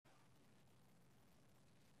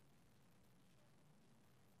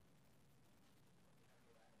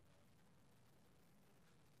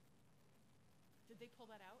they pull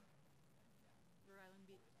that out? Rhode Island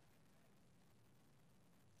Beach.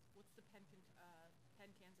 What's the Penn,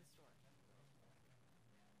 Kansas store?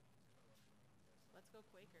 Let's go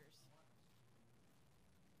Quakers.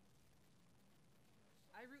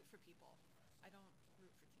 I root for people. I don't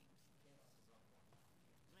root for teams. Yeah.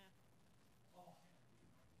 Oh.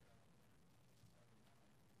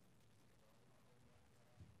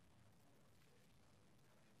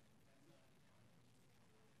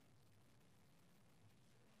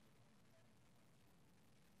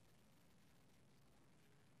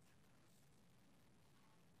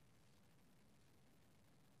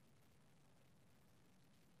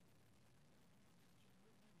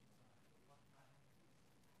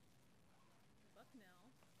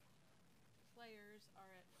 Bucknell players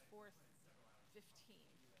are at 4:15.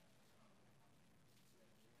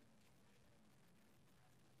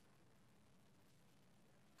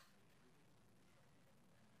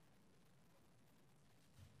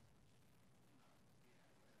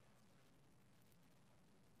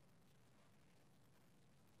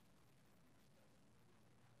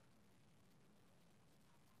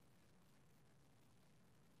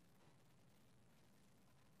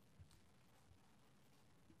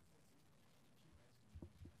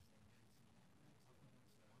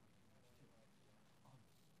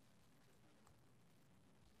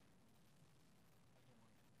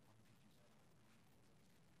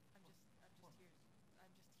 I'm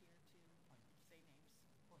just here to say names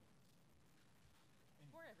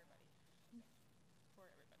for everybody. For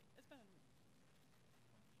everybody. It's been.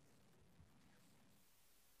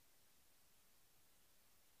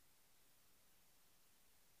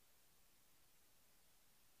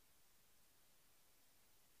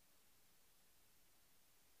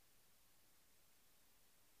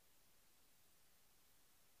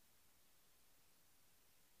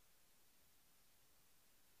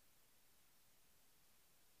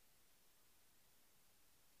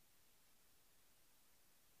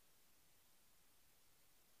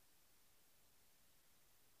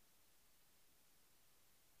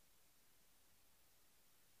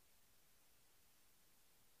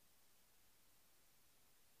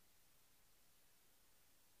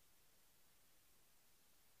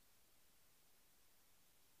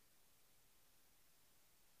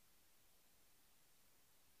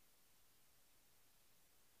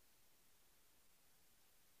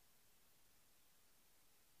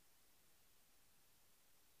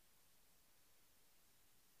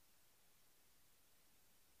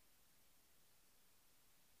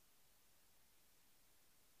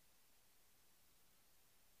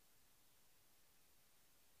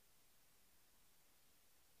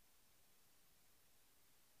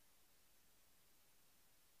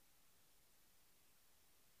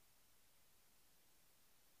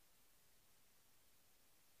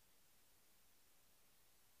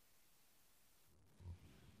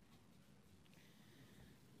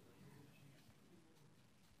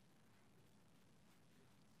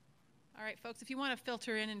 All right, folks, if you want to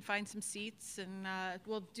filter in and find some seats, and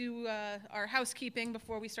we'll do our housekeeping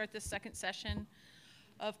before we start this second session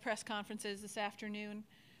of press conferences this afternoon.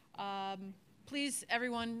 Please,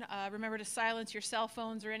 everyone, remember to silence your cell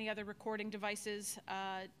phones or any other recording devices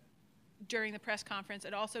during the press conference,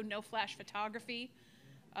 and also no flash photography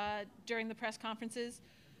during the press conferences.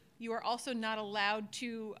 You are also not allowed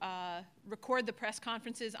to record the press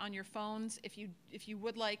conferences on your phones. If you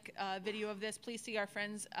would like video of this, please see our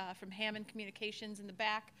friends from Hammond Communications in the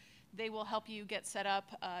back. They will help you get set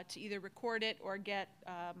up to either record it or get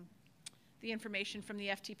the information from the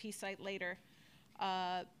FTP site later.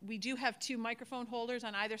 We do have 2 microphone holders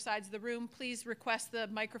on either sides of the room. Please request the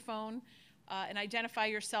microphone and identify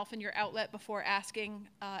yourself and your outlet before asking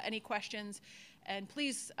any questions. And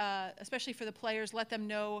please, especially for the players, let them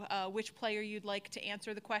know which player you'd like to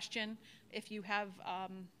answer the question if you have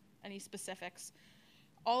any specifics.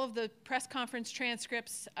 All of the press conference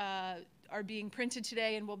transcripts are being printed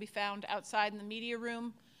today and will be found outside in the media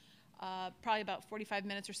room, probably about 45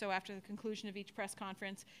 minutes or so after the conclusion of each press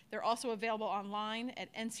conference. They're also available online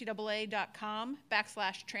at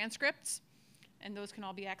ncaa.com/transcripts, and those can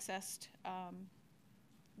all be accessed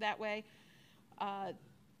that way.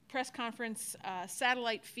 Press conference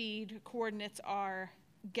satellite feed coordinates are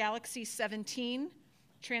Galaxy 17,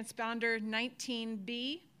 transponder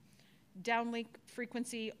 19B, downlink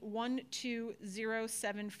frequency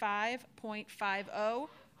 12075.50,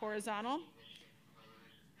 horizontal.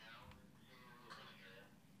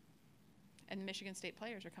 And the Michigan State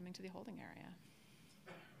players are coming to the holding area.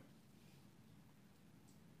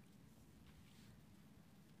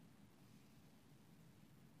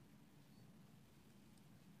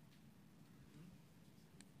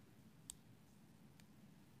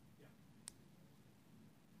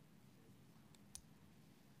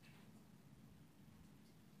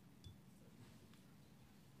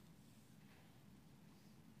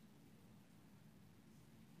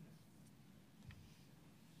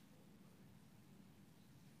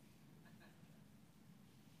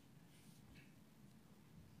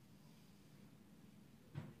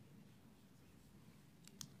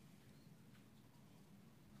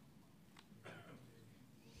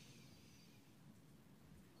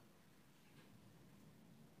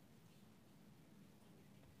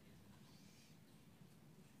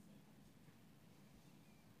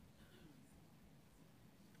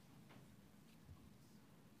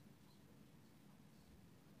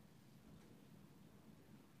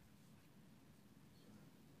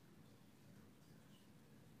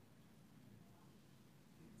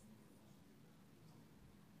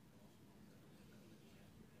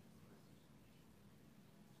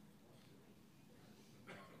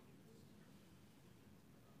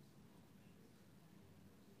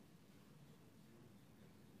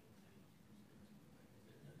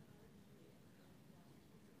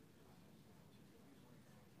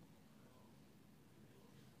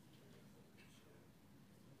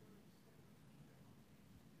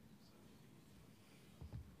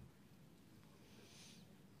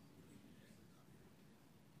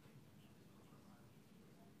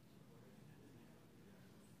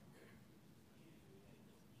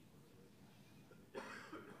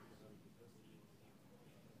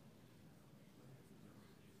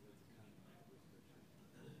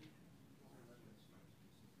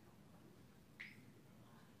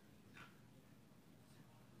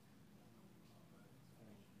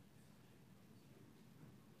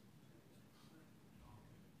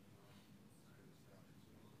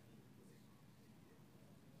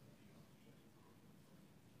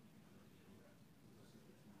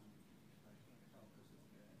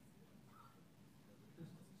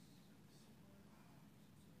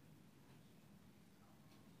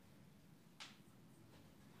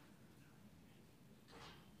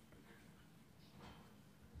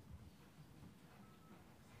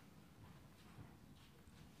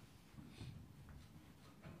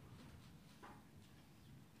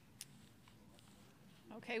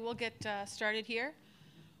 Okay, we'll get started here.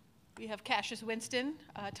 We have Cassius Winston,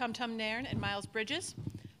 Tum Tum Nairn, and Miles Bridges.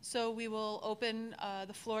 So we will open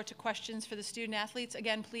the floor to questions for the student athletes.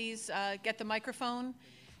 Again, please get the microphone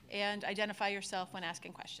and identify yourself when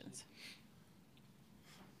asking questions.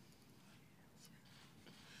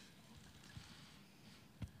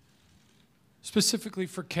 Specifically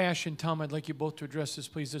for Cash and Tom, I'd like you both to address this,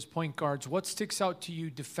 please, as point guards. What sticks out to you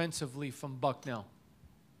defensively from Bucknell?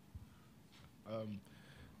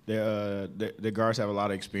 The guards have a lot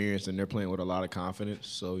of experience, and they're playing with a lot of confidence.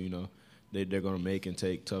 So, they're going to make and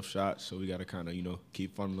take tough shots. So we got to kind of,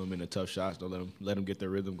 keep funneling them into tough shots. Don't let them get their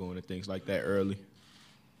rhythm going and things like that early.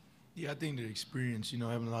 Yeah, I think the experience,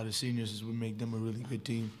 having a lot of seniors is what make them a really good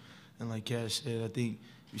team. And like Cash said, I think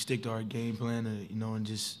we stick to our game plan, and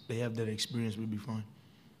just they have that experience, we'll be fine.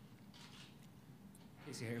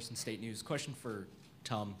 Casey Harrison, State News. Question for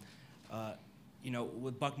Tom.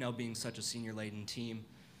 With Bucknell being such a senior-laden team,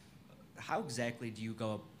 how exactly do you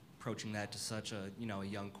go approaching that to such a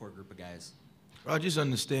young core group of guys? Just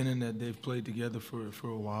understanding that they've played together for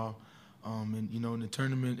a while, and in the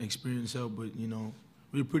tournament experience helped. But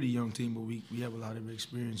we're a pretty young team, but we have a lot of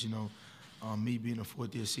experience. Me being a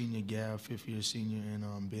fourth-year senior, Gav, fifth-year senior,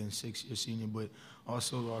 and Ben, sixth-year senior. But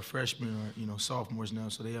also our freshmen are sophomores now,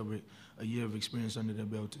 so they have a year of experience under their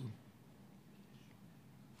belt too.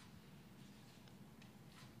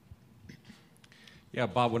 Yeah,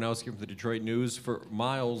 Bob Winowski from the Detroit News. For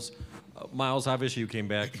Miles, obviously you came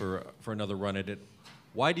back for another run at it.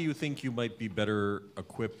 Why do you think you might be better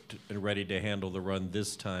equipped and ready to handle the run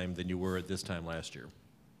this time than you were at this time last year?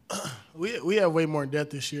 We have way more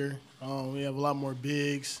depth this year. We have a lot more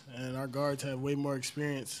bigs, and our guards have way more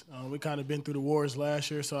experience. We kind of been through the wars last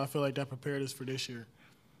year, so I feel like that prepared us for this year.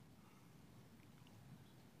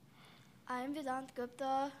 I'm Vedant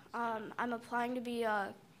Gupta. I'm applying to be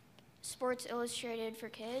Sports Illustrated for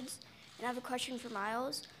Kids, and I have a question for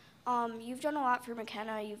Miles. You've done a lot for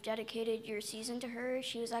McKenna. You've dedicated your season to her.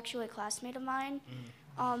 She was actually a classmate of mine.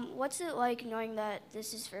 What's it like knowing that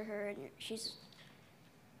this is for her and she's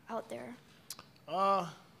out there? Man,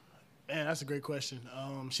 that's a great question.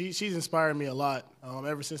 She's inspired me a lot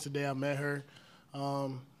ever since the day I met her.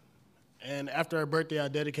 And after her birthday, I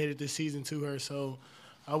dedicated this season to her, so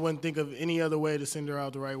I wouldn't think of any other way to send her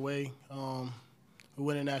out the right way. We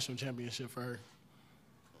win a national championship for her.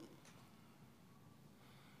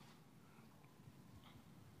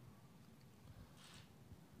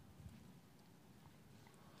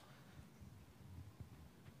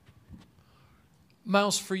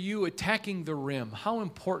 Miles, for you, attacking the rim, how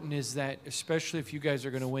important is that, especially if you guys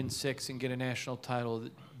are going to win 6 and get a national title?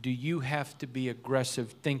 Do you have to be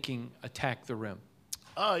aggressive thinking attack the rim?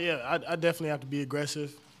 Yeah, I definitely have to be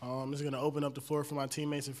aggressive. It's going to open up the floor for my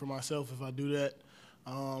teammates and for myself if I do that.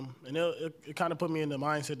 And it kind of put me in the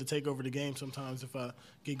mindset to take over the game sometimes if I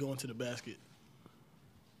get going to the basket.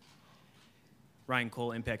 Ryan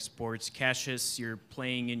Cole, Impact Sports. Cassius, you're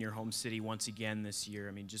playing in your home city once again this year.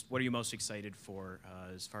 I mean, just what are you most excited for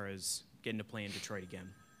as far as getting to play in Detroit again?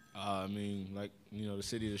 The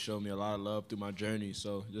city has shown me a lot of love through my journey,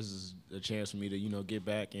 so this is a chance for me to, get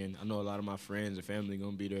back. And I know a lot of my friends and family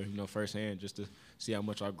going to be there, firsthand just to see how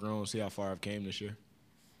much I've grown, see how far I've came this year.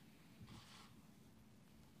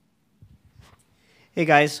 Hey,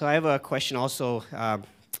 guys. So I have a question also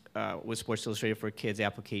with Sports Illustrated for Kids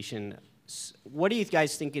application. What do you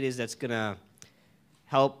guys think it is that's going to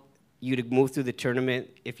help you to move through the tournament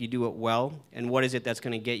if you do it well? And what is it that's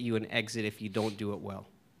going to get you an exit if you don't do it well?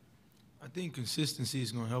 I think consistency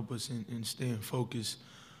is going to help us in staying focused.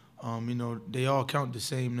 They all count the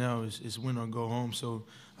same now. It's win or go home. So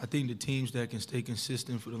I think the teams that can stay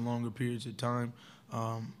consistent for the longer periods of time,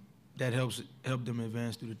 that help them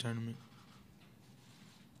advance through the tournament.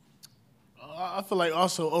 I feel like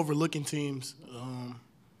also overlooking teams.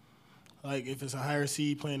 Like if it's a higher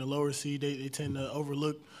seed playing a lower seed, they tend to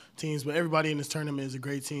overlook teams. But everybody in this tournament is a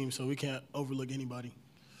great team, so we can't overlook anybody.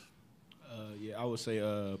 I would say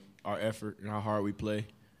our effort and how hard we play.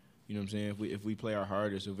 You know what I'm saying? If we play our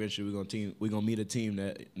hardest, eventually we're gonna meet a team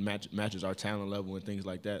that matches our talent level and things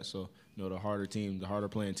like that. So the harder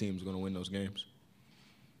playing team is gonna win those games.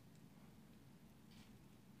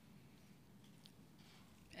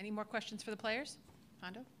 Any more questions for the players?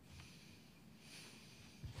 Hondo?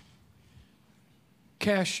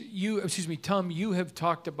 Tom, you have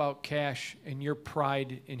talked about Cash and your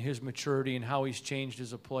pride in his maturity and how he's changed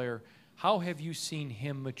as a player. How have you seen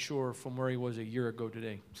him mature from where he was a year ago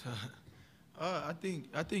today? I think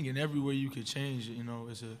in every way you could change,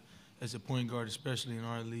 as a point guard, especially in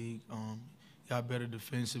our league, got better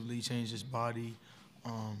defensively, changed his body,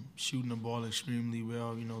 shooting the ball extremely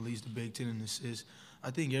well, leads the Big Ten in assists. I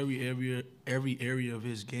think every area of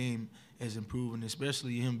his game has improved,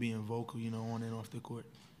 especially him being vocal, on and off the court.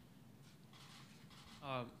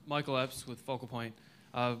 Michael Epps with Focal Point.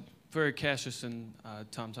 For Cassius and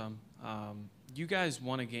Tom Tom, you guys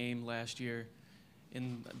won a game last year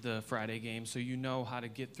in the Friday game, so you know how to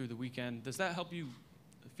get through the weekend. Does that help you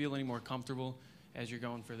feel any more comfortable as you're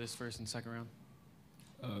going for this first and second round?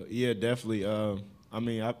 Yeah, definitely.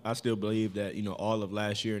 I still believe that, all of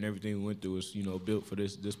last year and everything we went through was, built for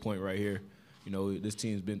this point right here. This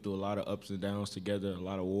team's been through a lot of ups and downs together, a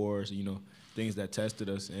lot of wars, things that tested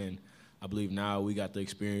us. And I believe now we got the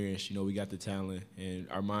experience, we got the talent, and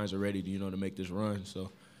our minds are ready to, to make this run.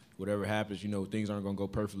 So whatever happens, things aren't going to go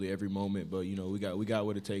perfectly every moment, but, we got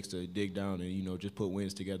what it takes to dig down and, just put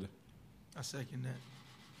wins together. I second that.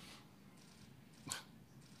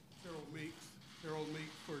 Harold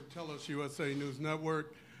Meeks for TELUS USA News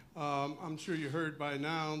Network. I'm sure you heard by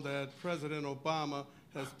now that President Obama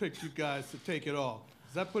has picked you guys to take it all.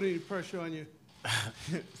 Does that put any pressure on you?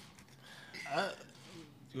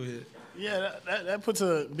 Go ahead. Yeah, that puts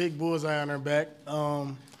a big bullseye on our back.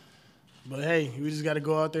 But hey, we just got to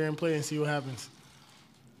go out there and play and see what happens.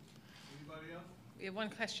 Anybody else? We have one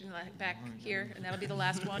question back here, and that'll be the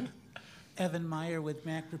last one. Evan Meyer with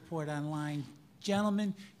Mac Report Online.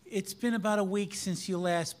 Gentlemen, it's been about a week since you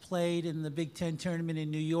last played in the Big Ten tournament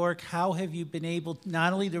in New York. How have you been able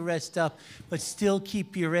not only to rest up, but still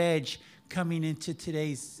keep your edge coming into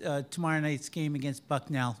tomorrow night's game against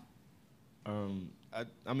Bucknell? I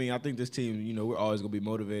think this team, we're always going to be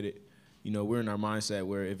motivated. We're in our mindset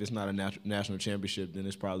where if it's not a national championship, then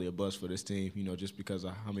it's probably a bust for this team, just because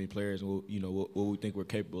of how many players, what we think we're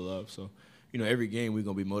capable of. So, every game we're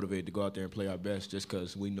going to be motivated to go out there and play our best just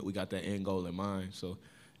because we got that end goal in mind. So,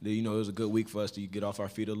 it was a good week for us to get off our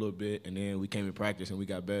feet a little bit, and then we came in practice and we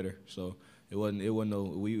got better. So we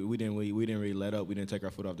didn't really let up. We didn't take our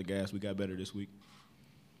foot off the gas. We got better this week.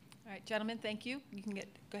 All right, gentlemen, thank you. You can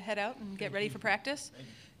go head out and get ready for practice.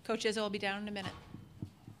 Coach Izzo will be down in a minute.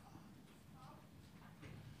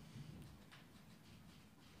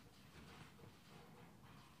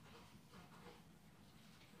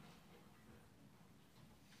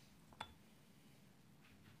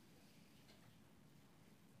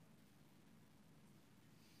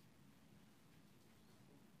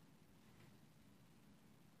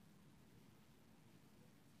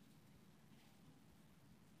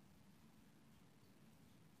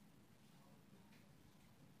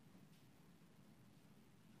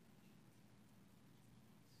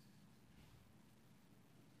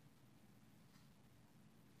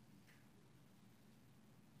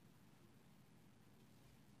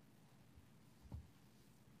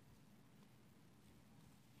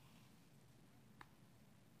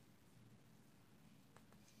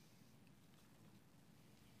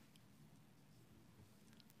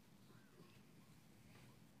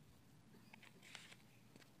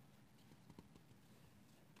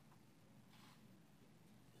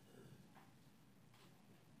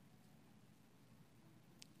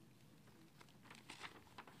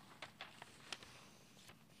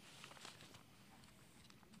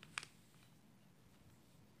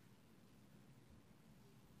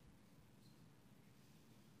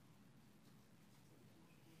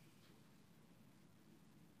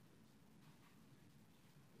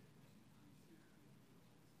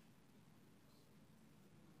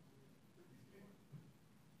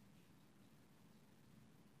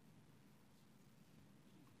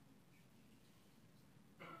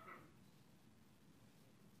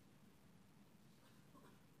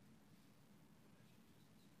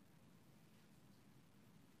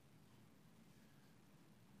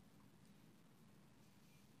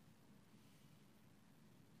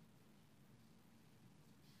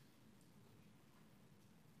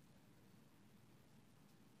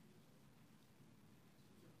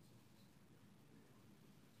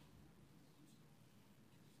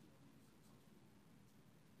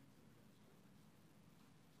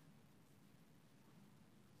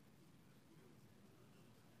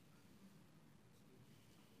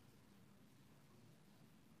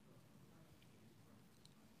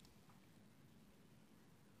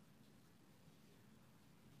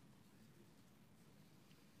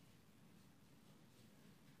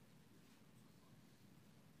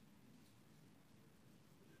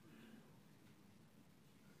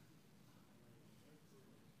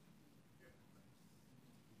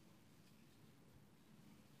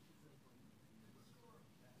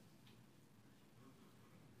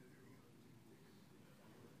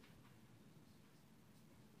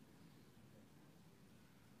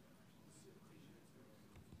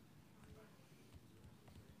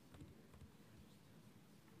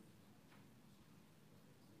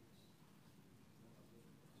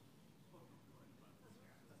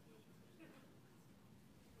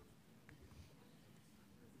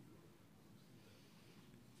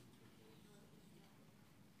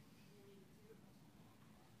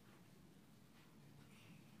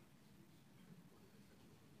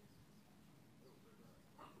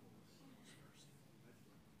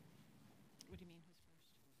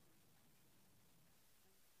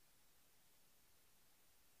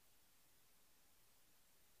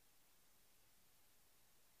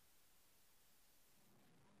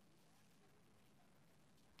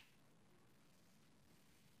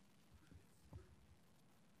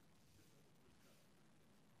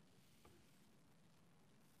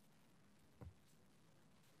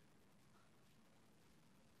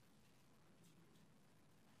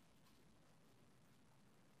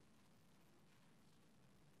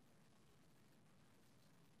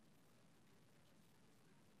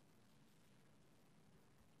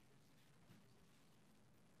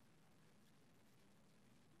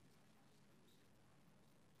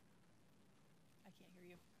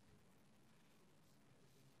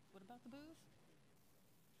 about the booth?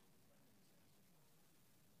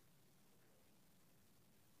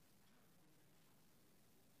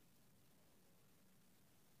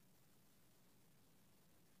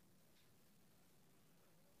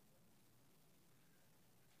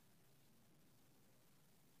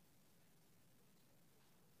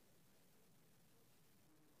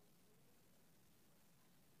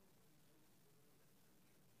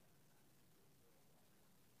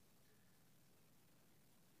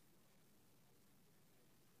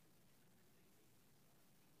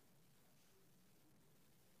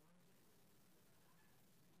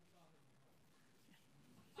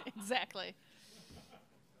 Exactly.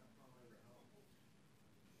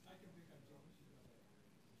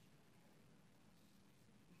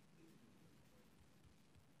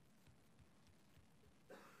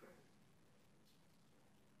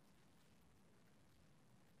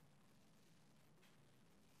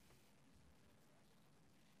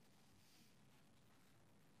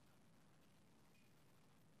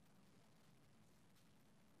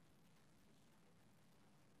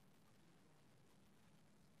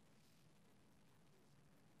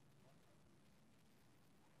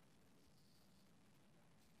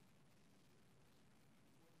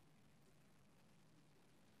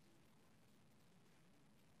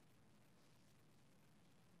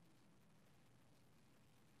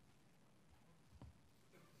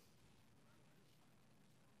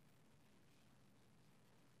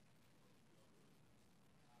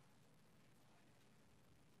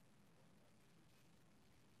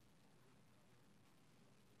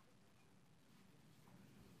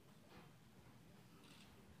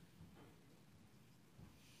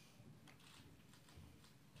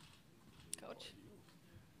 Coach,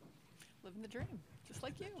 living the dream, just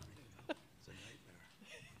like you. It's a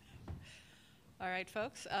nightmare. All right,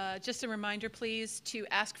 folks. Just a reminder, please, to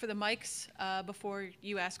ask for the mics before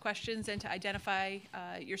you ask questions and to identify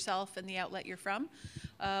yourself and the outlet you're from.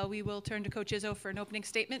 We will turn to Coach Izzo for an opening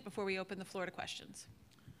statement before we open the floor to questions.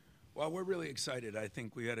 Well, we're really excited. I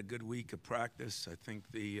think we had a good week of practice. I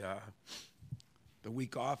think the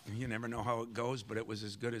week off, you never know how it goes, but it was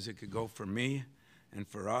as good as it could go for me and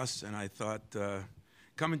for us. And I thought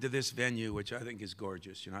coming to this venue, which I think is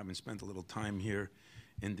gorgeous, you know, I've been spent a little time here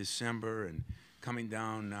in December and coming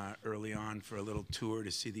down early on for a little tour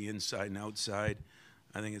to see the inside and outside.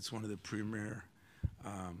 I think it's one of the premier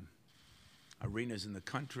arenas in the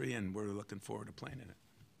country, and we're looking forward to playing in it.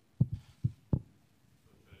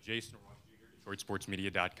 Jason Ross Jr.,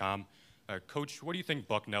 DetroitSportsMedia.com. Coach, what do you think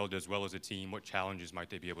Bucknell does well as a team? What challenges might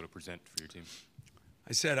they be able to present for your team?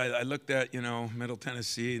 I said I looked at, you know, Middle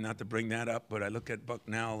Tennessee, not to bring that up, but I look at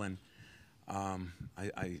Bucknell and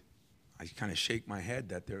I kind of shake my head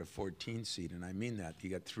that they're a 14 seed, and I mean that. You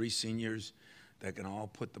got 3 seniors that can all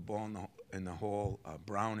put the ball in the hole.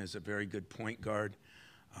 Brown is a very good point guard.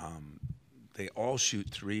 They all shoot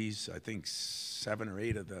threes. I think 7 or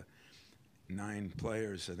 8 of the 9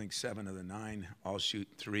 players, I think 7 of the 9 all shoot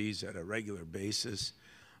threes at a regular basis.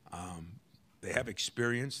 They have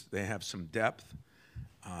experience. They have some depth.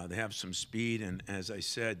 They have some speed. And as I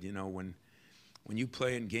said, you know, when you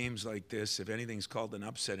play in games like this, if anything's called an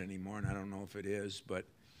upset anymore, and I don't know if it is, but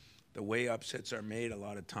the way upsets are made a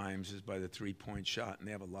lot of times is by the 3-point shot. And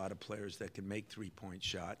they have a lot of players that can make 3-point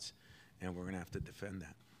shots, and we're going to have to defend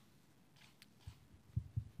that.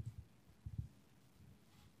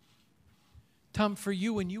 Tom, for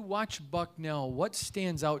you, when you watch Bucknell, what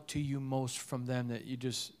stands out to you most from them that you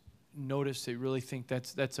just notice that you really think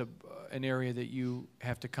that's an area that you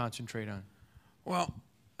have to concentrate on? Well,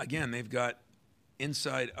 again, they've got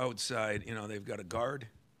inside, outside. You know, they've got a guard,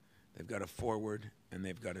 they've got a forward, and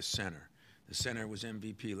they've got a center. The center was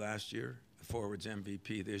MVP last year. The forward's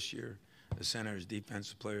MVP this year. The center is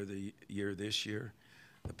Defensive Player of the Year this year.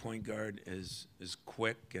 The point guard is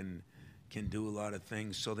quick and can do a lot of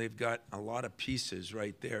things. So they've got a lot of pieces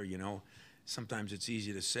right there, you know. Sometimes it's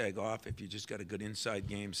easy to sag off if you just got a good inside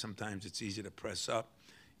game. Sometimes it's easy to press up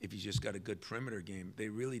if you just got a good perimeter game. They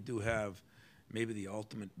really do have maybe the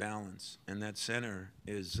ultimate balance. And that center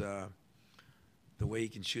is the way he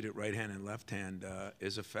can shoot it right hand and left hand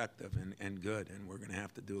is effective and good. And we're going to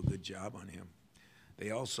have to do a good job on him.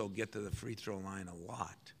 They also get to the free throw line a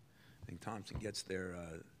lot. I think Thompson gets there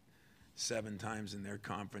 7 times in their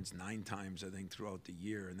conference, 9 times, I think, throughout the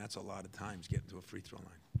year. And that's a lot of times getting to a free throw line.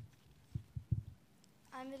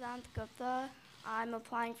 I'm Vedant Gupta. I'm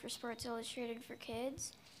applying for Sports Illustrated for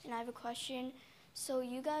Kids, and I have a question. So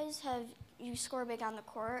you guys you score big on the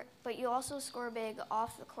court, but you also score big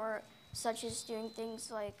off the court, such as doing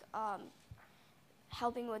things like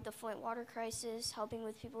helping with the Flint water crisis, helping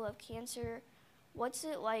with people who have cancer. What's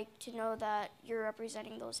it like to know that you're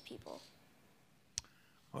representing those people?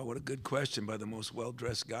 Well, what a good question by the most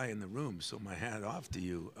well-dressed guy in the room, so my hat off to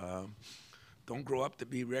you. Don't grow up to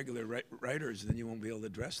be regular writers, then you won't be able to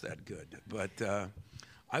dress that good. But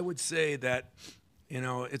I would say that, you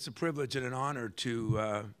know, it's a privilege and an honor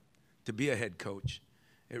to be a head coach.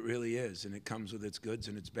 It really is, and it comes with its goods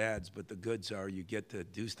and its bads, but the goods are you get to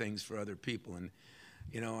do things for other people. And,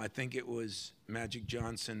 you know, I think it was Magic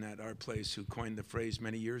Johnson at our place who coined the phrase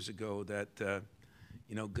many years ago that,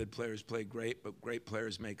 you know, good players play great, but great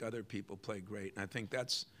players make other people play great. And I think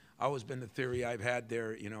that's always been the theory I've had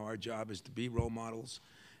there. You know, our job is to be role models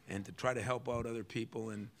and to try to help out other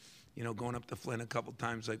people. And, you know, going up to Flint a couple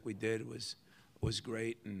times like we did was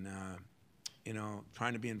great. And, you know,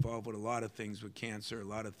 trying to be involved with a lot of things with cancer, a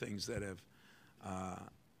lot of things that have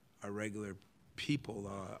our regular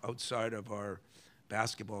people outside of our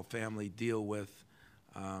basketball family deal with.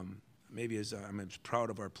 Maybe I'm as proud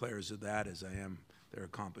of our players of that as I am their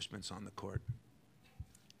accomplishments on the court.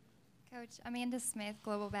 Coach, Amanda Smith,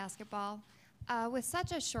 Global Basketball. With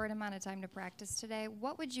such a short amount of time to practice today,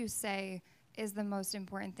 what would you say is the most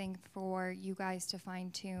important thing for you guys to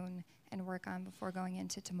fine-tune and work on before going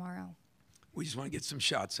into tomorrow? We just want to get some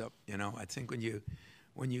shots up. You know, I think when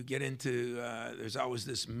you get into, there's always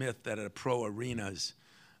this myth that at pro arenas,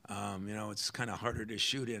 you know, it's kind of harder to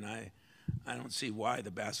shoot in. I don't see why.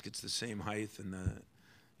 The basket's the same height and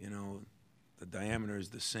you know, the diameter is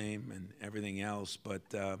the same and everything else. But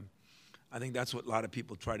I think that's what a lot of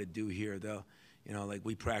people try to do here. They'll, you know, like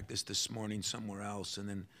we practiced this morning somewhere else, and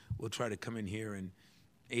then we'll try to come in here, and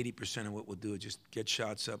 80% of what we'll do is just get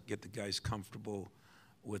shots up, get the guys comfortable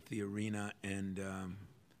with the arena, and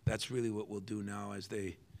that's really what we'll do now. As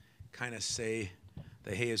they kind of say,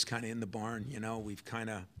 the hay is kind of in the barn. You know, we've kind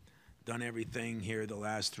of done everything here the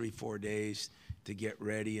last 3-4 days to get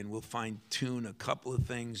ready, and we'll fine-tune a couple of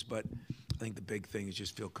things, but I think the big thing is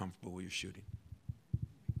just feel comfortable while you're shooting.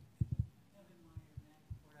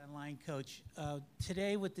 Online coach,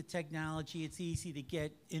 today with the technology, it's easy to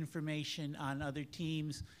get information on other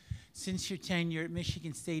teams. Since your tenure at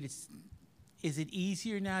Michigan State, is it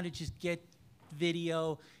easier now to just get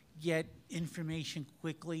video, get information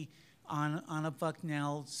quickly on a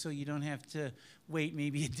Bucknell, so you don't have to wait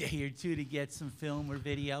maybe a day or two to get some film or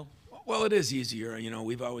video? Well, it is easier. You know,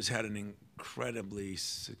 we've always had an incredibly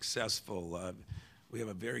successful, we have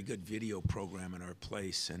a very good video program in our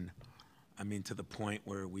place, and I mean, to the point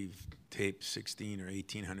where we've taped 16 or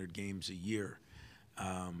 1,800 games a year.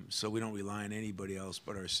 So we don't rely on anybody else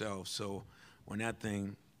but ourselves. So when that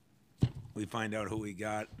thing, we find out who we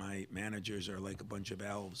got, my managers are like a bunch of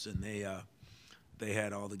elves, and they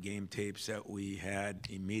had all the game tapes that we had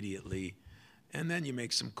immediately. And then you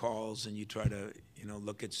make some calls and you try to, you know,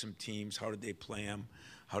 look at some teams. How did they play them?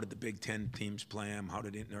 How did the Big Ten teams play them? How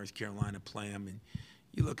did North Carolina play them? And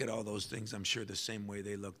you look at all those things, I'm sure, the same way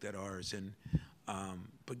they looked at ours. And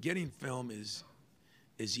but getting film is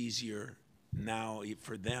easier now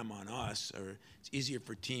for them on us, or it's easier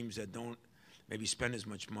for teams that don't maybe spend as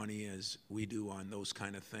much money as we do on those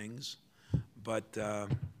kind of things. But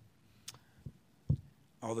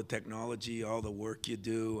all the technology, all the work you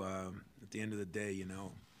do, at the end of the day, you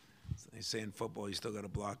know, they say in football you still got to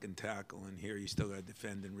block and tackle, and here you still got to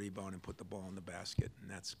defend and rebound and put the ball in the basket,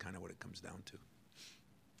 and that's kind of what it comes down to.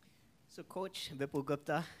 So, Coach Vipul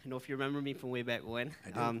Gupta, I don't know if you remember me from way back when.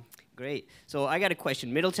 I do. Great. So I got a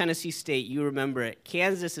question. Middle Tennessee State, you remember it.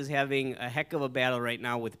 Kansas is having a heck of a battle right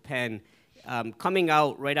now with Penn. Coming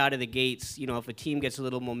out right out of the gates, you know, if a team gets a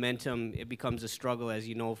little momentum, it becomes a struggle, as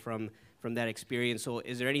you know from that experience. So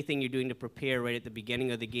is there anything you're doing to prepare right at the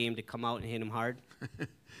beginning of the game to come out and hit them hard?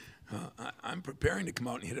 I'm preparing to come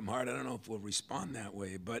out and hit them hard. I don't know if we'll respond that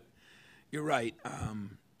way, but you're right.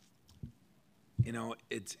 You know,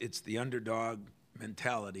 it's the underdog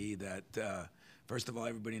mentality that, first of all,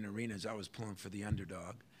 everybody in the arena is always pulling for the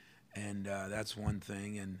underdog, and that's one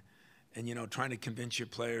thing. And you know, trying to convince your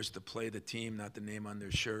players to play the team, not the name on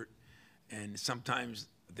their shirt. And sometimes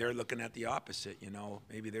they're looking at the opposite. You know,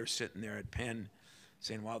 maybe they're sitting there at Penn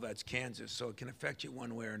saying, "Well, that's Kansas," so it can affect you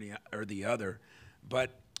one way or the other.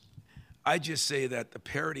 But I just say that the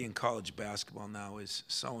parity in college basketball now is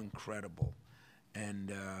so incredible,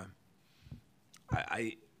 and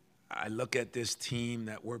I look at this team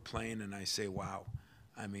that we're playing and I say, wow.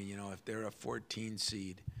 I mean, you know, if they're a 14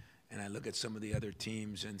 seed, and I look at some of the other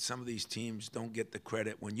teams, and some of these teams don't get the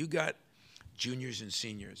credit. When you got juniors and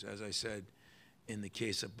seniors, as I said, in the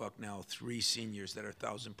case of Bucknell, 3 seniors that are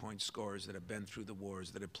 1,000-point scorers that have been through the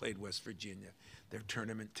wars, that have played West Virginia, they're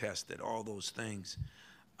tournament tested, all those things,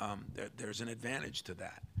 there's an advantage to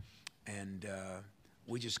that. And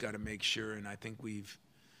we just got to make sure, and I think we've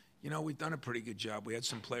done a pretty good job. We had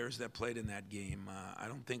some players that played in that game. I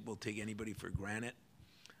don't think we'll take anybody for granted,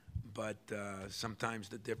 but sometimes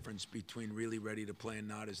the difference between really ready to play and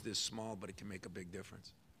not is this small, but it can make a big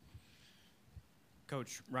difference.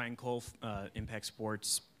 Coach Ryan Cole, Impact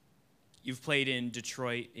Sports. You've played in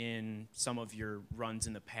Detroit in some of your runs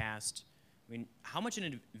in the past. I mean, how much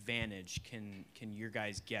an advantage can your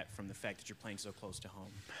guys get from the fact that you're playing so close to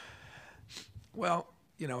home? Well,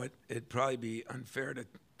 it'd probably be unfair to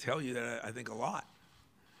tell you that I think a lot.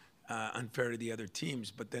 Unfair to the other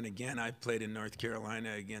teams. But then again, I've played in North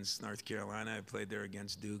Carolina against North Carolina. I played there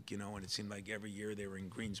against Duke, and it seemed like every year they were in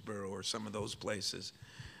Greensboro or some of those places.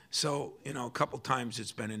 So, a couple times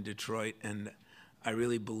it's been in Detroit, and I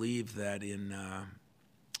really believe that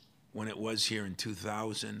when it was here in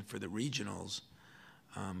 2000 for the regionals,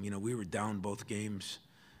 we were down both games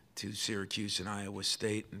to Syracuse and Iowa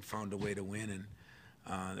State and found a way to win.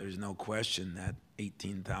 And there's no question that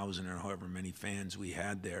 18,000 or however many fans we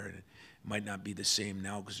had there. And it might not be the same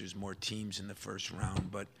now because there's more teams in the first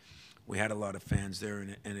round, but we had a lot of fans there,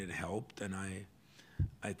 and it helped. And I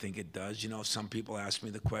think it does. Some people ask me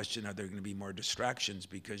the question, are there going to be more distractions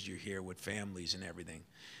because you're here with families and everything?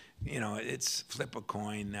 It's flip a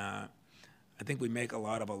coin. I think we make a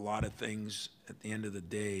lot of things. At the end of the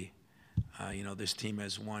day, this team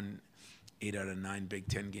has won 8 out of 9 Big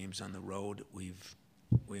Ten games on the road. We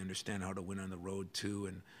understand how to win on the road too,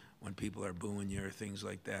 and when people are booing you or things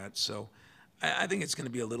like that. So I think it's going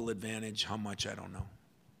to be a little advantage. How much, I don't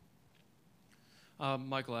know.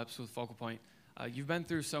 Michael Epps with Focal Point. You've been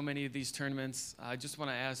through so many of these tournaments. I just want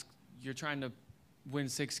to ask, you're trying to win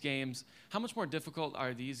 6 games. How much more difficult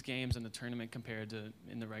are these games in the tournament compared to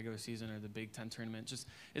in the regular season or the Big Ten tournament? Just,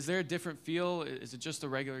 is there a different feel? Is it just a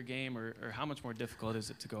regular game, or how much more difficult is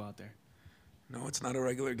it to go out there? No, it's not a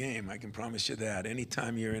regular game. I can promise you that.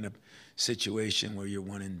 Anytime you're in a situation where you're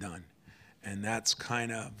one and done. And that's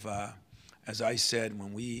kind of, as I said,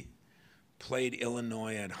 when we played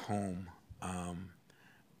Illinois at home,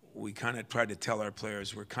 we kind of tried to tell our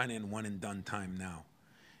players we're kind of in one and done time now.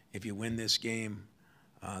 If you win this game,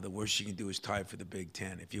 the worst you can do is tie for the Big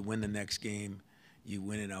Ten. If you win the next game, you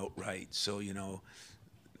win it outright. So,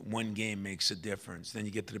 one game makes a difference. Then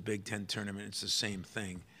you get to the Big Ten tournament, it's the same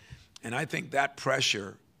thing. And I think that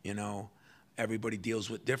pressure, everybody deals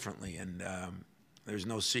with differently. And there's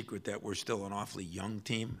no secret that we're still an awfully young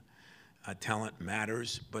team. Talent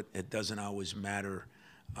matters, but it doesn't always matter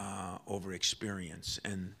over experience.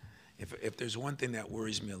 And if there's one thing that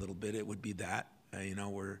worries me a little bit, it would be that.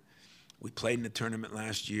 We played in the tournament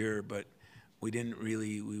last year, but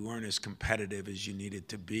we weren't as competitive as you needed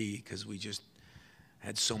to be because we just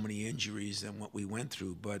had so many injuries and what we went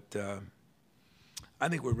through. But I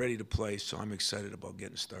think we're ready to play, so I'm excited about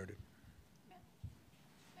getting started.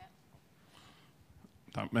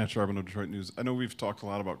 Matt Charbon of Detroit News. I know we've talked a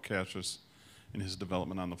lot about Cassius and his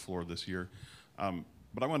development on the floor this year,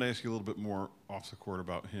 but I want to ask you a little bit more off the court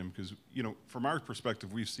about him because, from our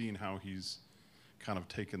perspective, we've seen how he's kind of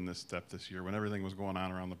taken this step this year. When everything was going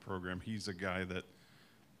on around the program, he's a guy that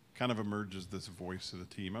kind of emerges this voice of the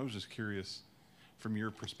team. I was just curious, from your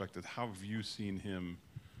perspective, how have you seen him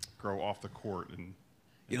grow off the court? And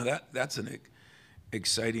that's an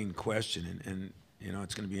exciting question, and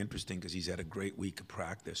it's going to be interesting because he's had a great week of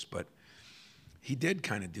practice, but he did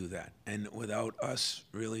kind of do that, and without us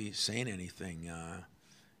really saying anything,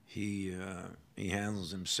 he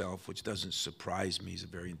handles himself, which doesn't surprise me. He's a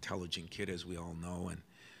very intelligent kid, as we all know,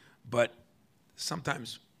 but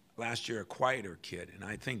sometimes last year a quieter kid, and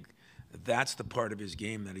I think that's the part of his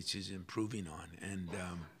game that he's improving on, and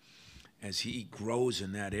as he grows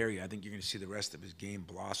in that area, I think you're going to see the rest of his game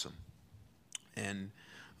blossom. And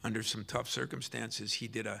under some tough circumstances, he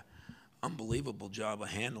did an unbelievable job of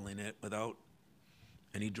handling it without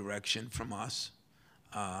any direction from us.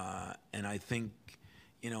 And I think,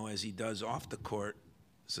 as he does off the court,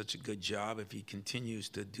 such a good job, if he continues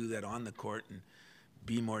to do that on the court and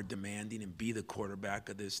be more demanding and be the quarterback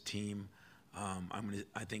of this team,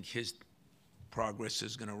 I think his progress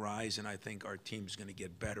is going to rise, and I think our team's going to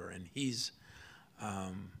get better. And he's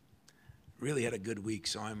really had a good week,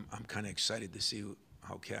 so I'm kind of excited to see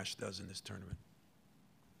how Cash does in this tournament.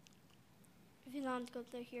 Vidant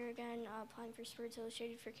Gupta here again, applying for Sports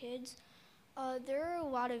Illustrated for Kids. There are a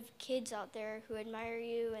lot of kids out there who admire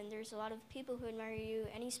you, and there's a lot of people who admire you.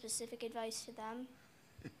 Any specific advice to them?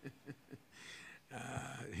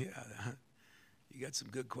 Yeah, you got some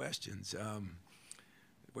good questions.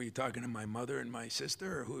 Were you talking to my mother and my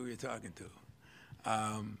sister, or who were you talking to?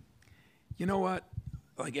 You know what?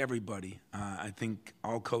 Like everybody, I think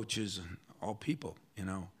all coaches and all people,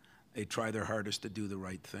 they try their hardest to do the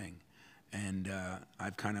right thing. And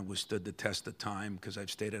I've kind of withstood the test of time because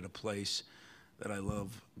I've stayed at a place that I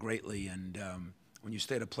love greatly. And when you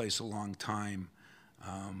stay at a place a long time,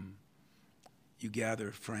 you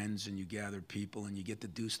gather friends and you gather people and you get to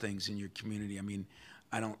do things in your community. I mean,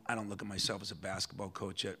 I don't look at myself as a basketball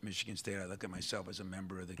coach at Michigan State. I look at myself as a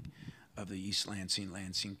member of the East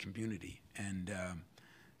Lansing community. And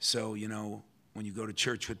so, you know, when you go to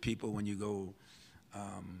church with people, when you go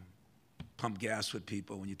pump gas with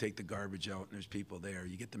people, when you take the garbage out and there's people there,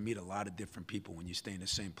 you get to meet a lot of different people when you stay in the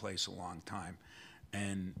same place a long time.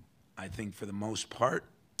 And I think for the most part,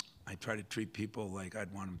 I try to treat people like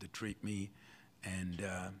I'd want them to treat me. And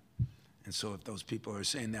so if those people are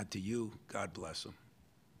saying that to you, God bless them.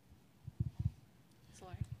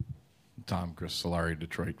 Tom, Chris Solari,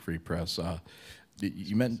 Detroit Free Press.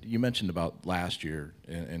 You mentioned about last year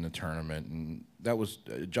in the tournament, and that was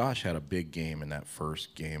Josh had a big game in that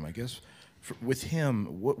first game. I guess with him,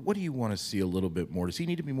 what do you want to see a little bit more? Does he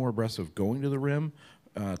need to be more aggressive going to the rim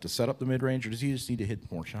to set up the mid-range, or does he just need to hit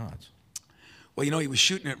more shots? Well, you know, he was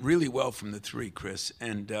shooting it really well from the three, Chris,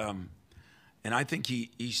 and I think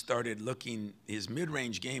he started looking. His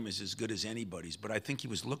mid-range game is as good as anybody's, but I think he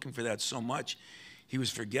was looking for that so much. He was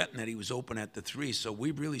forgetting that he was open at the three. So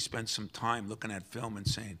we really spent some time looking at film and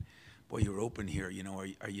saying, boy, you're open here. You know,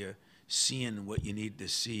 are you seeing what you need to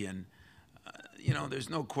see? And, you know, there's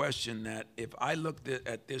no question that if I looked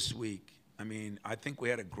at this week, I mean, I think we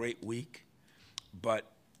had a great week. But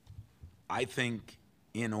I think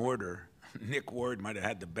in order, Nick Ward might have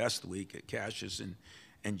had the best week at Cassius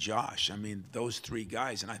and Josh. I mean, those three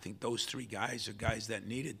guys. And I think those three guys are guys that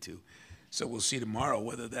needed to. So we'll see tomorrow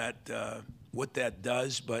whether that what that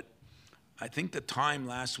does. But I think the time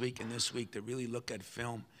last week and this week to really look at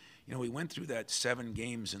film, you know, we went through that 7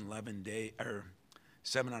 games in 11 days, or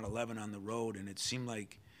 7 out of 11 on the road, and it seemed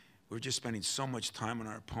like we were just spending so much time on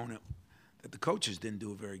our opponent that the coaches didn't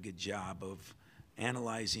do a very good job of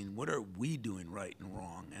analyzing what are we doing right and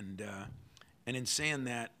wrong. And in saying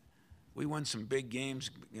that, we won some big games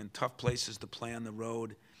in tough places to play on the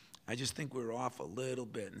road. I just think we were off a little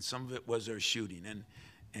bit, and some of it was our shooting.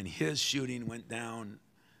 And his shooting went down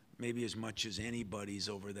maybe as much as anybody's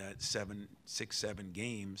over that 6, 7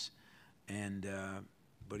 games.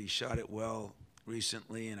 But he shot it well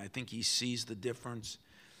recently, and I think he sees the difference.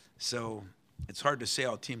 So it's hard to say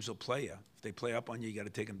how teams will play you. If they play up on you, you got to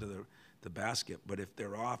take them to the basket. But if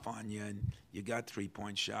they're off on you and you got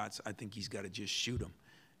 3-point shots, I think he's got to just shoot them.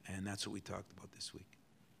 And that's what we talked about this week.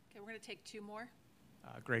 Okay, we're going to take 2 more.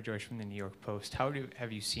 Greg Joyce from the New York Post. How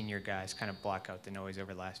have you seen your guys kind of block out the noise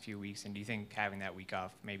over the last few weeks, and do you think having that week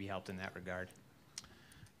off maybe helped in that regard?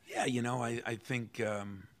 Yeah, you know, I think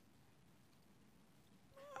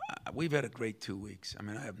we've had a great 2 weeks. I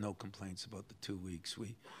mean, I have no complaints about the 2 weeks.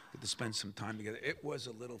 We get to spend some time together. It was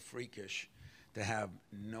a little freakish to have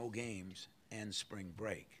no games and spring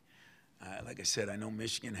break. Like I said, I know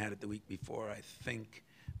Michigan had it the week before. I think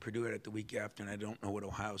Purdue had it the week after, and I don't know what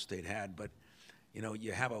Ohio State had, but you know,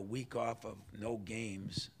 you have a week off of no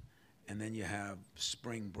games, and then you have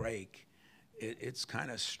spring break. It's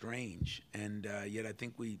kind of strange, and yet I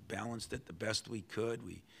think we balanced it the best we could.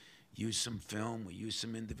 We used some film, we used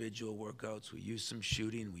some individual workouts, we used some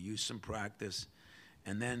shooting, we used some practice,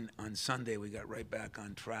 and then on Sunday we got right back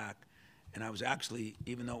on track. And I was actually,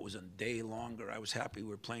 even though it was a day longer, I was happy we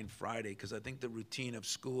were playing Friday because I think the routine of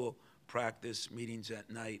school, practice, meetings at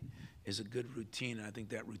night is a good routine, and I think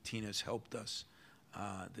that routine has helped us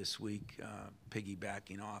this week,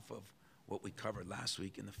 piggybacking off of what we covered last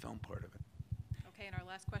week in the film part of it. Okay, and our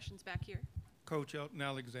last question's back here. Coach Elton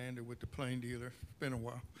Alexander with the Plain Dealer. It's been a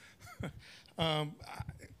while.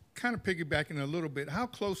 Kind of piggybacking a little bit, how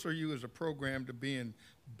close are you as a program to being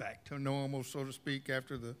back to normal, so to speak,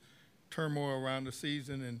 after the turmoil around the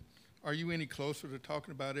season? And are you any closer to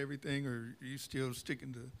talking about everything, or are you still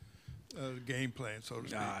sticking to the game plan, so to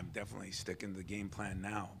speak? I'm definitely sticking to the game plan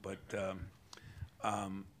now. But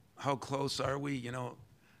how close are we? You know,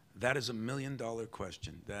 that is $1 million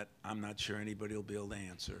question that I'm not sure anybody will be able to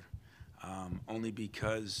answer. Only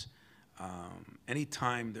because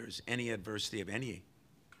anytime there's any adversity of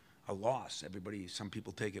a loss, some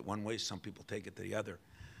people take it one way, some people take it the other.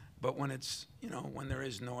 But when it's, you know, when there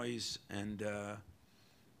is noise and,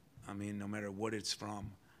 I mean, no matter what it's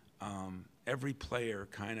from, every player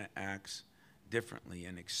kind of acts differently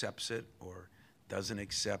and accepts it or doesn't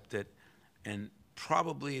accept it. And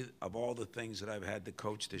probably of all the things that I've had to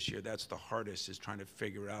coach this year, that's the hardest, is trying to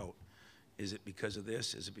figure out, is it because of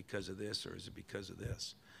this, is it because of this, or is it because of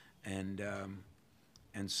this? And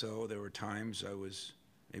so there were times I was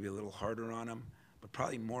maybe a little harder on him, but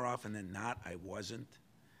probably more often than not I wasn't.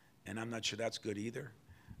 and I'm not sure that's good either.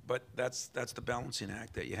 But that's the balancing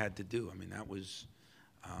act that you had to do. I mean, that was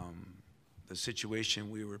the situation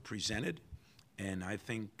we were presented, and I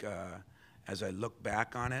think as I look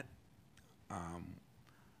back on it,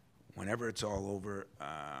 whenever it's all over,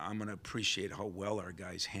 I'm going to appreciate how well our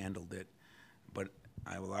guys handled it, but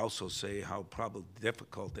I will also say how probably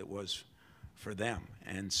difficult it was for them.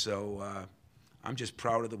 And so I'm just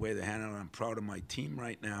proud of the way they handled it. I'm proud of my team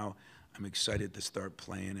right now. I'm excited to start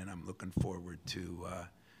playing, and I'm looking forward to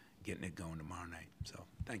getting it going tomorrow night. So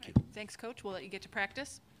thank you. Thanks, Coach. We'll let you get to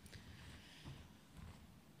practice.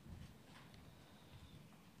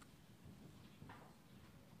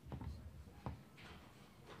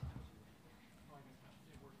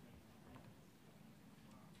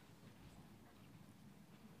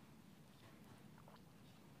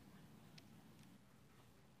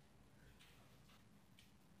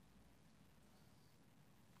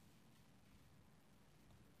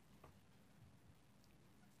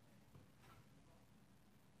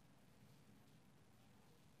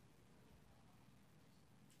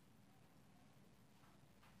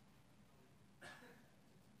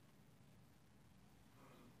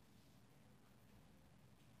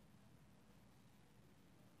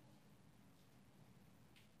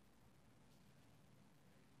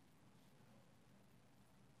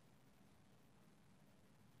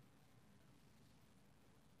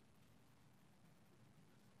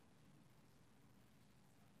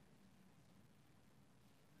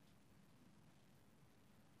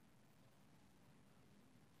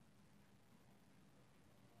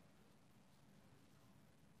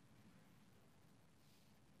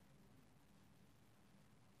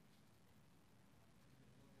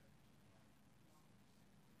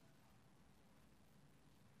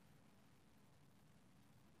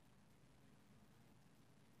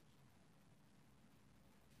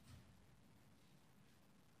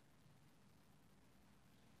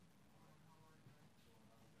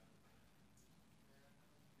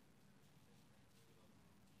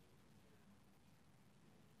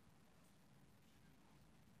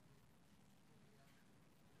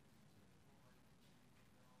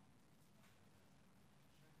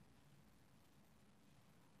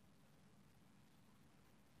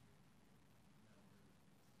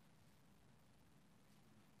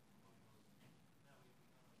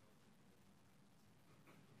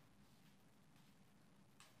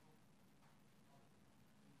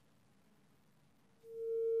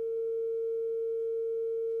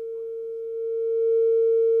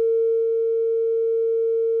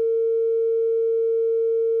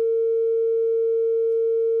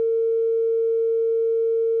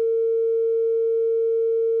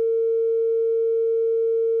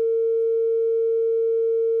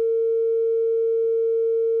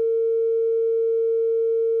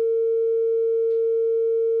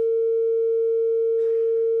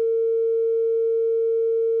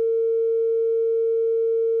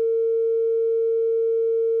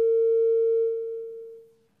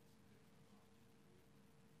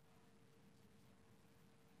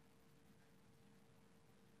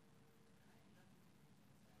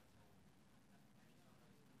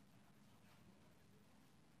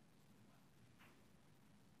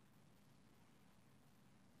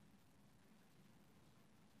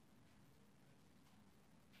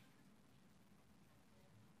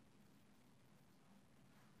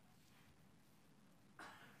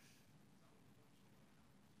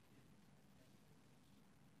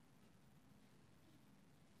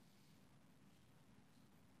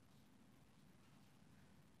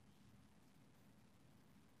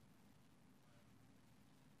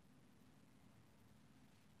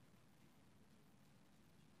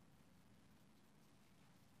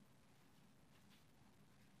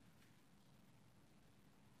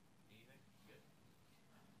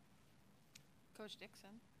 Coach Dixon.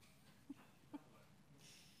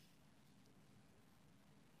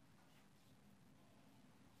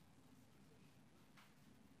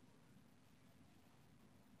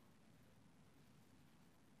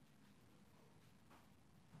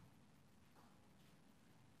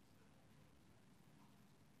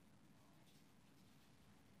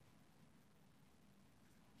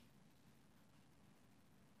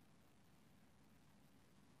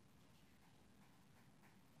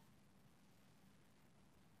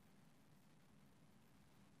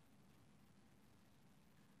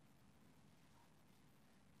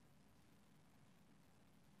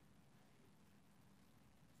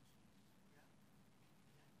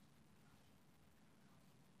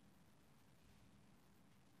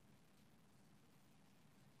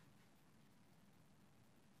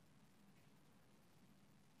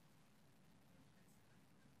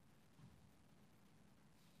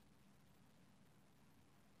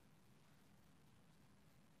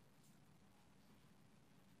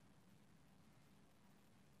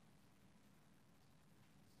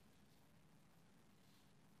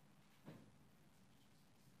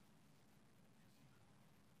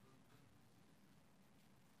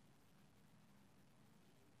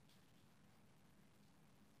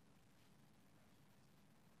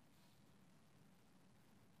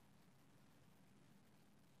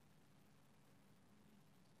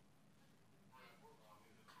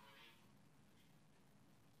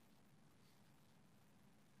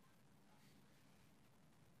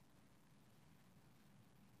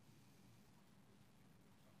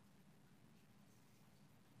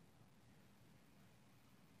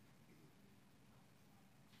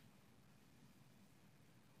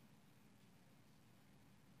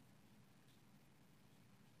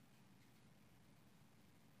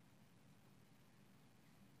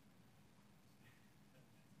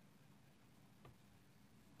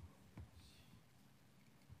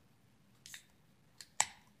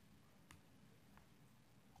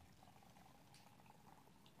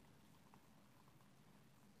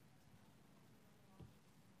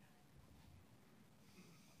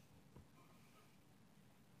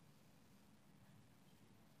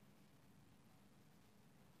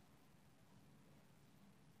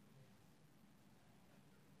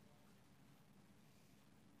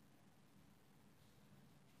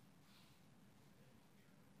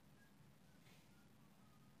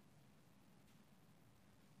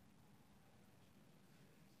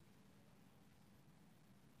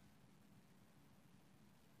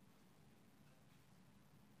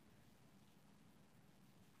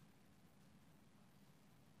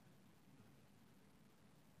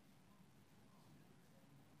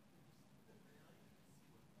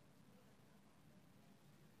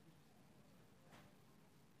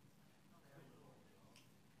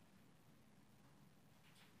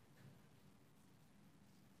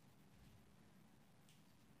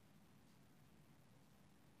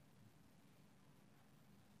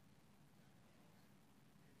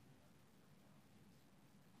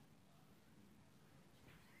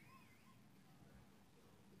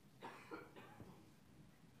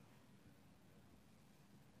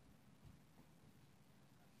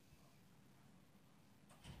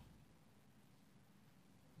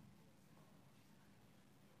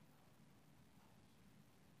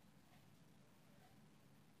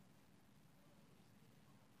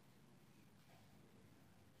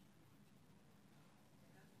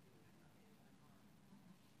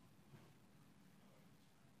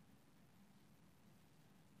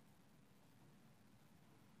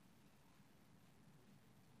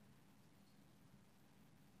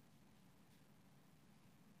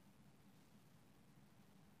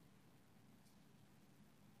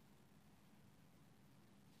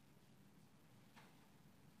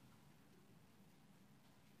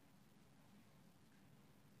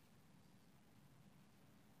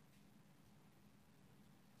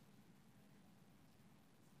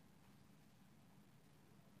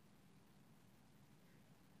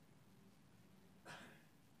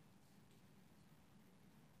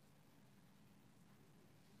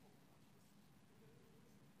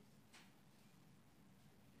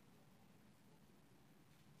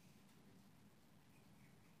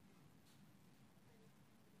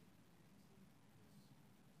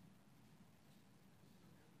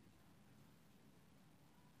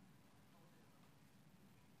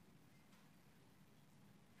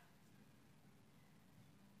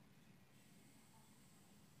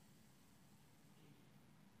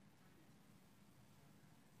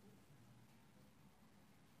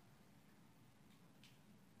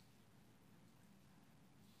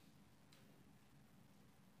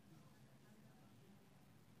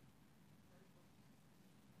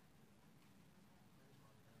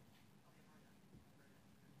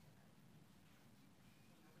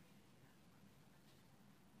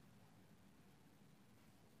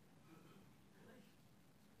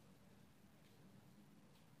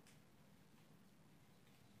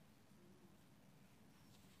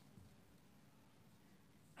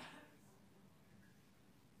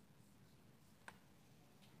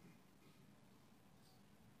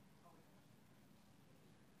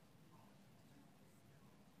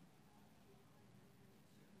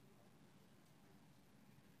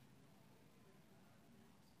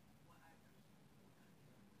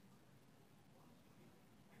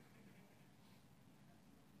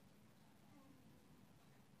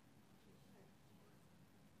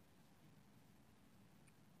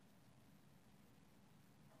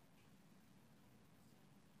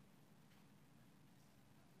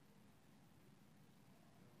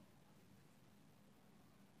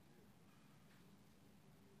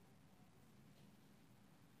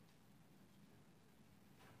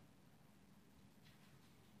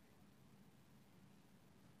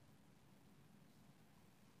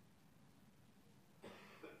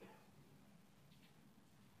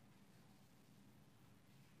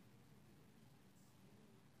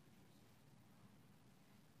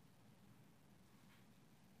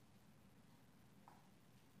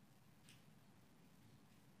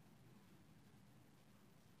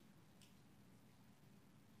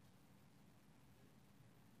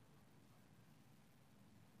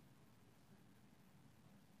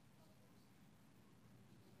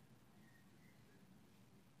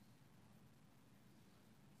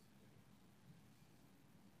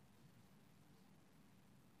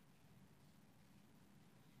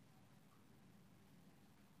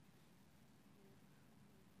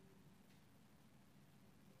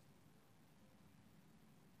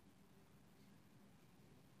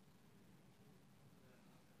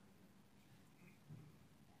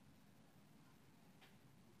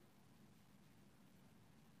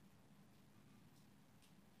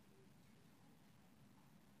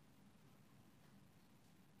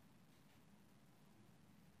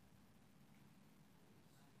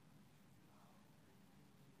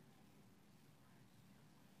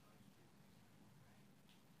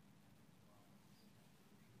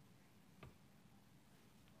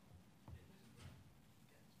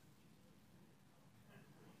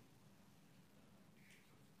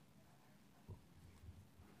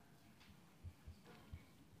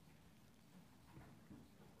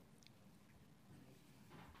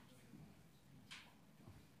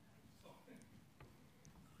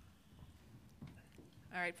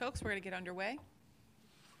 All right, folks, we're going to get underway.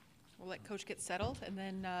 We'll let Coach get settled, and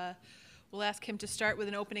then we'll ask him to start with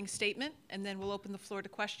an opening statement, and then we'll open the floor to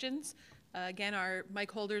questions. Again, our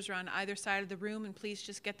mic holders are on either side of the room, and please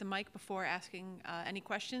just get the mic before asking any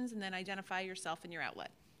questions, and then identify yourself and your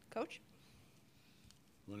outlet. Coach?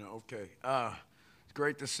 Okay. It's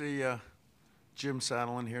great to see Jim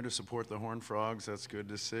saddling here to support the Horned Frogs. That's good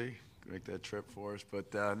to see. Make that trip for us.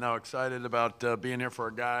 But no, excited about being here for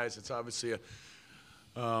our guys. It's obviously a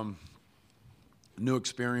new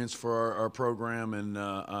experience for our program, and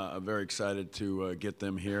I'm very excited to get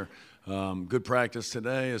them here. Good practice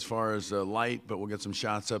today as far as light, but we'll get some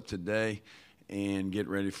shots up today and get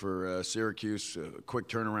ready for Syracuse. Quick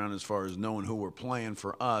turnaround as far as knowing who we're playing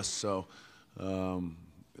for us. So a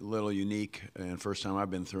little unique, and first time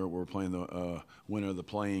I've been through it, we're playing the winner of the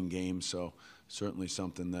playing game. So certainly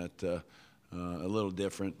something that a little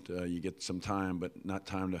different. You get some time, but not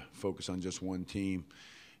time to focus on just one team.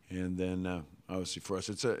 And then obviously for us,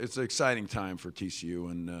 it's an exciting time for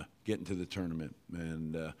TCU and getting to the tournament.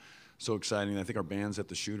 And so exciting. I think our band's at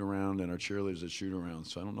the shoot-around and our cheerleaders at shoot-around.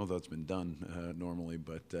 So I don't know if that's been done normally,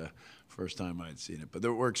 but first time I'd seen it. But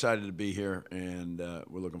we're excited to be here, and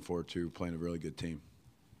we're looking forward to playing a really good team.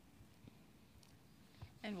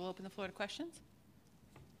 And we'll open the floor to questions.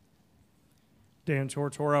 Dan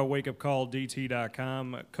Tortora,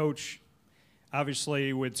 wakeupcalldt.com. Coach,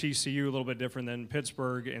 obviously with TCU, a little bit different than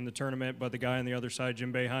Pittsburgh in the tournament, but the guy on the other side,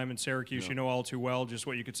 Jim Boeheim in Syracuse, you know all too well. Just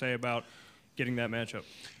what you could say about getting that matchup.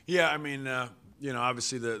 Yeah, I mean,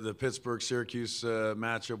 obviously the Pittsburgh-Syracuse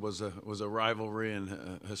matchup was a rivalry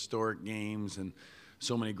and historic games and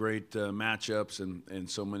so many great matchups and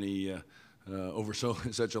so many over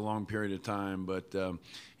such a long period of time. But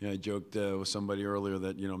I joked with somebody earlier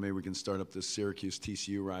that maybe we can start up this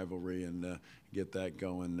Syracuse-TCU rivalry and get that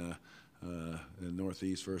going. The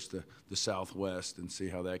Northeast versus the Southwest and see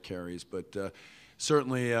how that carries. But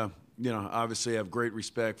certainly, obviously I have great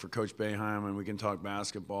respect for Coach Boeheim, and we can talk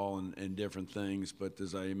basketball and different things. But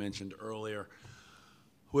as I mentioned earlier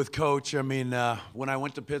with Coach, I mean, when I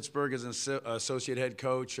went to Pittsburgh as an associate head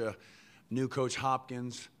coach, knew Coach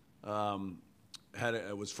Hopkins,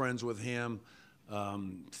 was friends with him.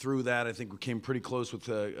 Through that, I think we came pretty close with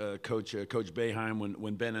Coach Boeheim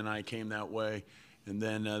when Ben and I came that way. And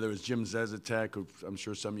then there was Jim Zezetek, who I'm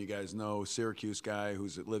sure some of you guys know, Syracuse guy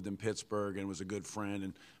who's lived in Pittsburgh and was a good friend.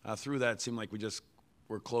 And through that, it seemed like we just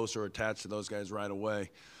were closer attached to those guys right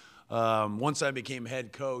away. Once I became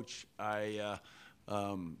head coach,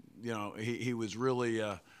 he was really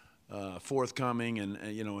forthcoming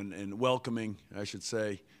and welcoming, I should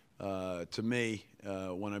say, to me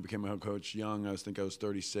when I became a head coach young. I think I was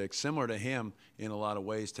 36. Similar to him in a lot of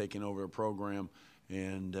ways, taking over a program.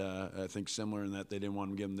 And I think similar in that they didn't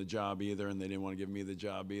want to give him the job either, and they didn't want to give me the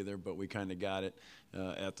job either, but we kind of got it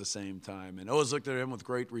at the same time. And I always looked at him with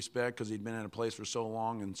great respect because he'd been at a place for so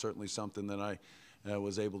long, and certainly something that I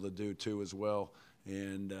was able to do too as well,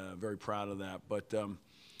 and very proud of that. But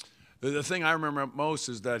the thing I remember most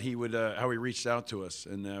is that he would how he reached out to us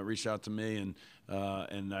and reached out to me,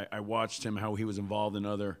 and I watched him how he was involved in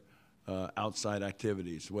other outside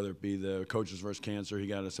activities, whether it be the Coaches vs. Cancer. He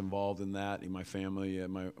got us involved in that. My family,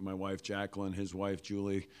 my wife Jacqueline, his wife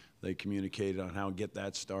Julie, they communicated on how to get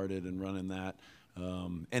that started and running that.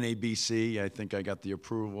 NABC, I think I got the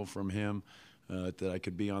approval from him that I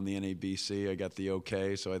could be on the NABC. I got the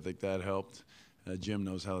okay, so I think that helped. Jim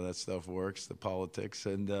knows how that stuff works, the politics,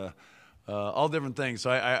 and all different things. So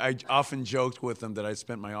I often joked with him that I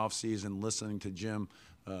spent my off season listening to Jim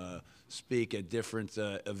speak at different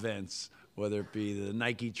events, whether it be the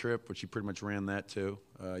Nike trip, which he pretty much ran that too.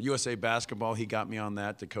 USA Basketball, he got me on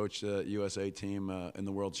that to coach the USA team in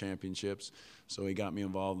the World Championships, so he got me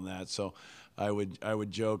involved in that. So I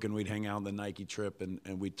would joke, and we'd hang out on the Nike trip,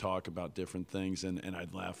 and we'd talk about different things, and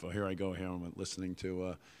I'd laugh. Oh, here I go, here I'm listening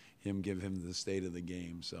to him give him the state of the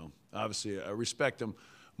game. So obviously I respect him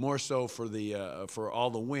more so for all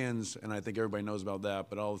the wins, and I think everybody knows about that,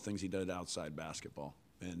 but all the things he did outside basketball.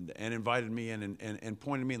 And invited me in and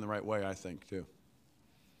pointed me in the right way, I think, too.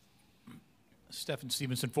 Stephen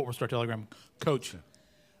Stevenson, Fort Worth Star-Telegram. Coach,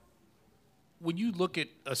 when you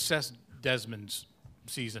assess Desmond's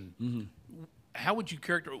season, how would you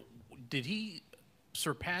characterize? Did he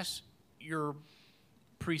surpass your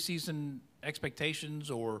preseason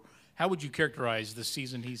expectations, or how would you characterize the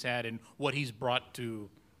season he's had and what he's brought to?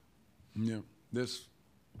 Yeah, this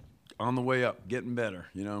on the way up, getting better,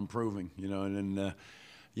 improving, and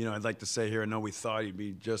I'd like to say here, I know we thought he'd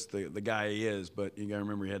be just the guy he is, but you got to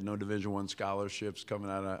remember he had no Division I scholarships coming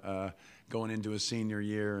out of going into his senior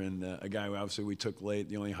year, and a guy who obviously we took late,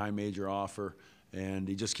 the only high major offer, and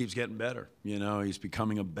he just keeps getting better. You know, he's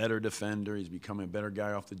becoming a better defender. He's becoming a better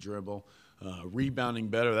guy off the dribble. Rebounding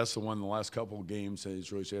better. That's the one in the last couple of games.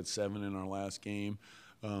 He's really had 7 in our last game.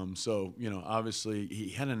 So, you know, obviously he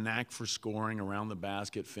had a knack for scoring around the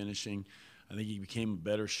basket, finishing. I think he became a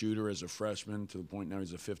better shooter as a freshman to the point now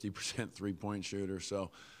he's a 50% three-point shooter.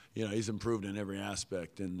 So, you know, he's improved in every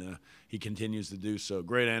aspect, and he continues to do so.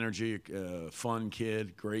 Great energy, fun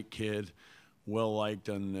kid, great kid, well-liked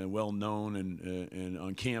and well-known and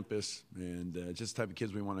on campus, and just the type of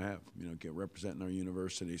kids we want to have, you know, get representing our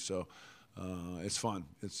university. So it's fun.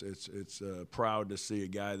 It's proud to see a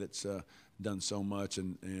guy that's done so much,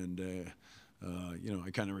 and you know,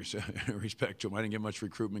 I kind of respect him. I didn't get much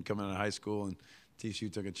recruitment coming out of high school, and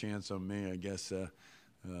TCU took a chance on me. I guess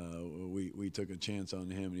we took a chance on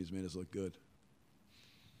him, and he's made us look good.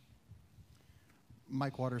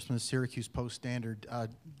 Mike Waters from the Syracuse Post-Standard.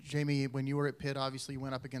 Jamie, when you were at Pitt, obviously you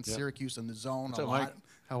went up against Syracuse in the zone What's a up, lot. Mike?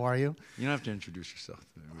 How are you? You don't have to introduce yourself.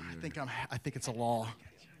 I think it's a law.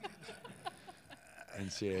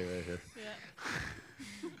 NCAA right here.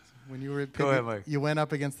 When you were at Pitt, Go ahead, Mike. you went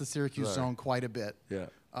up against the Syracuse Right. zone quite a bit. Yeah.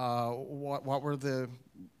 What were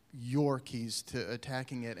your keys to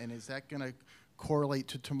attacking it, and is that going to correlate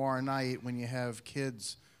to tomorrow night when you have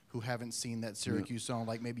kids who haven't seen that Syracuse zone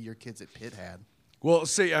like maybe your kids at Pitt had? Well,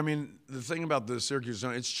 see, I mean, the thing about the Syracuse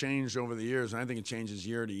zone, it's changed over the years, and I think it changes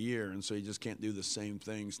year to year, and so you just can't do the same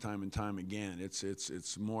things time and time again. It's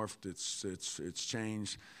morphed, it's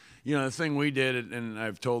changed. You know, the thing we did, and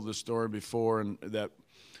I've told this story before, and that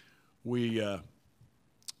we,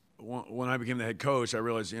 when I became the head coach, I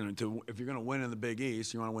realized, you know, if you're going to win in the Big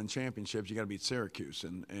East, you want to win championships, you got to beat Syracuse,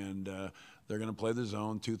 and they're going to play the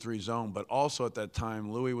zone, 2-3 zone. But also at that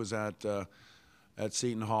time, Louis was at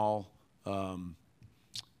Seton Hall.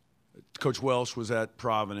 Coach Welsh was at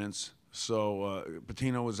Providence, so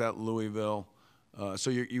Pitino was at Louisville. So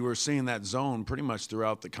you were seeing that zone pretty much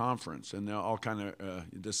throughout the conference, and they're all kind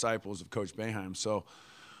of disciples of Coach Boeheim. So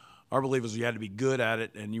our belief was you had to be good at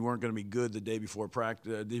it, and you weren't going to be good the day before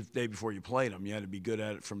practice, the day before you played them. You had to be good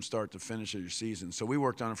at it from start to finish of your season. So we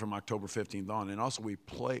worked on it from October 15th on, and also we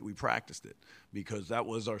practiced it because that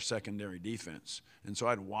was our secondary defense. And so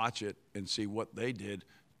I'd watch it and see what they did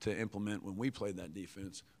to implement when we played that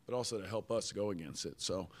defense, but also to help us go against it.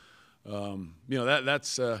 So, you know,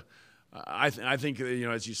 that's I think, you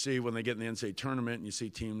know, as you see when they get in the NCAA tournament and you see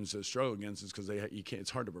teams struggle against it, because it's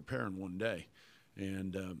hard to prepare in one day.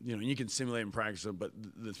 And, you know, you can simulate and practice it, but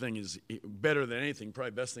the thing is, better than anything,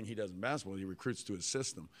 probably best thing he does in basketball, he recruits to his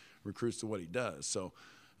system, recruits to what he does. So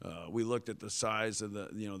we looked at the size of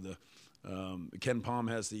Ken Palm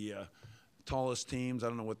has the tallest teams. I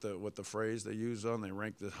don't know what the phrase they use on. They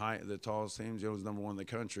rank the tallest teams. He was number 1 in the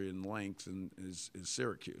country in length, and is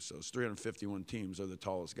Syracuse. So it's 351 teams are the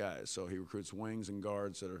tallest guys. So he recruits wings and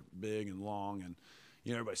guards that are big and long, and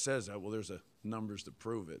you know everybody says that. Well, there's numbers to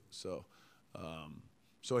prove it. So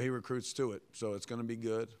so he recruits to it. So it's going to be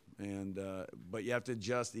good. And but you have to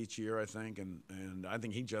adjust each year, I think, and I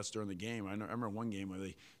think he adjusts during the game. I remember one game where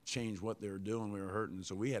they changed what they were doing. We were hurting,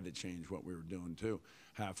 so we had to change what we were doing too,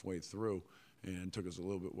 halfway through, and it took us a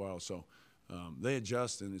little bit while. So they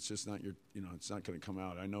adjust, and it's just not it's not going to come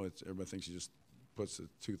out. I know everybody thinks he just puts the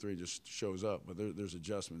 2-3, just shows up, but there's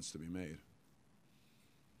adjustments to be made.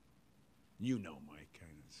 You know, Mike,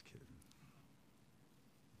 kind of just kidding.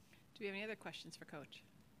 Do we have any other questions for Coach?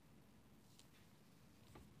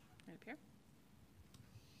 Right up here.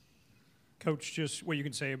 Coach, just what you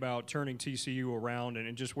can say about turning TCU around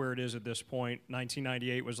and just where it is at this point.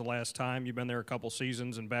 1998 was the last time. You've been there a couple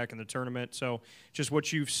seasons and back in the tournament. So just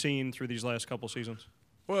what you've seen through these last couple seasons.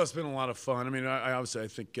 Well, it's been a lot of fun. I mean, I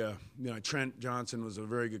think Trent Johnson was a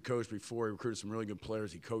very good coach before. He recruited some really good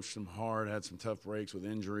players. He coached them hard, had some tough breaks with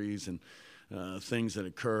injuries and things that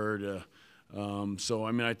occurred. So,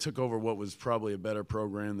 I mean, I took over what was probably a better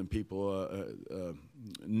program than people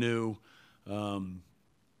knew.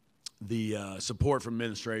 The support from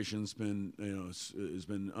administration's been, has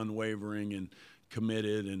been unwavering and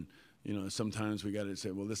committed, and sometimes we got to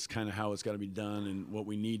say, well, this is kind of how it's got to be done and what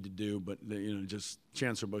we need to do. But just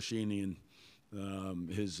Chancellor Boschini and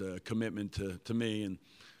his commitment to me and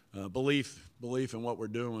belief in what we're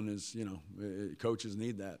doing is, coaches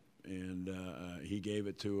need that, and he gave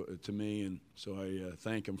it to me, and so I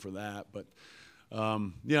thank him for that. But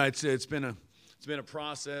it's been a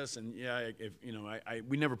process, and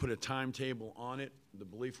we never put a timetable on it. The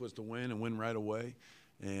belief was to win and win right away,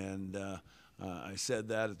 and I said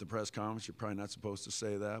that at the press conference. You're probably not supposed to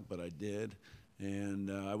say that, but I did, And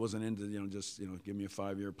I wasn't into, just, give me a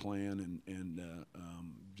 5-year plan and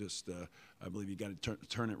I believe you got to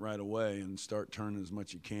turn it right away and start turning as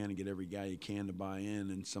much you can and get every guy you can to buy in.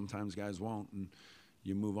 And sometimes guys won't, and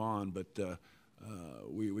you move on. But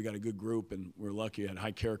we got a good group, and we're lucky. We had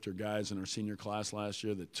high character guys in our senior class last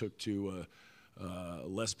year that took to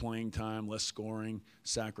less playing time, less scoring,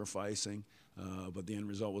 sacrificing. But the end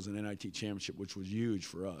result was an NIT championship, which was huge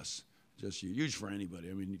for us. Just huge for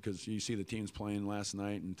anybody. I mean, because you see the teams playing last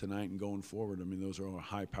night and tonight and going forward. I mean, those are all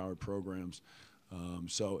high-powered programs.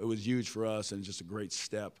 So it was huge for us, and just a great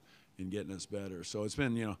step in getting us better. So it's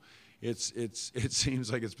been, it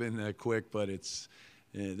seems like it's been quick, but there's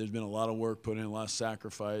been a lot of work put in, a lot of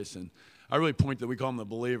sacrifice, and I really point that we call them the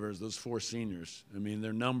believers. Those 4 seniors. I mean,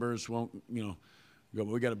 their numbers won't, go.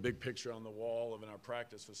 We got a big picture on the wall in our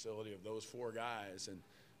practice facility of those 4 guys,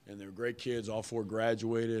 and they're great kids. All 4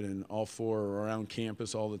 graduated, and all 4 are around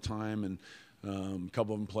campus all the time. And a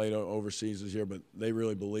couple of them played overseas this year, but they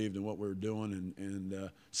really believed in what we were doing and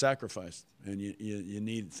sacrificed. And you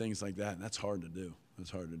need things like that, and that's hard to do.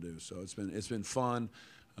 That's hard to do. So it's been fun,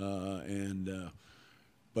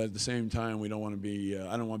 but at the same time, we don't want to be.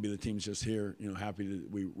 I don't want to be the team's just here, happy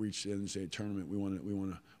that we reached the NCAA tournament.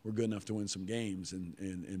 We're good enough to win some games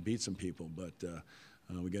and beat some people, but.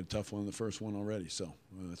 We got a tough one in the first one already, so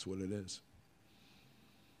that's what it is.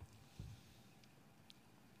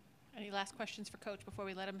 Any last questions for Coach before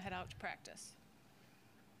we let him head out to practice?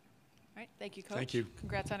 All right, thank you, Coach. Thank you.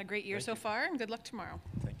 Congrats on a great year so far, and good luck tomorrow.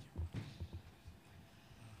 Thank you.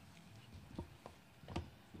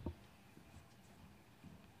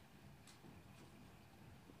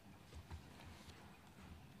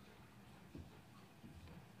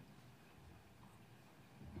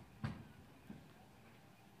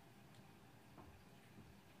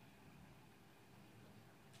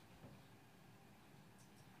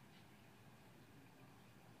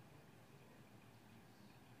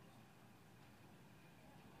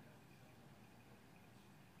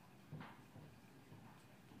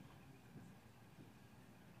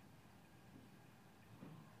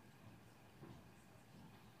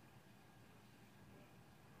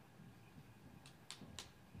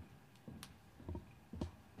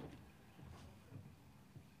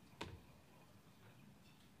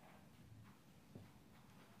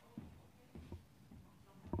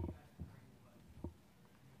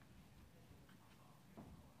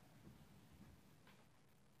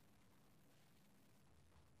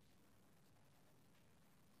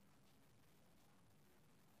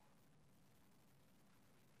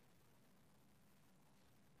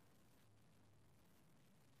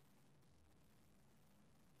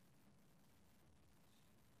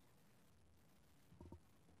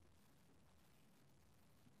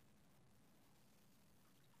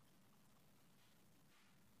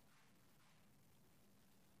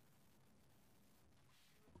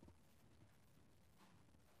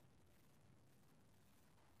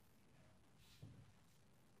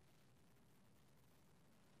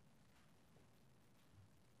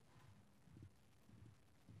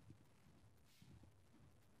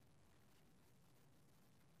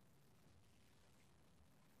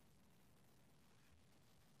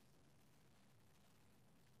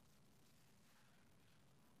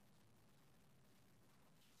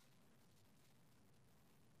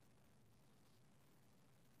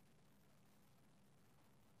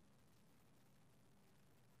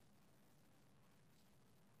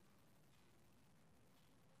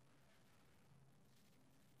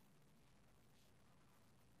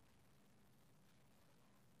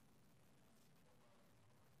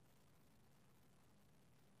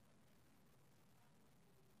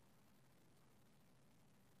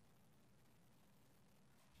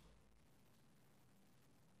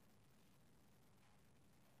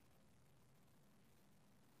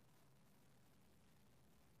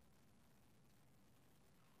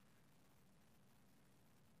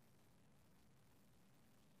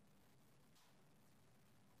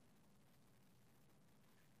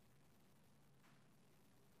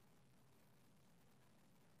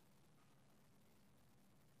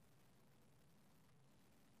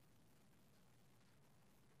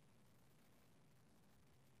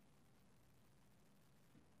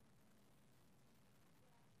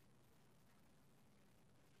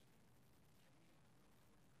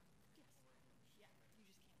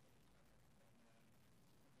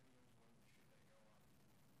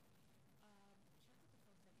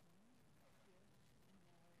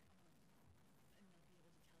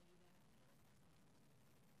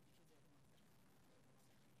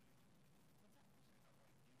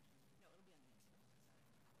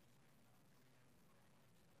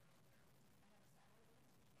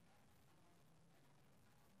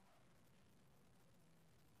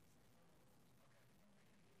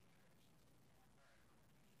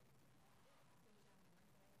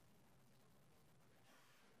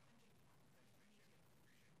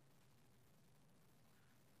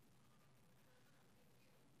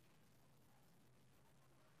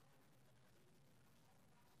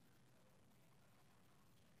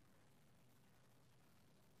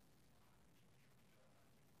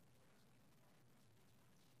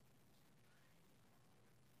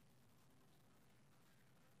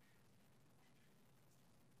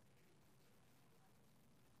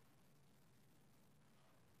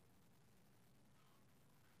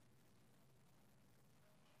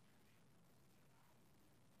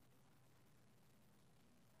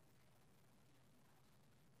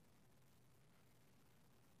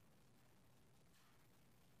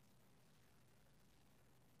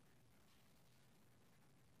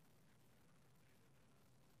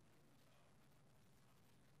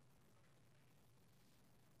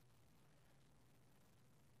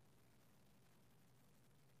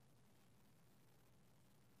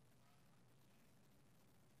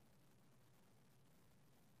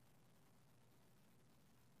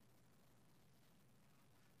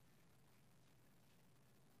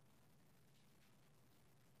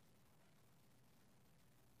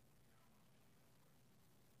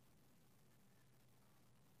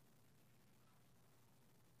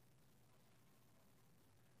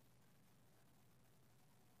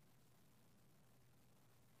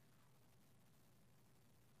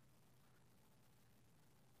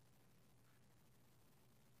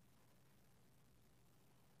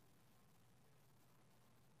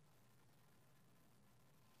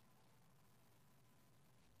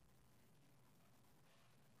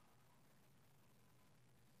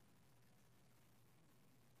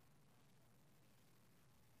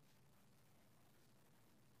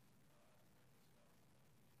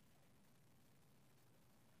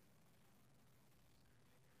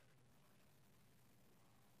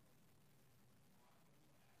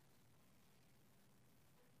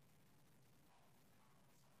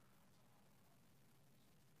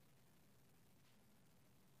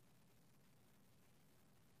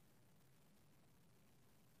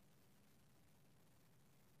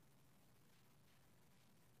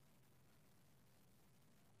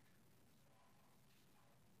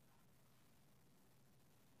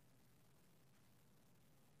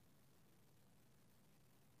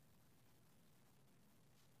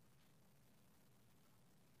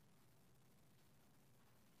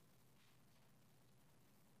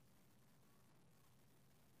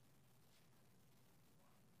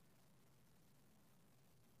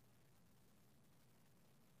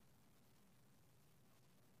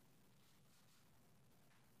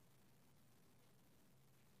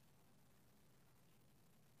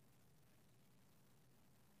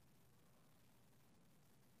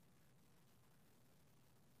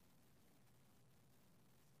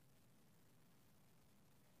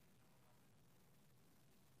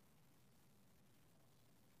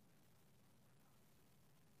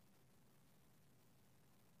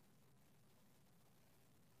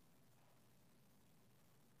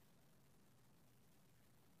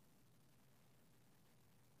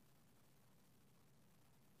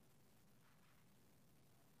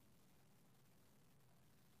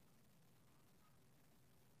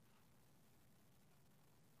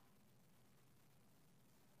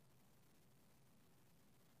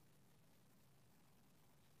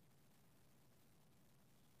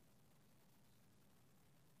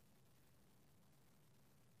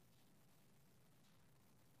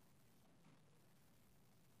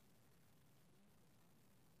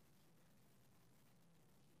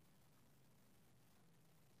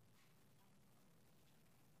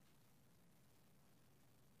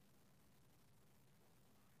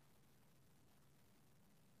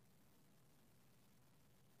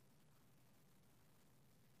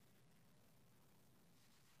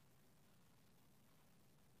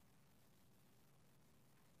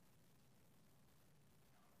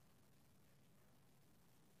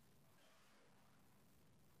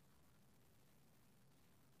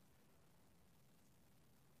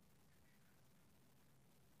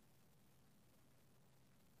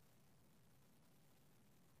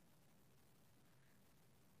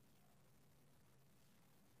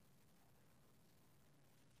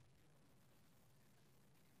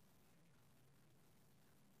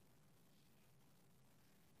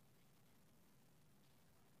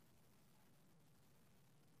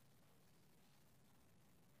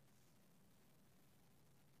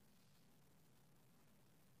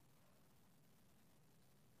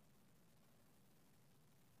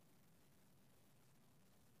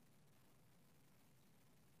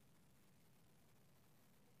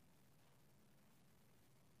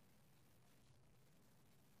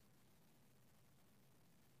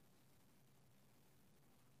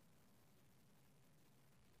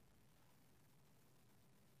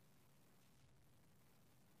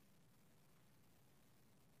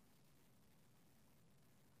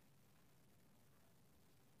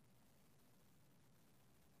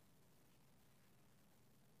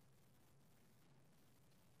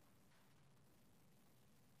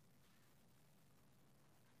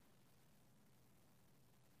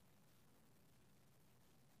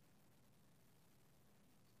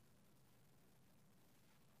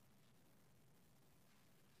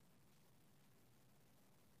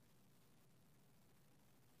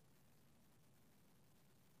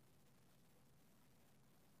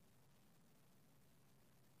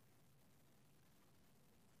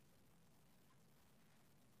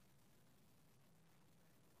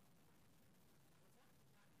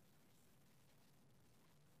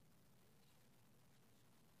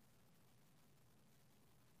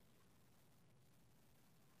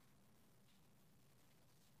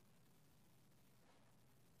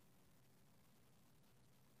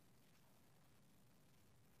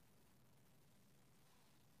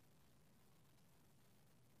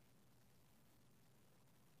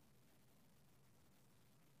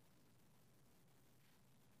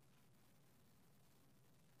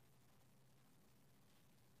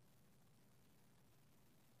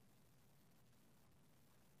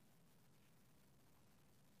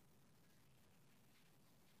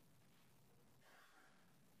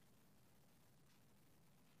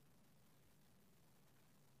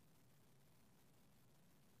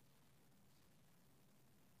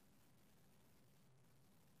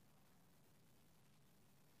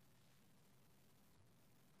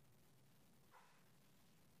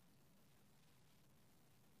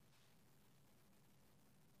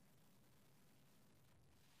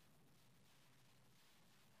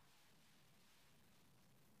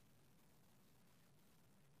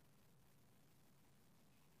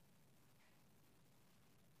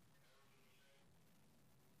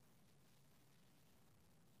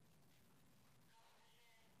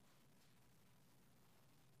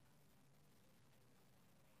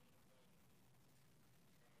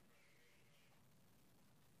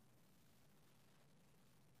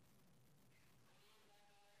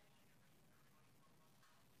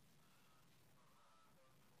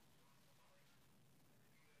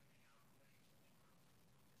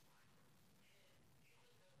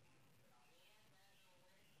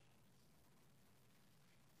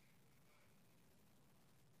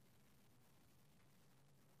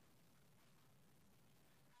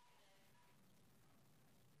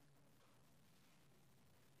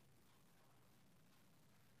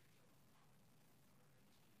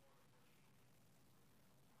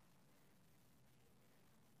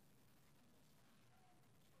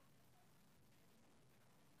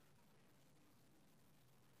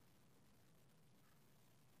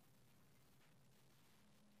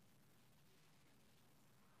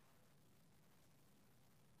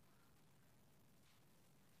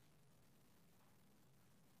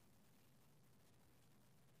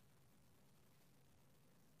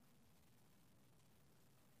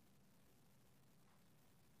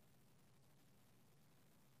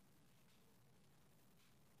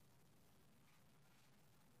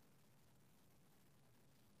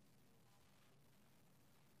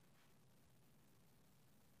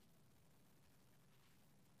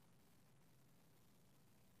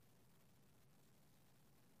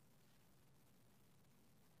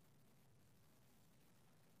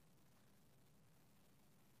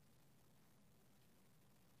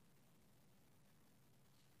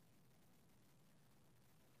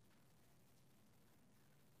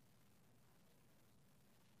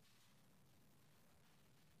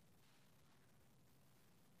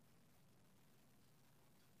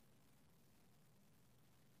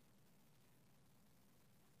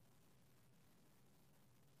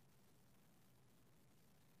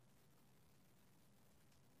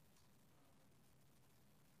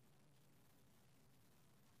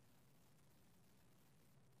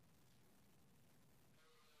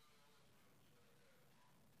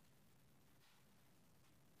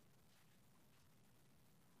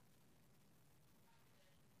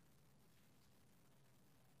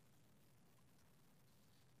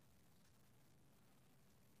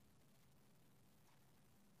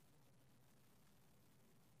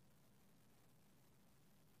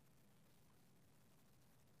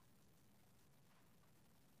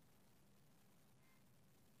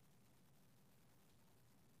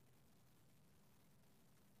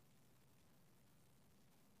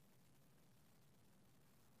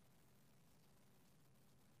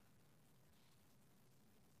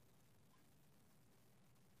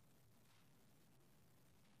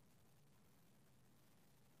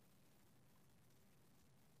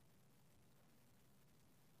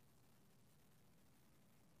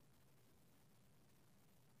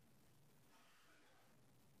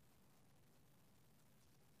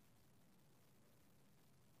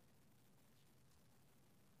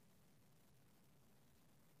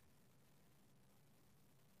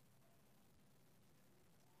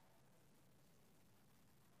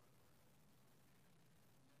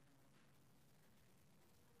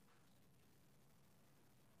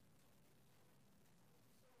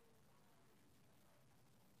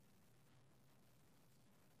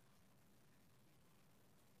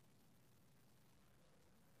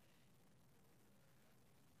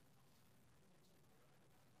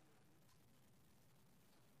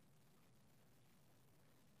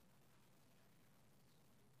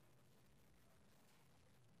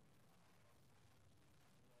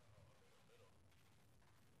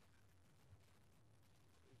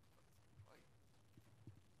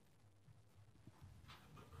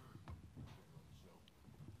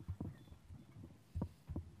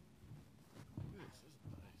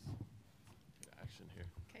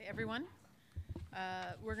 everyone.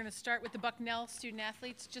 We're going to start with the Bucknell student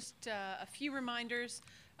athletes. Just a few reminders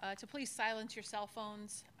to please silence your cell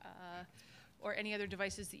phones or any other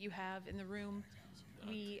devices that you have in the room.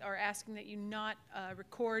 We are asking that you not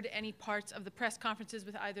record any parts of the press conferences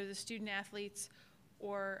with either the student athletes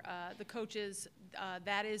or the coaches.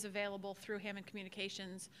 That is available through Hammond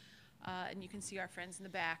Communications, and you can see our friends in the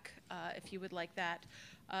back if you would like that.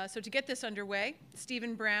 So to get this underway,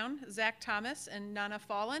 Stephen Brown, Zach Thomas, and Nana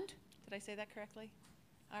Folland. Did I say that correctly?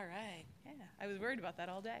 All right. Yeah, I was worried about that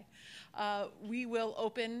all day. We will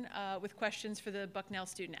open with questions for the Bucknell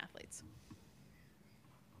student athletes.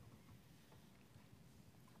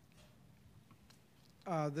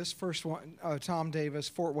 This first one, Tom Davis,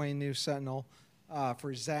 Fort Wayne News Sentinel,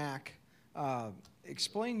 for Zach.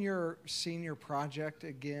 Explain your senior project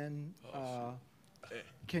again.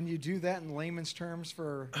 Can you do that in layman's terms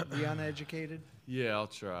for the uneducated? Yeah, I'll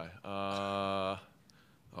try.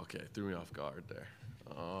 Okay, threw me off guard there.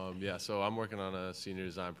 Yeah, so I'm working on a senior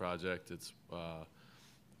design project. It's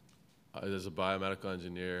as a biomedical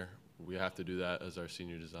engineer, we have to do that as our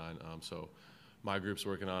senior design. So my group's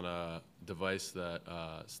working on a device that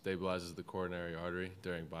stabilizes the coronary artery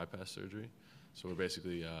during bypass surgery. So we're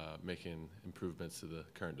basically making improvements to the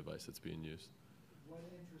current device that's being used. What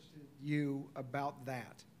interested you about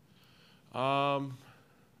that?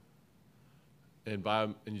 And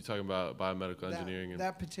you're talking about biomedical engineering?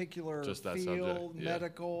 That particular just that field, subject? Yeah.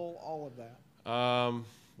 medical, all of that.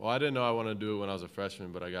 Well, I didn't know I wanted to do it when I was a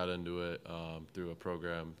freshman, but I got into it through a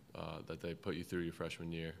program that they put you through your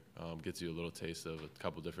freshman year. Gets you a little taste of a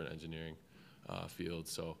couple different engineering fields.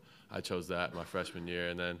 So I chose that my freshman year.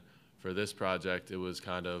 And then for this project, it was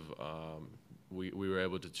kind of, we were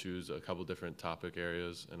able to choose a couple different topic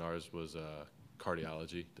areas, and ours was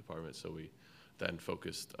cardiology department. So we then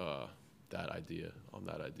focused that idea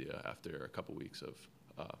after a couple weeks of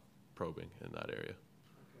probing in that area.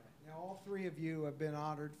 Now, all three of you have been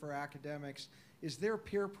honored for academics. Is there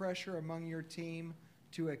peer pressure among your team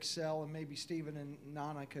to excel? And maybe Stephen and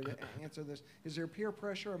Nana could answer this. Is there peer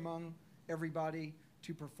pressure among everybody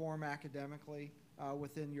to perform academically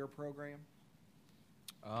within your program?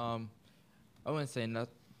 I wouldn't say not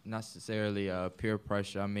necessarily peer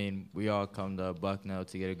pressure. I mean, we all come to Bucknell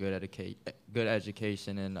to get a good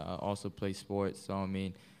education and also play sports. So, I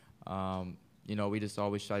mean, you know, we just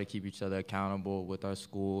always try to keep each other accountable with our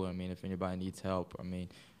school. I mean, if anybody needs help, I mean,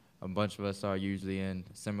 a bunch of us are usually in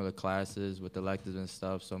similar classes with electives and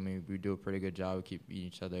stuff. So, I mean, we do a pretty good job of keeping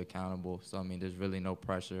each other accountable. So, I mean, there's really no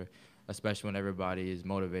pressure, especially when everybody is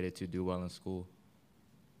motivated to do well in school.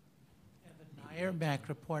 Meyer, Mac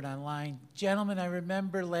Report Online. Gentlemen, I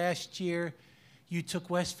remember last year you took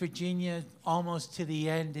West Virginia almost to the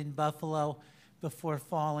end in Buffalo before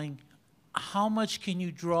falling. How much can you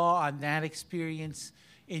draw on that experience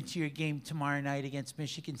into your game tomorrow night against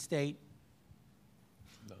Michigan State?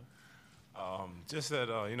 Just that,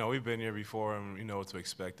 you know, we've been here before and you know what to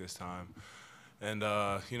expect this time. And,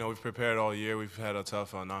 you know, we've prepared all year. We've had a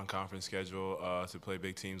tough non-conference schedule to play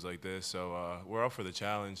big teams like this. So we're up for the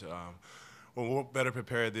challenge. We're better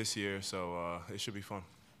prepared this year, so it should be fun.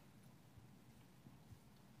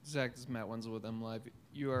 Zach, this is Matt Wenzel with MLive.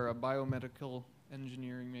 You are a biomedical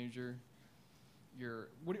engineering major.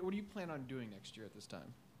 What do you plan on doing next year at this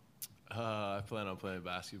time? I plan on playing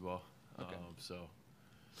basketball. Okay.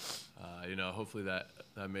 You know, hopefully that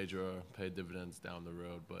major will pay dividends down the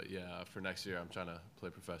road. But yeah, for next year, I'm trying to play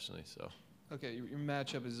professionally. So. Okay, your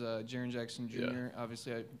matchup is Jaren Jackson Jr. Yeah.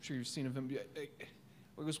 Obviously, I'm sure you've seen of him.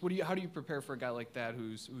 How do you prepare for a guy like that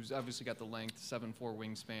who's obviously got the length, 7'4"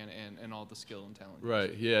 wingspan, and all the skill and talent?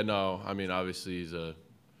 Right. Yeah. No. I mean, obviously he's a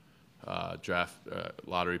draft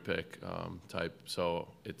lottery pick type, so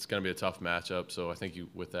it's going to be a tough matchup. So I think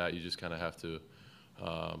with that, you just kind of have to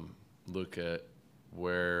look at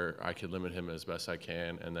where I could limit him as best I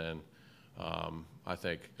can, and then I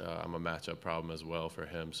think I'm a matchup problem as well for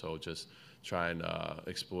him. So just try and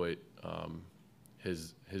exploit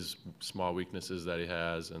his small weaknesses that he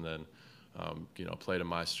has, and then you know, play to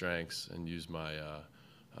my strengths and use my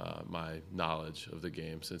my knowledge of the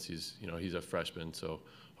game, since he's a freshman. So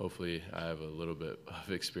hopefully I have a little bit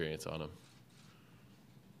of experience on him.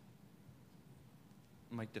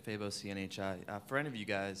 Mike DeFabo, CNHI. For any of you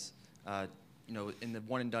guys, you know, in the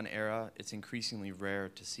one and done era, it's increasingly rare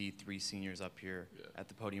to see three seniors up here at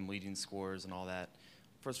the podium leading scores and all that.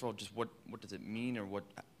 First of all, just what does it mean, or what,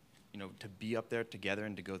 you know, to be up there together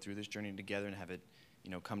and to go through this journey together and have it,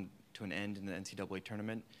 you know, come to an end in the NCAA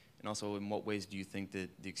tournament? And also, in what ways do you think that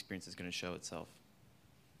the experience is going to show itself?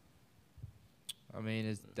 I mean,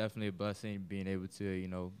 it's definitely a blessing being able to, you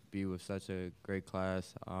know, be with such a great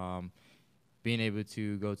class. being able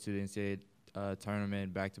to go to the NCAA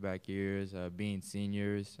tournament back-to-back years, being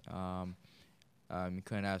seniors. You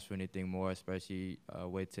couldn't ask for anything more, especially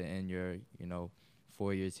wait to end your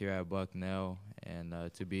 4 years here at Bucknell, and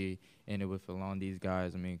to be in it with along these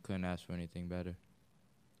guys. I mean, couldn't ask for anything better.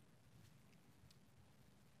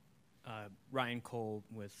 Ryan Cole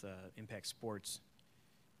with Impact Sports.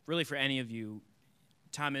 Really, for any of you,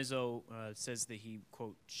 Tom Izzo says that he,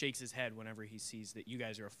 quote, shakes his head whenever he sees that you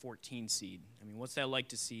guys are a 14 seed. I mean, what's that like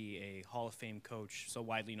to see a Hall of Fame coach so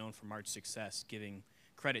widely known for March success giving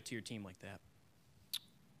credit to your team like that?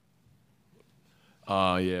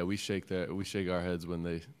 Yeah, we shake our heads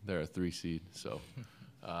when they're a 3 seed. So,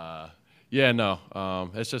 yeah, no,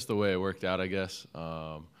 it's just the way it worked out, I guess.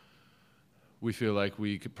 We feel like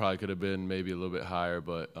we could have been maybe a little bit higher,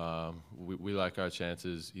 but we like our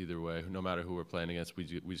chances either way. No matter who we're playing against, we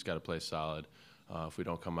just got to play solid. If we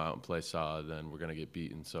don't come out and play solid, then we're going to get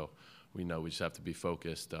beaten. So we know we just have to be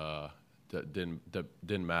focused. That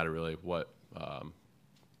didn't matter really what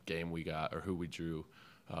game we got or who we drew.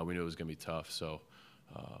 We knew it was going to be tough. So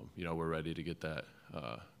we're ready to get that,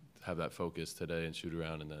 have that focus today and shoot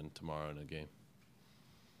around, and then tomorrow in a game.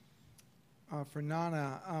 For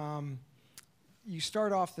Nana. You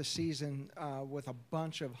start off the season with a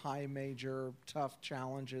bunch of high major tough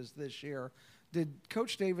challenges this year. Did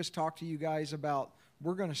Coach Davis talk to you guys about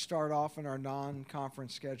we're going to start off in our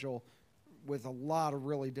non-conference schedule with a lot of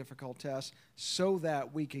really difficult tests so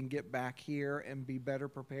that we can get back here and be better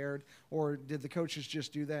prepared? Or did the coaches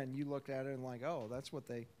just do that and you looked at it and like, oh, that's what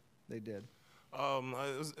they did? It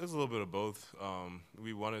was a little bit of both.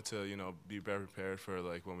 We wanted to, be better prepared for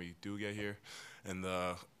like when we do get here, and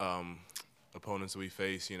the opponents that we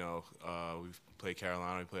face. We've played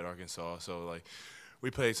Carolina, we played Arkansas, so like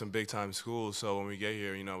we played some big time schools. So when we get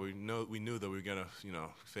here, we knew that we were gonna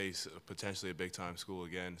face potentially a big time school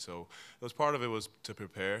again. So it was part of it was to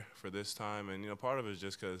prepare for this time, and part of it is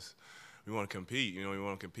just because we want to compete. We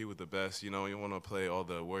want to compete with the best. You want to play all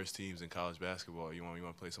the worst teams in college basketball. You want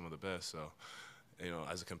to play some of the best. So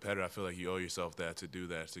as a competitor, I feel like you owe yourself that to do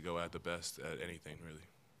that, to go at the best at anything really.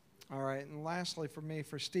 All right, and lastly for me,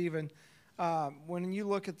 for Stephen. When you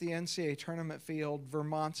look at the NCAA tournament field,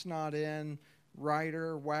 Vermont's not in,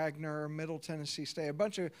 Rider, Wagner, Middle Tennessee State, a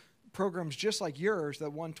bunch of programs just like yours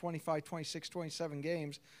that won 25, 26, 27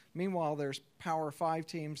 games. Meanwhile, there's Power 5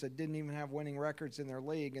 teams that didn't even have winning records in their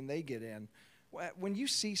league, and they get in. When you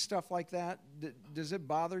see stuff like that, does it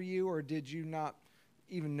bother you, or did you not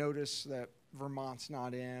even notice that Vermont's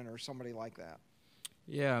not in or somebody like that?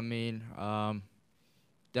 Yeah, I mean,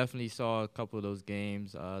 definitely saw a couple of those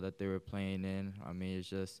games that they were playing in. I mean,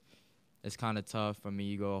 it's kind of tough. I mean,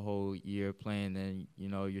 you go a whole year playing, and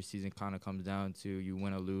your season kind of comes down to you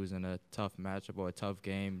win or lose in a tough matchup or a tough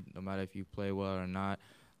game, no matter if you play well or not.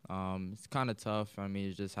 It's kind of tough. I mean,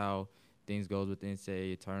 it's just how things goes with the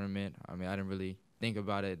NCAA tournament. I mean, I didn't really think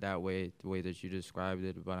about it that way, the way that you described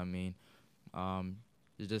it, but I mean,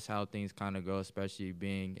 it's just how things kind of go, especially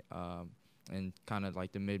being and kind of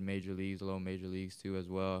like the mid-major leagues, low major leagues too as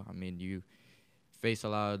well. I mean, you face a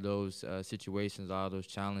lot of those situations, a lot of those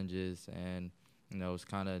challenges, and it's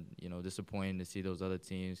kind of disappointing to see those other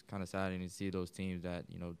teams. Kind of saddening to see those teams that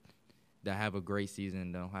that have a great season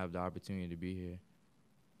and don't have the opportunity to be here.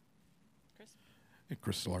 Chris? Hey,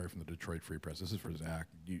 Chris Solari from the Detroit Free Press. This is for Zach.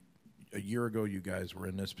 A year ago, you guys were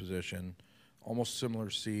in this position, almost similar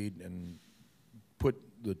seed, and put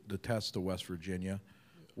the test to West Virginia.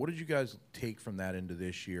 What did you guys take from that into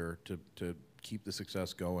this year to keep the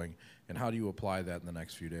success going, and how do you apply that in the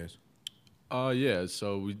next few days? Yeah,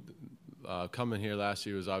 so we coming here last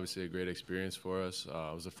year was obviously a great experience for us. It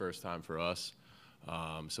was the first time for us.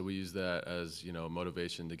 So we used that as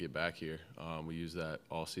motivation to get back here. We used that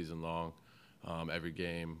all season long. Every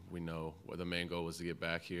game, we know what the main goal was to get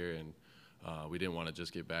back here, and we didn't want to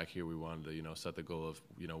just get back here. We wanted to set the goal of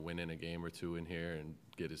winning a game or two in here and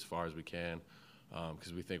get as far as we can.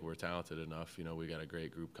 Because we think we're talented enough. We got a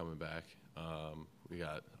great group coming back. We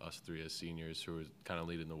got us 3 as seniors who are kind of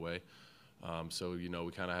leading the way. So, we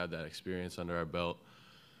kind of had that experience under our belt.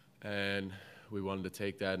 And we wanted to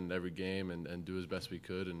take that in every game and do as best we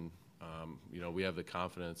could. And, we have the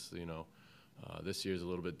confidence. This year's a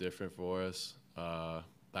little bit different for us.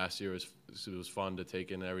 Last year it was fun to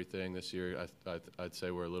take in everything. This year I'd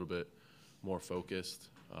say we're a little bit more focused.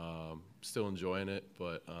 Still enjoying it,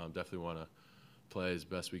 but definitely want to play as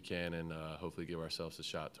best we can and hopefully give ourselves a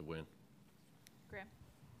shot to win. Graham?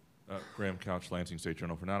 Graham Couch, Lansing State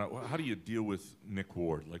Journal. For now, how do you deal with Nick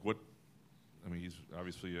Ward? He's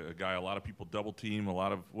obviously a guy a lot of people double team.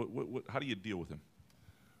 How do you deal with him?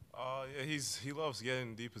 Yeah, he loves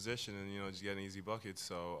getting deep position and just getting easy buckets.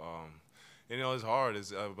 So you know, it's hard,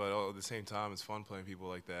 but at the same time, it's fun playing people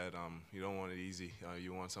like that. You don't want it easy.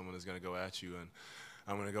 You want someone that's going to go at you, and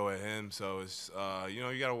I'm going to go at him. So it's, you know,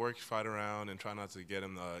 you got to work, fight around, and try not to get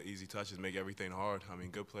him the easy touches, make everything hard. I mean,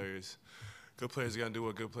 good players are going to do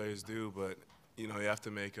what good players do, but, you know, you have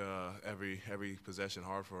to make every possession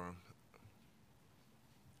hard for them.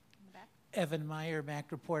 Evan Meyer,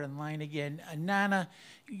 Mac Report Online again. Nana,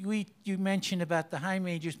 you mentioned about the high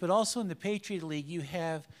majors, but also in the Patriot League, you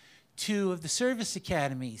have two of the service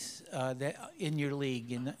academies that in your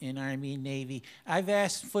league, in Army and Navy. I've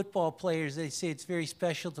asked football players, they say it's very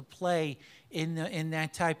special to play in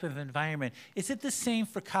that type of environment. Is it the same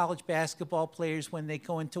for college basketball players when they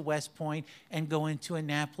go into West Point and go into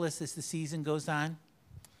Annapolis as the season goes on?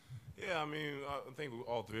 Yeah, I mean, I think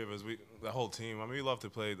all three of us, the whole team, I mean, we love to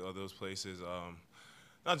play those places,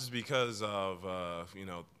 not just because of, you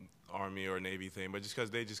know, Army or Navy thing, but just because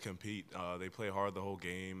they just compete. They play hard the whole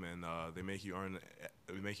game, and they make you earn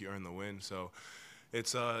the win. So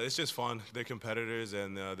it's just fun. They're competitors,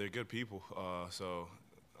 and they're good people. So,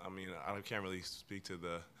 I mean, I can't really speak to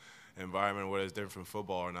the environment, whether it's different from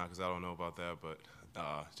football or not, because I don't know about that, but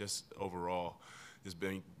just overall, just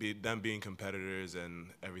them being competitors and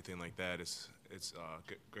everything like that, it's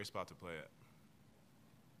a great spot to play at.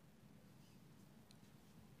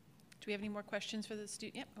 Do we have any more questions for the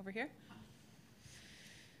student? Yep, over here.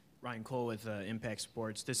 Ryan Cole with Impact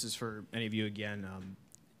Sports. This is for any of you again.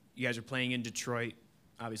 You guys are playing in Detroit,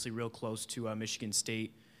 obviously real close to Michigan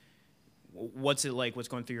State. What's it like? What's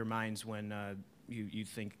going through your minds when you're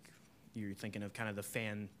thinking of kind of the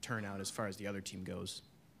fan turnout as far as the other team goes?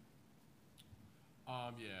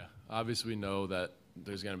 Yeah, obviously we know that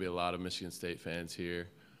there's going to be a lot of Michigan State fans here,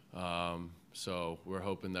 so we're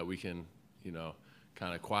hoping that we can, you know,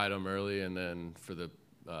 kind of quiet them early, and then for the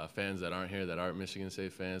fans that aren't here, that aren't Michigan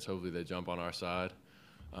State fans, hopefully they jump on our side.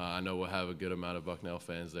 I know we'll have a good amount of Bucknell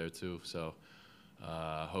fans there too, so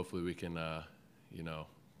hopefully we can, you know,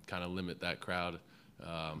 kind of limit that crowd,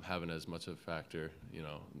 having as much of a factor, you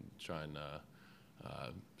know, try and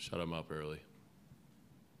shut them up early.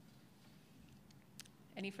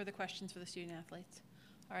 Any further questions for the student athletes?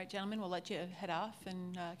 All right, gentlemen, we'll let you head off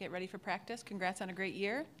and get ready for practice. Congrats on a great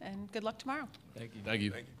year, and good luck tomorrow. Thank you. Thank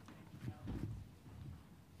you. Thank you.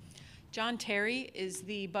 John Terry is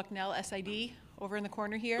the Bucknell SID over in the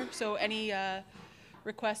corner here. So any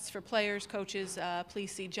requests for players, coaches,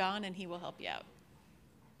 please see John, and he will help you out.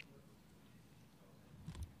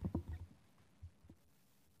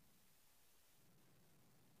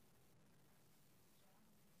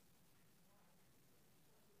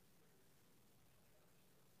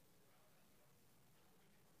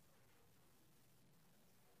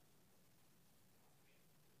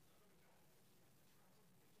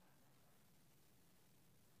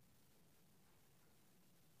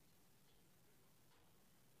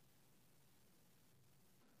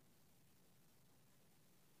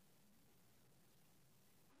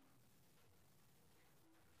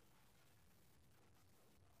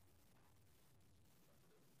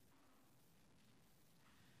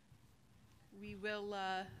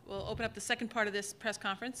 We'll open up the second part of this press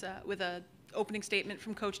conference with an opening statement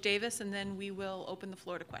from Coach Davis, and then we will open the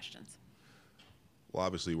floor to questions. Well,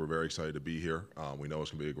 obviously, we're very excited to be here. We know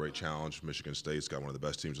it's going to be a great challenge. Michigan State's got one of the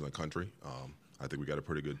best teams in the country. I think we got a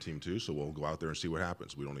pretty good team, too, so we'll go out there and see what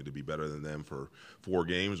happens. We don't need to be better than them for 4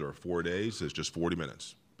 games or 4 days. It's just 40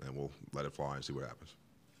 minutes, and we'll let it fly and see what happens.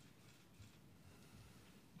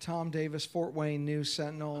 Tom Davis, Fort Wayne News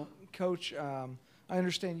Sentinel. Coach, I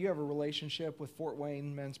understand you have a relationship with Fort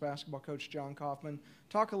Wayne men's basketball coach John Kaufman.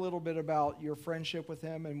 Talk a little bit about your friendship with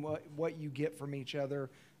him and what you get from each other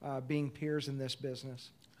being peers in this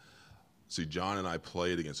business. See, John and I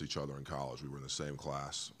played against each other in college. We were in the same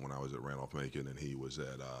class when I was at Randolph-Macon, and he was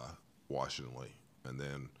at Washington Lee. And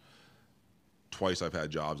then twice I've had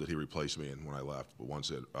jobs that he replaced me in when I left, but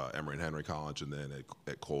once at Emory and Henry College and then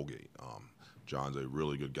at Colgate. John's a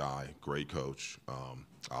really good guy, great coach.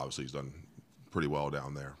 Obviously, he's done pretty well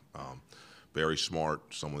down there. Very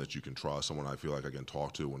smart, someone that you can trust, someone I feel like I can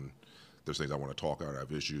talk to when there's things I want to talk about, I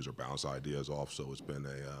have issues or bounce ideas off. So it's been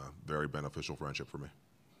a very beneficial friendship for me.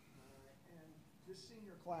 And this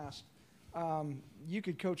senior class, you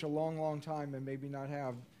could coach a long, long time and maybe not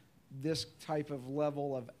have this type of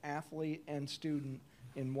level of athlete and student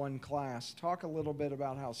in one class. Talk a little bit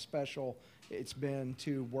about how special it's been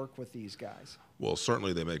to work with these guys. Well,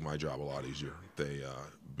 certainly they make my job a lot easier. They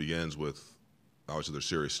begins with, obviously they're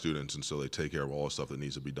serious students, and so they take care of all the stuff that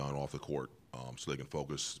needs to be done off the court, so they can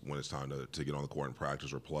focus when it's time to get on the court and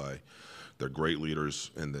practice or play. They're great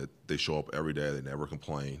leaders in that they show up every day. They never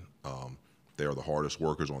complain. they are the hardest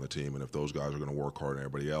workers on the team, and if those guys are going to work harder than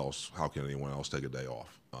everybody else, how can anyone else take a day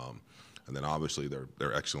off? And then obviously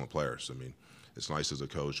they're excellent players. I mean, it's nice as a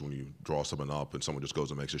coach when you draw someone up and someone just goes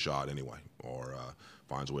and makes a shot anyway, or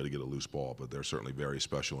finds a way to get a loose ball. But they're certainly very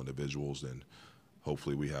special individuals, and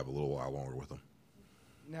hopefully we have a little while longer with them.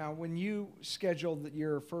 Now, when you scheduled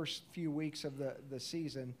your first few weeks of the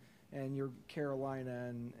season, and your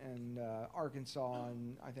Carolina and Arkansas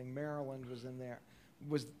and I think Maryland was in there,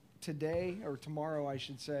 was today or tomorrow, I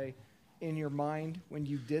should say, in your mind when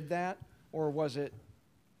you did that, or was it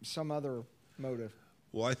some other motive?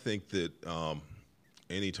 Well, I think that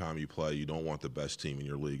anytime you play, you don't want the best team in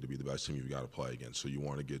your league to be the best team you've got to play against. So you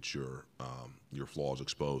want to get your flaws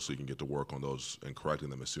exposed so you can get to work on those and correcting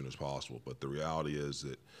them as soon as possible. But the reality is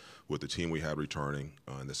that with the team we had returning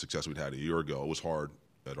and the success we'd had a year ago, it was hard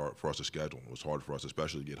for us to schedule. It was hard for us,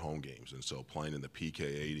 especially to get home games. And so playing in the PK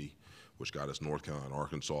 80, which got us North Carolina and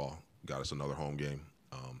Arkansas, got us another home game,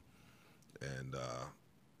 and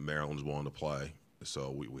Maryland's willing to play.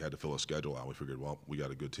 So we had to fill a schedule out. We figured, well, we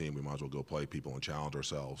got a good team. We might as well go play people and challenge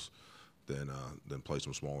ourselves than play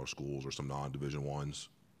some smaller schools or some non-Division ones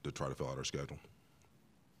to try to fill out our schedule.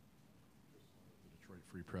 Detroit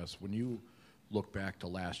Free Press, when you look back to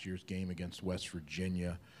last year's game against West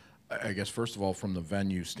Virginia, I guess first of all, from the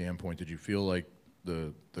venue standpoint, did you feel like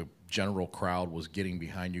the general crowd was getting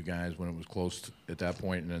behind you guys when it was close at that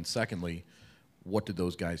point? And then secondly, what did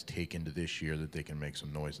those guys take into this year that they can make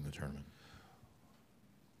some noise in the tournament?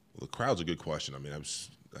 Well, the crowd's a good question. I mean,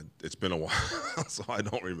 it's been a while, so I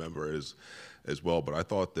don't remember it as well. But I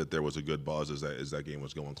thought that there was a good buzz as that game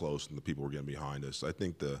was going close and the people were getting behind us. I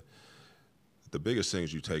think the biggest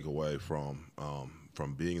things you take away from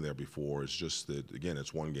being there before is just that, again,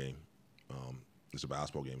 it's one game. It's a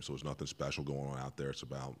basketball game, so there's nothing special going on out there. It's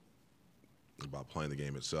about playing the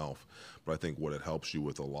game itself. But I think what it helps you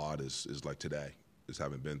with a lot is like today, is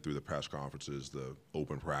having been through the press conferences, the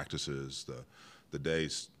open practices, the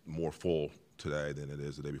day's more full today than it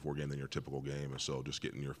is the day before game than your typical game. And so just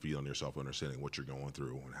getting your feet on yourself, understanding what you're going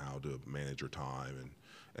through and how to manage your time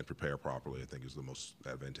and prepare properly, I think is the most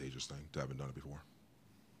advantageous thing to having done it before.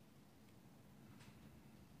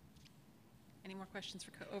 Any more questions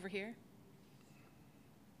for over here?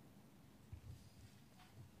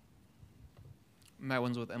 Matt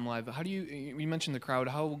Wins with MLive. How do you mentioned the crowd.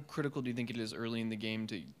 How critical do you think it is early in the game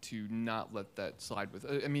to not let that slide with?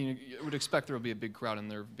 I mean, I would expect there will be a big crowd on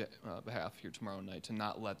their behalf here tomorrow night, to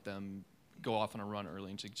not let them go off on a run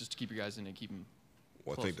early and just to keep you guys in and keep them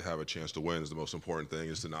Well, close. I think to have a chance to win is the most important thing,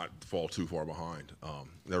 is to not fall too far behind.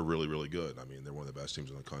 They're really, really good. I mean, they're one of the best teams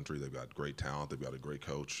in the country. They've got great talent. They've got a great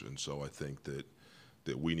coach. And so I think that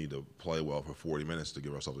we need to play well for 40 minutes to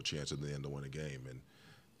give ourselves a chance at the end to win a game.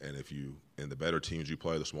 And the better teams you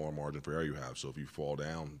play, the smaller margin for error you have. So if you fall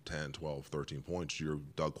down 10, 12, 13 points, you're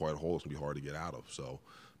dug quite a hole. It's going to be hard to get out of. So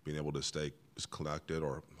being able to stay collected,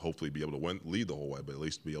 or hopefully be able to lead the whole way, but at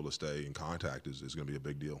least be able to stay in contact is going to be a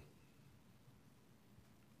big deal.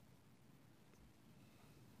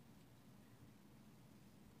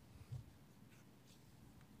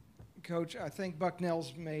 Coach, I think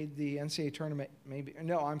Bucknell's made the NCAA tournament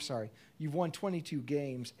You've won 22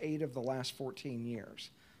 games, 8 of the last 14 years.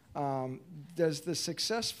 Does the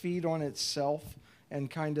success feed on itself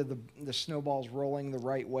and kind of the snowball's rolling the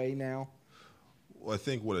right way now? Well, I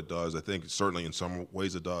think what it does, certainly in some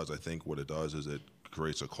ways it does. I think what it does is it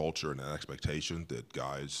creates a culture and an expectation that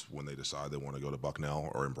guys, when they decide they want to go to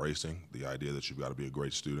Bucknell, are embracing the idea that you've got to be a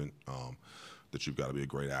great student, that you've got to be a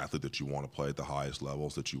great athlete, that you want to play at the highest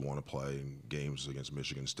levels, that you want to play in games against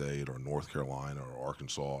Michigan State or North Carolina or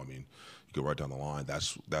Arkansas. I mean, you go right down the line.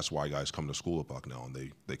 That's why guys come to school at Bucknell,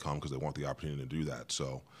 and they come because they want the opportunity to do that.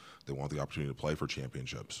 So they want the opportunity to play for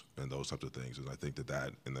championships and those types of things. And I think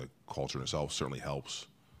that in the culture in itself certainly helps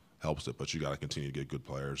it. But you got to continue to get good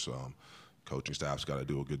players. Coaching staff's got to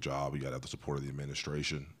do a good job. You got to have the support of the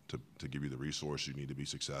administration to give you the resource you need to be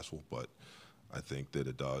successful. But I think that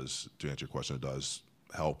it does, to answer your question, it does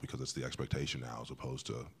help because it's the expectation now as opposed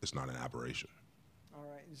to it's not an aberration. All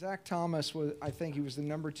right. Zach Thomas, I think he was the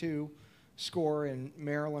number 2 scorer in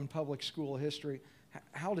Maryland public school history.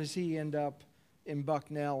 How does he end up in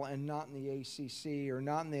Bucknell and not in the ACC or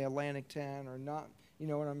not in the Atlantic 10 or not, you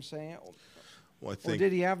know what I'm saying? Well, or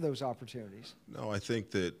did he have those opportunities? No, I think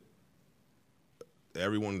that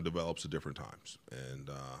everyone develops at different times. And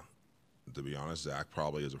to be honest, Zach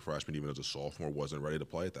probably as a freshman, even as a sophomore, wasn't ready to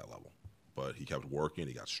play at that level. But he kept working.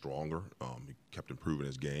 He got stronger. He kept improving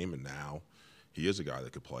his game. And now he is a guy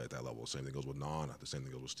that could play at that level. The same thing goes with Nana. The same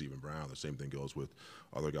thing goes with Stephen Brown. The same thing goes with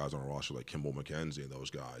other guys on our roster like Kimball McKenzie and those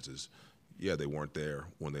guys. yeah, they weren't there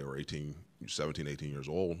when they were 17, 18 years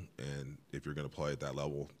old. And if you're going to play at that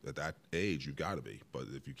level, at that age, you've got to be. But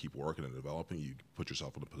if you keep working and developing, you put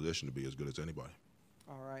yourself in a position to be as good as anybody.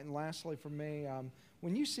 All right, and lastly for me,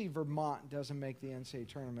 when you see Vermont doesn't make the NCAA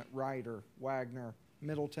tournament, Rider, Wagner,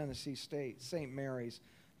 Middle Tennessee State, St. Mary's,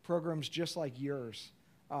 programs just like yours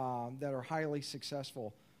that are highly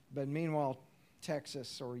successful, but meanwhile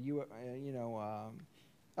Texas or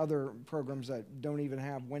other programs that don't even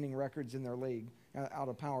have winning records in their league out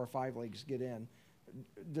of Power 5 leagues get in,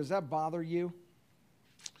 does that bother you?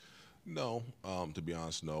 No, to be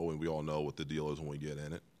honest, no, and we all know what the deal is when we get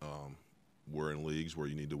in it. We're in leagues where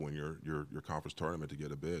you need to win your conference tournament to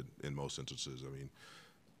get a bid in most instances. I mean,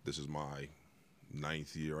 this is my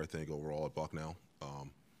 9th year, I think, overall at Bucknell.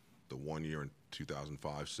 The 1 year in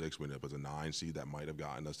 2005-06, we ended up as a 9 seed. That might have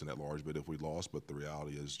gotten us in that large bid if we lost, but the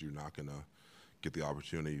reality is you're not going to get the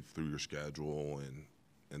opportunity through your schedule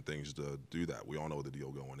and things to do that. We all know the deal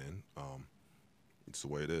going in. It's the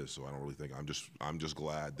way it is, so I don't really think I'm just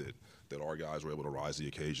glad that our guys were able to rise to the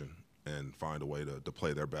occasion and find a way to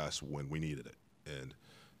play their best when we needed it.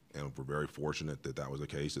 And we're very fortunate that was the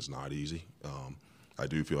case. It's not easy. I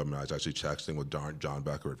do feel, I was actually texting with John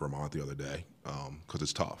Becker at Vermont the other day because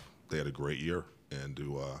it's tough. They had a great year, and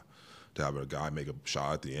to have a guy make a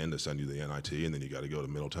shot at the end to send you the NIT, and then you got to go to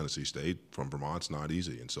Middle Tennessee State from Vermont's not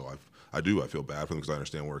easy. And so I feel bad for them because I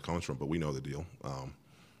understand where it comes from, but we know the deal.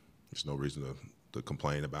 There's no reason to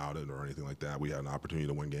complain about it or anything like that. We had an opportunity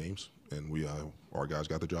to win games, and our guys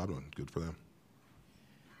got the job done. Good for them.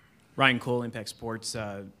 Ryan Cole, Impact Sports.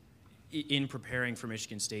 In preparing for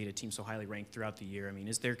Michigan State, a team so highly ranked throughout the year, I mean,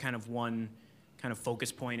 is there kind of one kind of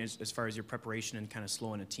focus point as far as your preparation and kind of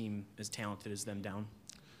slowing a team as talented as them down?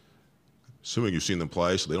 Assuming you've seen them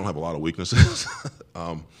play, so they don't have a lot of weaknesses.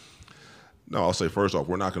 No, I'll say first off,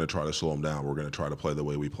 we're not going to try to slow them down. We're going to try to play the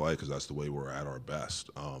way we play because that's the way we're at our best.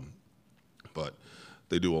 But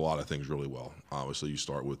they do a lot of things really well. Obviously, you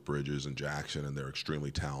start with Bridges and Jackson, and they're extremely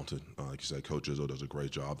talented. Like you said, Coach Izzo does a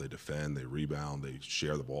great job. They defend, they rebound, they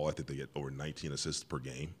share the ball. I think they get over 19 assists per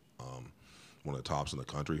game, one of the tops in the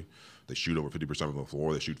country. They shoot over 50% from the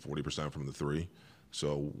floor. They shoot 40% from the three.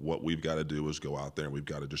 So what we've got to do is go out there, and we've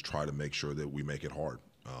got to just try to make sure that we make it hard,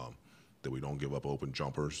 that we don't give up open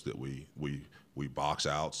jumpers, that we box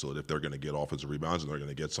out so that if they're going to get offensive rebounds and they're going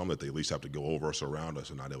to get some, that they at least have to go over us, around us,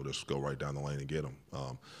 and not able to just go right down the lane and get them.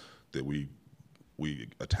 That we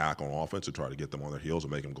attack on offense and try to get them on their heels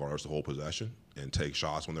and make them guard us the whole possession and take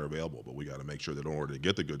shots when they're available. But we got to make sure that in order to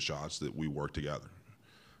get the good shots that we work together.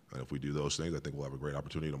 And if we do those things, I think we'll have a great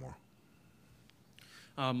opportunity tomorrow.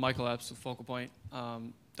 Michael Epps with Focal Point.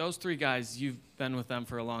 Those three guys, you've been with them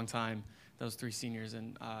for a long time, those three seniors,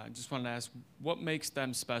 and I just wanted to ask, what makes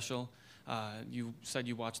them special? You said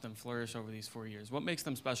you watched them flourish over these 4 years. What makes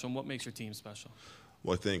them special, and what makes your team special?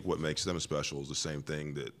 Well, I think what makes them special is the same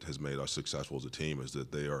thing that has made us successful as a team, is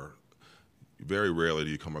that they are very rarely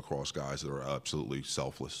do you come across guys that are absolutely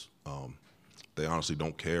selfless. They honestly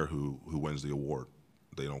don't care who wins the award.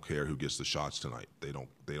 They don't care who gets the shots tonight. They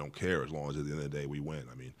don't care as long as at the end of the day we win.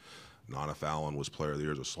 I mean, Nana Fallon was Player of the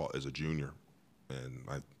Year as a junior, and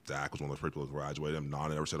Zach was one of those people who graduated him.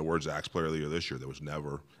 Nana never said a word. Zach's Player of the Year this year. There was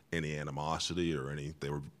never any animosity or any. They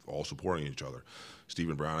were all supporting each other.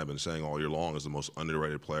 Stephen Brown, I've been saying all year long, is the most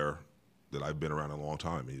underrated player that I've been around in a long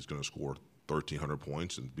time. He's going to score 1,300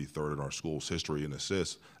 points and be third in our school's history in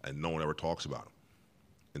assists, and no one ever talks about him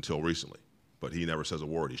until recently. But he never says a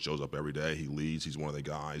word. He shows up every day. He leads. He's one of the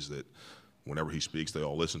guys that whenever he speaks, they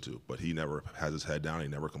all listen to. But he never has his head down. He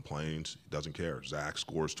never complains. He doesn't care. Zach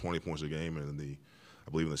scores 20 points a game, and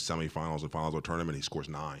I believe in the semifinals and finals of the tournament, he scores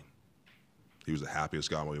 9. He was the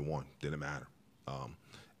happiest guy when he won. Didn't matter.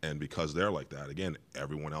 And because they're like that, again,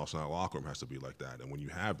 everyone else in that locker room has to be like that. And when you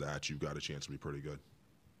have that, you've got a chance to be pretty good.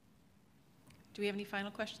 Do we have any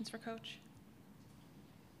final questions for Coach?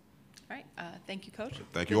 All right. Thank you, Coach.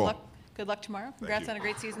 Thank you all. Good luck tomorrow. Congrats on a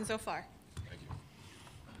great season so far.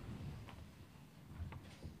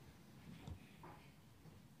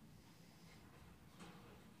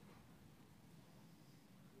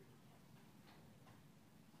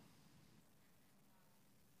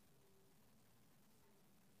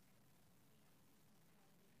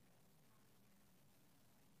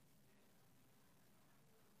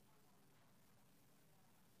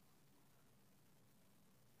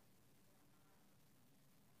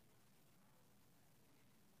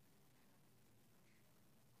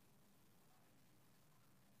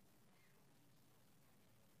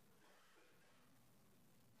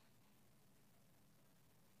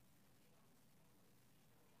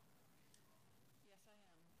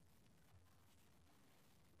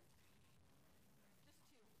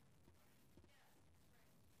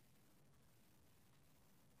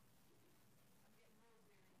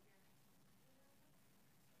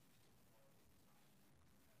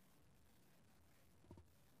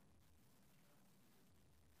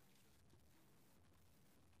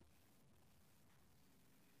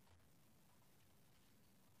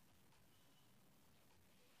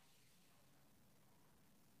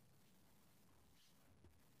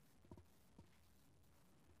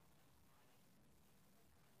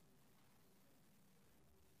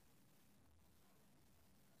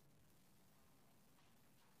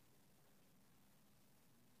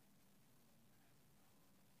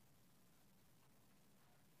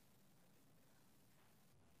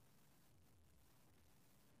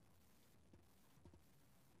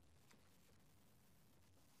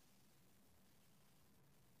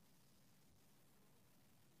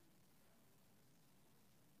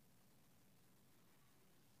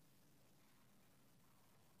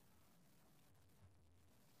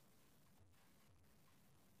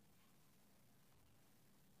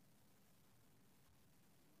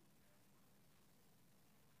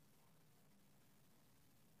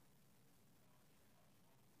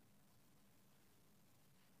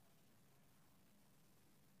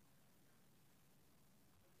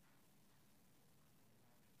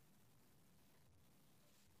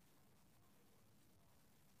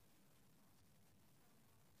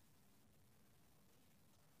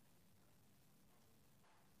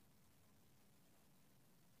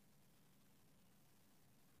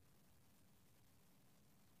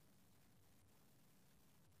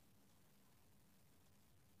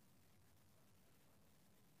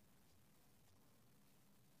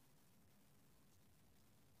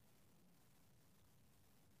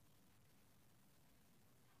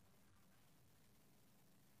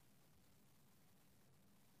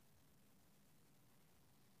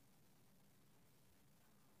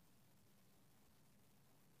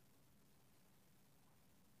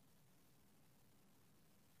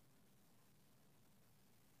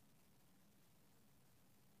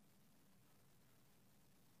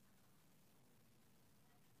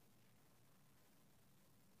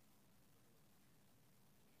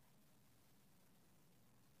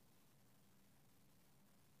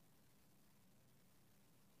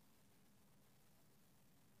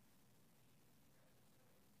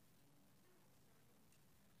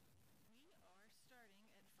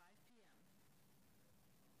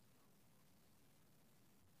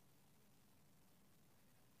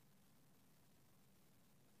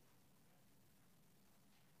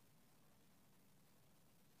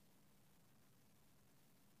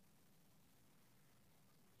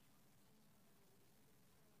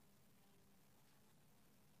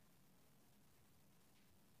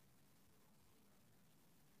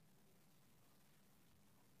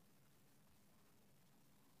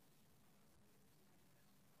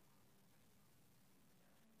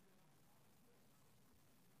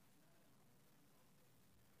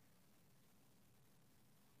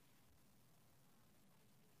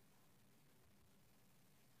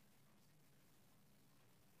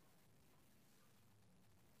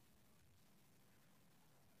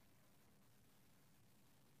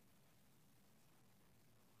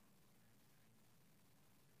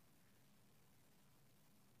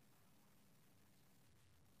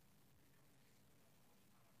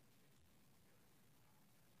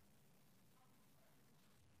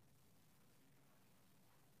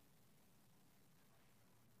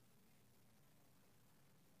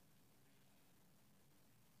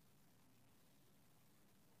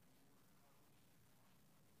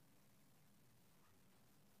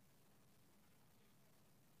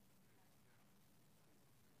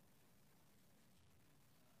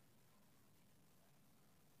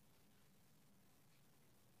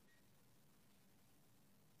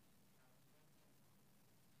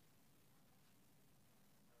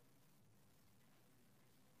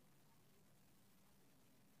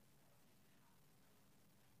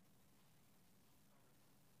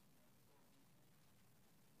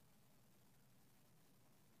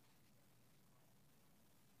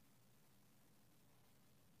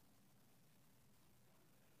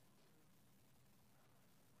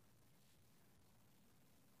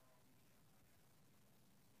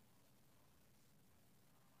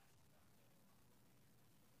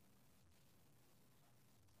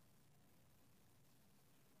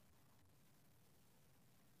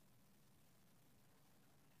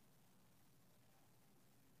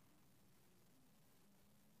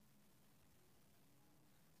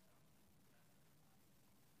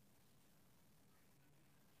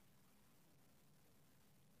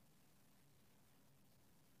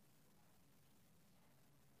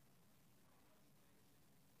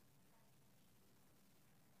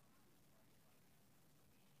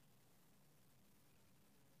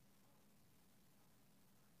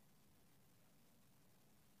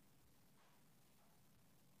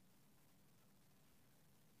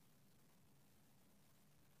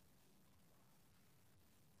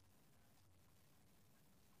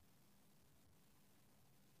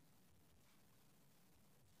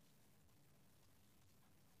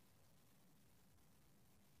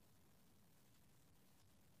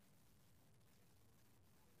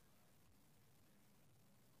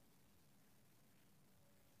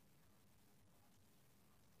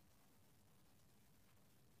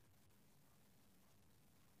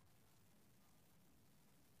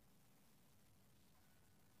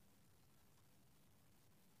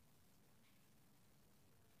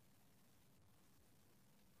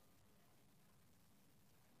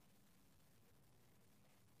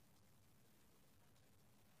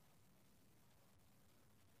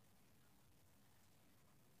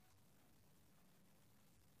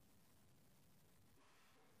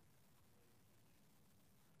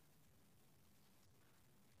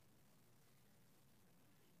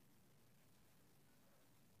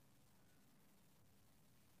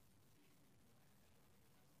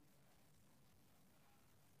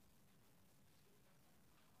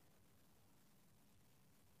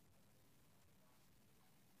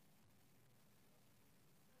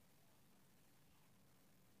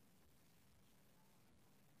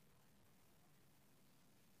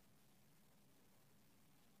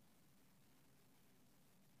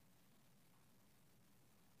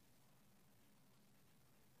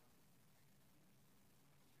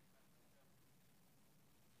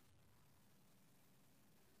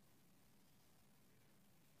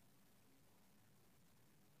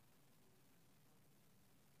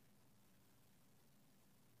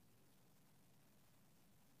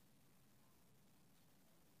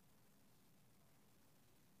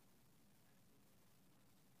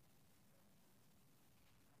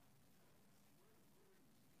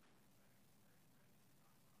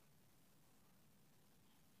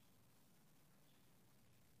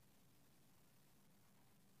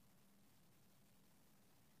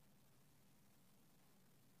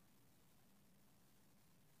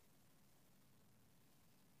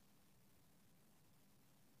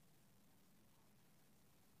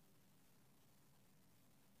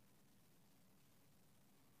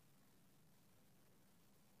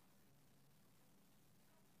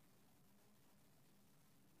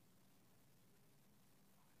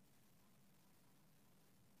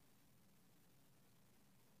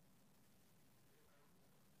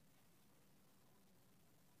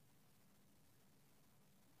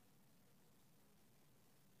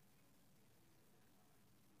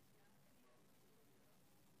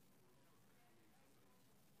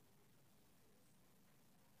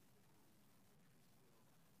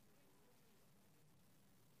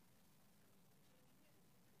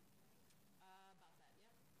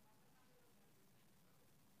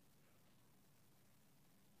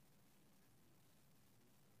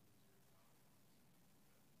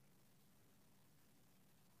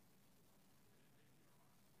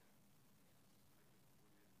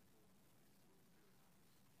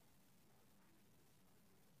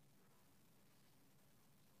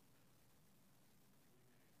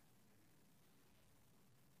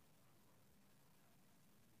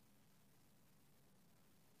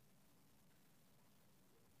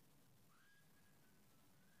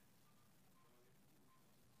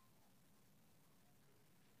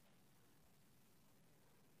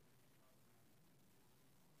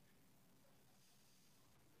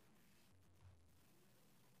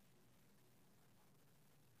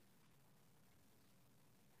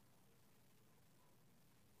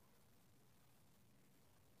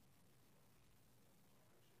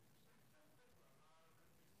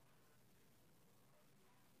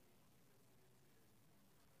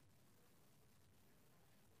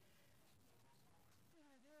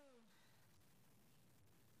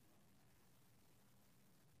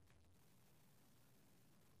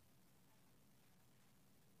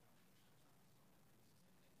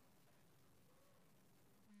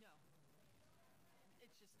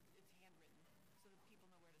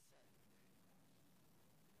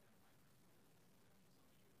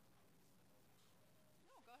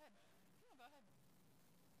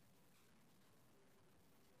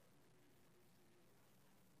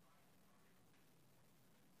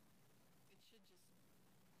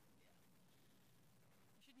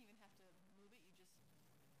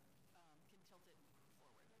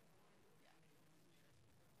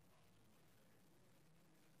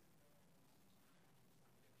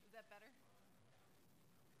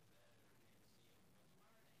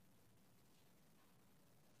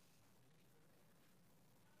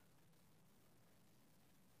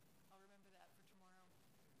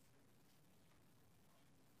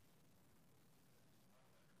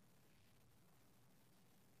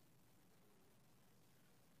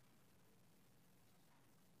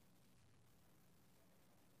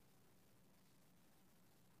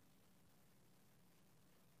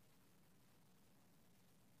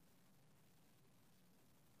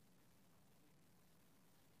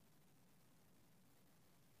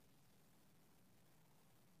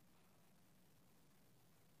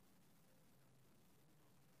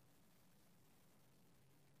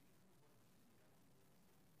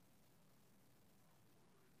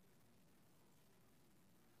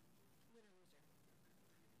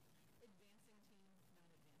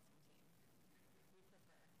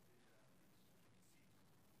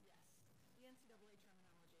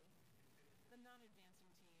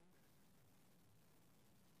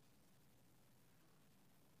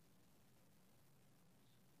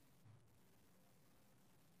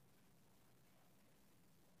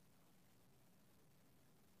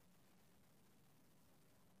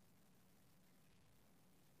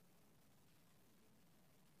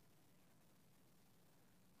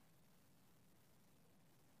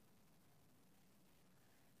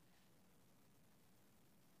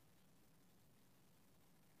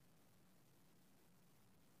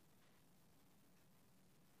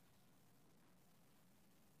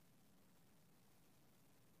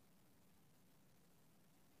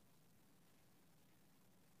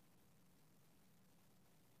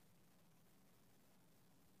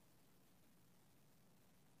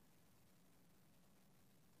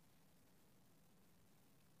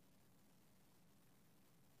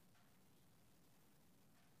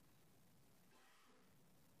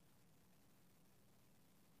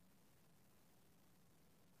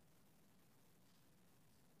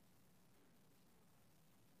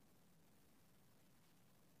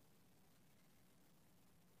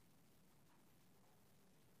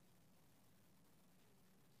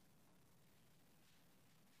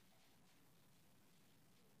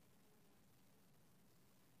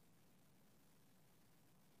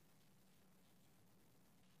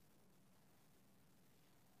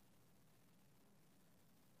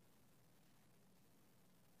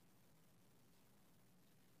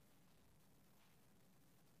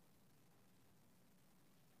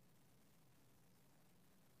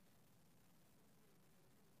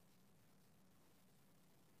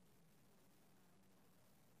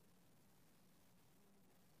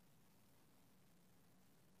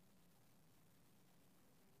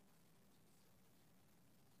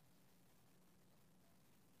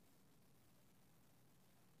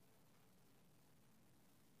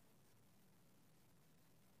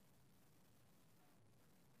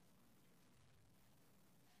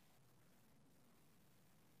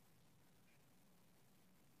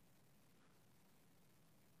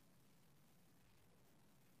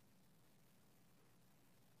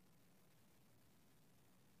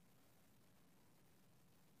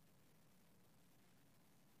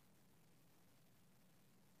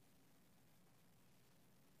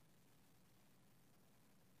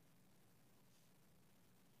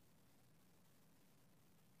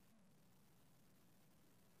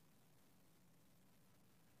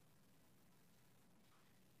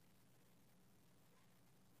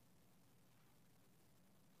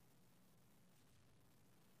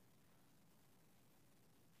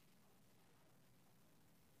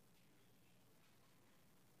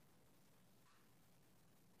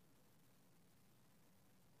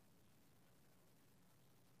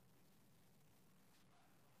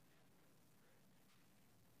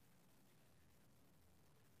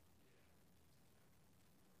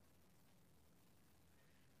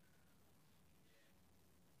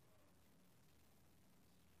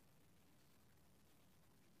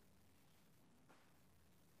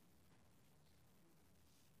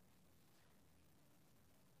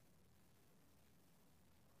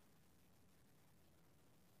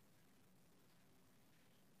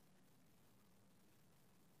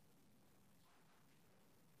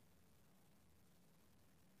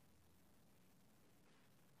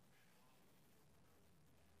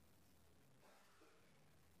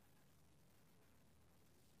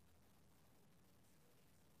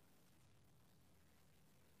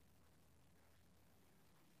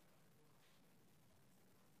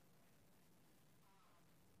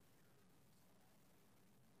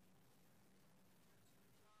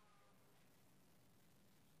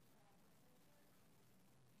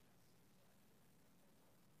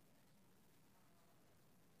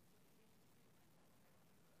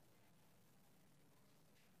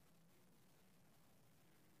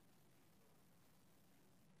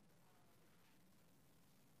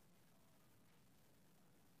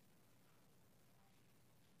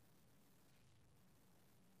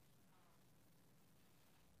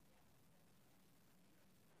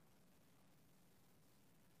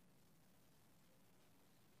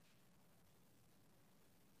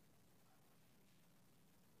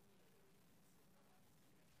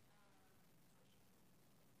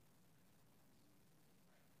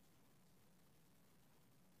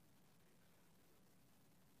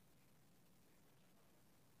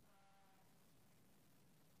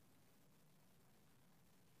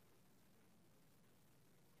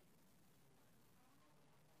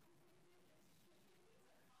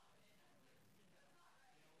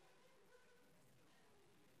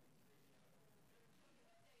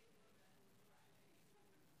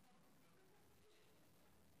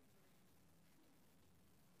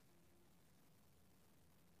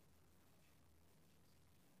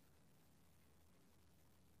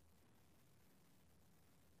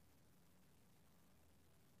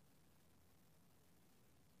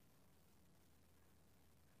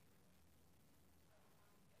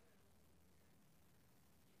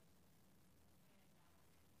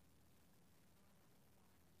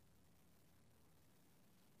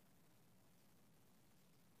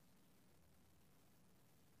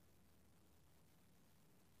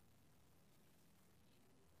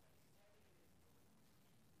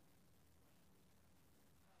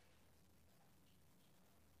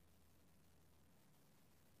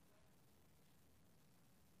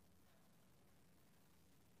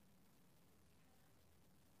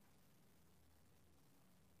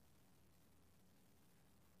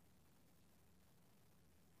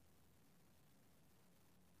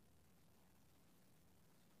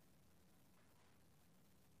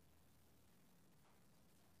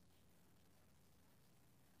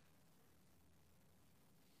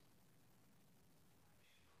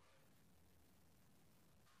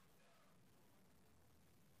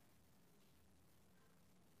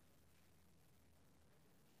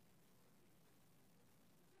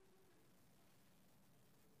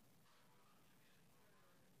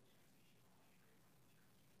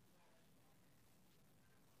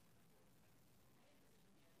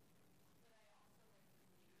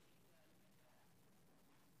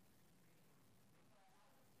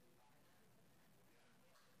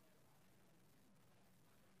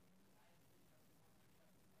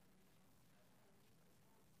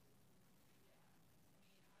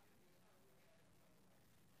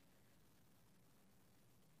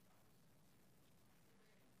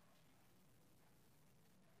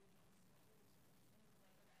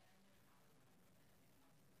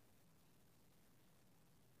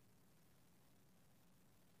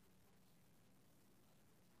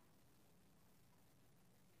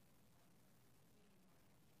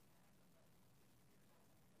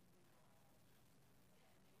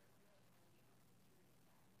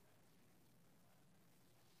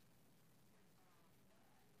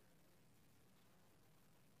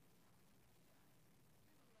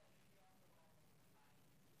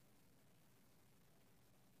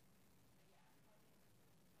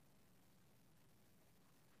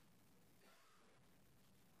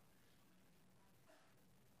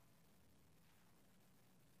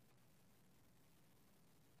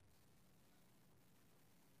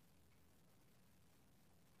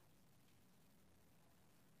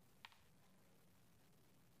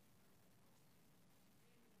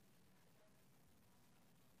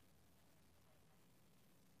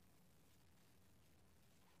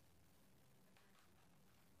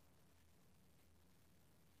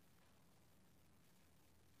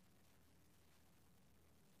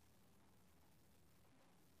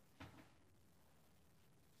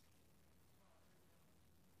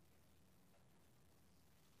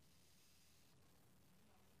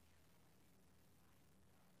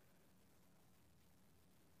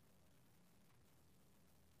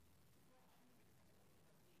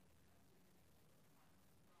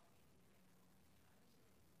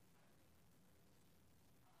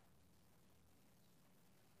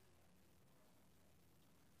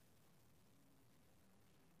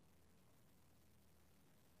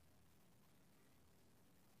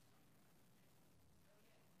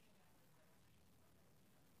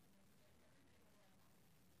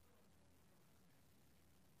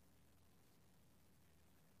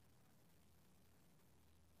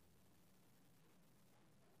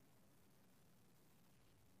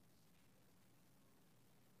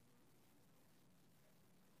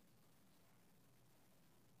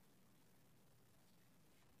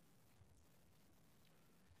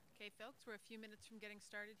 Okay, folks, we're a few minutes from getting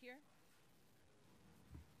started here.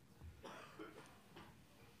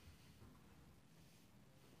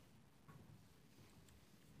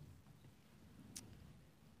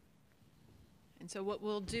 And so what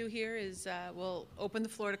we'll do here is we'll open the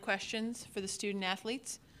floor to questions for the student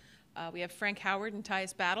athletes. We have Frank Howard and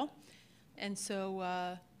Tyus Battle. And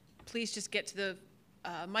so please just get to the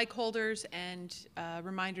mic holders, and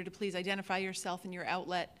reminder to please identify yourself and your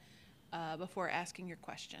outlet before asking your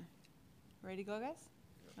question. Ready to go, guys?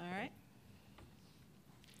 All right.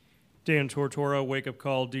 Dan Tortora,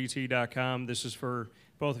 wakeupcalldt.com. This is for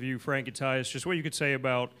both of you, Frank and Tyus. Just what you could say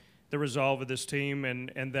about the resolve of this team,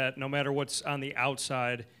 and that no matter what's on the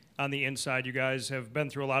outside, on the inside, you guys have been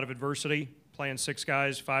through a lot of adversity, playing 6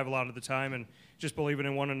 guys, 5 a lot of the time, and just believing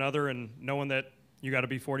in one another and knowing that you got to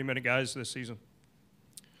be 40-minute guys this season.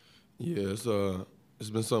 Yeah, it's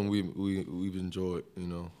been something we've enjoyed,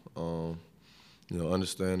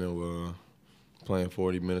 understanding playing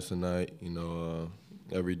 40 minutes a night,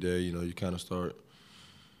 every day, you kind of start,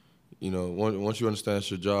 once you understand it's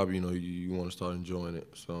your job, you want to start enjoying it.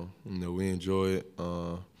 So, we enjoy it.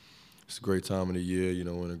 It's a great time of the year,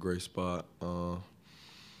 we're in a great spot. We're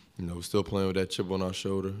still playing with that chip on our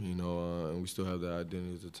shoulder, and we still have that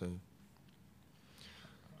identity as a team.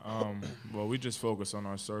 Well, we just focus on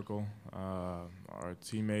our circle, our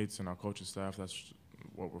teammates and our coaching staff. That's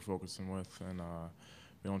what we're focusing with, and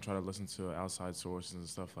we don't try to listen to outside sources and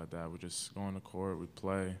stuff like that. We just go on the court, we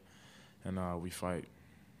play, and we fight.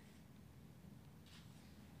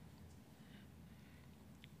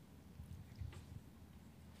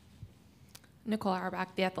 Nicole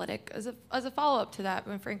Auerbach, The Athletic. As a follow-up to that,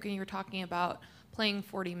 when Frank, when you were talking about playing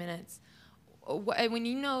 40 minutes, when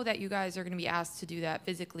you know that you guys are going to be asked to do that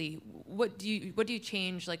physically, what do you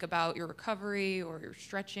change, like, about your recovery or your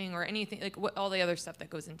stretching or anything, like what all the other stuff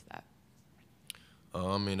that goes into that?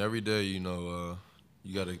 Every day, you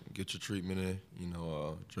got to get your treatment in,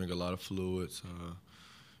 drink a lot of fluids,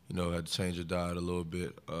 had to change your diet a little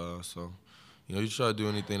bit. So, you try to do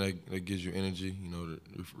anything that gives you energy, to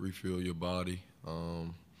refuel your body.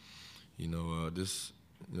 We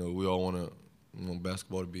all want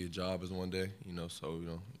basketball to be a job as one day, so,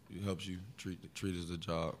 it helps you treat it as a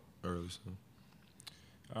job early. So.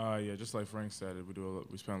 Yeah, just like Frank said,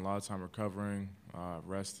 we spend a lot of time recovering,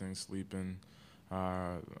 resting, sleeping.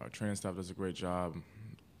 Our training staff does a great job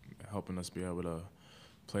helping us be able to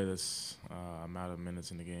play this amount of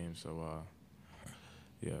minutes in the game. So,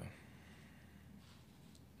 yeah.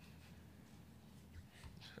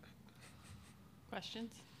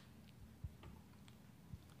 Questions?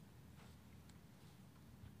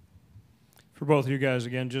 For both of you guys,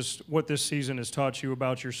 again, just what this season has taught you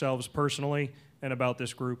about yourselves personally and about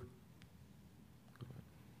this group.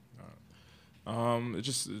 It's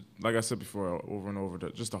just, like I said before, over and over,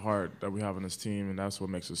 just the heart that we have in this team, and that's what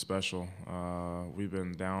makes us special. We've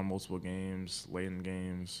been down multiple games, late in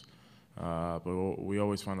games, but we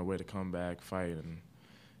always find a way to come back, fight, and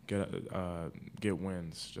get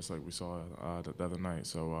wins, just like we saw the other night.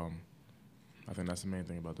 So I think that's the main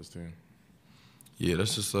thing about this team. Yeah,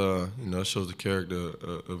 that's just it shows the character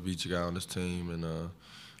of each guy on this team and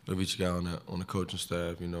of each guy on the coaching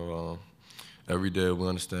staff. Every day we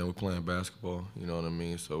understand we're playing basketball. You know what I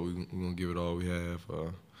mean? So we're gonna give it all we have.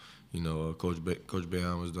 Coach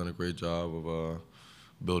Boeheim has done a great job of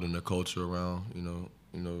building the culture around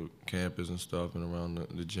campus and stuff and around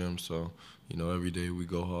the gym. So every day we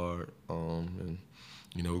go hard, and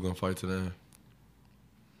we're gonna fight to the end.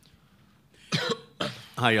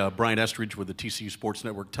 Hi, Brian Estridge with the TCU Sports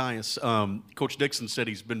Network. Tyus, Coach Dixon said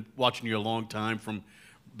he's been watching you a long time, from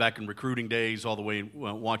back in recruiting days all the way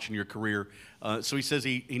watching your career. So he says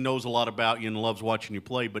he knows a lot about you and loves watching you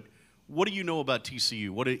play. But what do you know about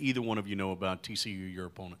TCU? What do either one of you know about TCU, your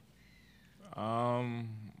opponent?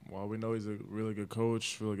 Well, we know he's a really good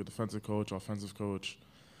coach, really good defensive coach, offensive coach.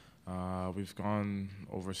 We've gone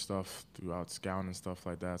over stuff throughout scouting and stuff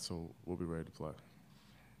like that, so we'll be ready to play.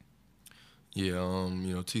 Yeah,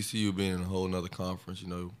 TCU being in a whole nother conference,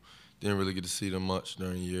 didn't really get to see them much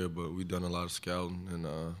during the year, but we've done a lot of scouting, and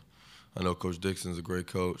I know Coach Dixon's a great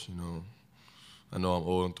coach. I know I'm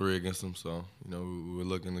 0-3 against him, so we're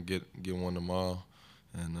looking to get one tomorrow,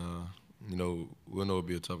 and we'll know it'll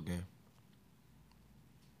be a tough game.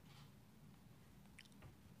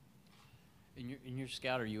 In your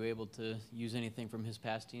scout, are you able to use anything from his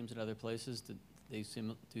past teams at other places that they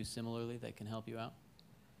do similarly that can help you out?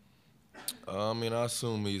 I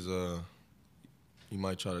assume he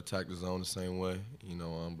might try to attack the zone the same way,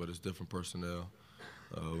 but it's different personnel.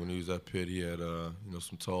 When he was at Pitt, he had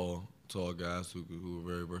some tall guys who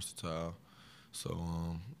were very versatile.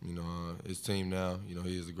 So his team now. You know,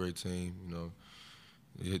 he is a great team. You know,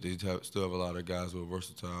 still have a lot of guys who are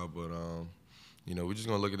versatile, but you know, we're just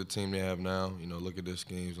gonna look at the team they have now. You know, look at their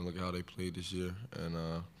schemes and look at how they played this year, and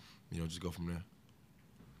you know, just go from there.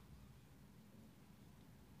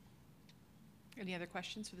 Any other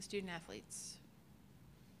questions for the student athletes?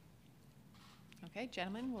 Okay,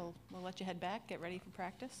 gentlemen, we'll let you head back, get ready for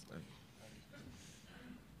practice.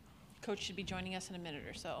 Coach should be joining us in a minute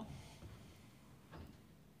or so.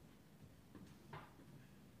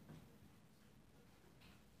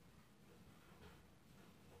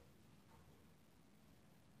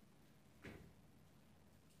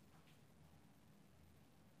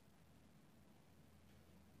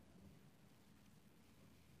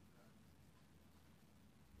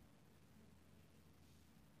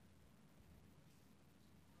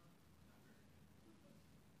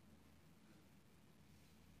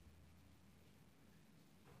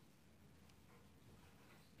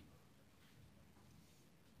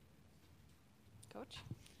 Coach.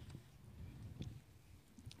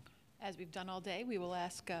 As we've done all day, we will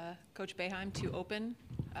ask Coach Boeheim to open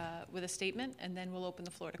with a statement, and then we'll open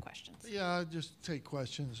the floor to questions. Yeah, I'll just take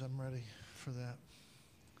questions. I'm ready for that.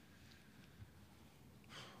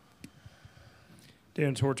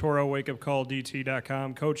 Dan Tortora,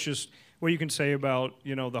 wakeupcalldt.com. Coach, just what you can say about,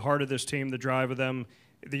 you know, the heart of this team, the drive of them,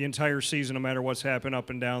 the entire season, no matter what's happened up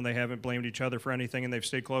and down, they haven't blamed each other for anything, and they've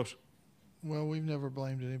stayed close. Well, we've never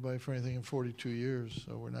blamed anybody for anything in 42 years,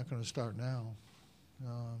 so we're not going to start now.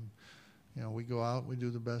 You know, we go out, we do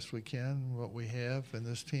the best we can, what we have, and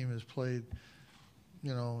this team has played,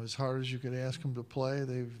 you know, as hard as you could ask them to play.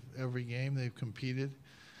 Every game they've competed.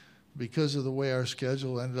 Because of the way our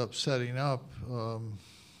schedule ended up setting up,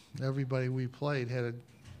 everybody we played had a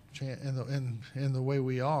chance, and the way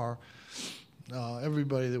we are,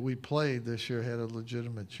 everybody that we played this year had a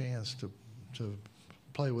legitimate chance to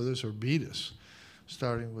play with us or beat us,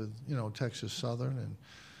 starting with, you know, Texas Southern and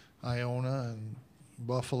Iona and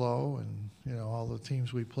Buffalo and, you know, all the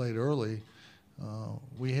teams we played early.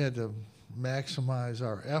 We had to maximize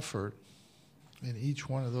our effort in each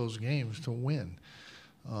one of those games to win.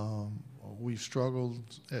 We've struggled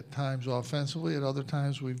at times offensively. At other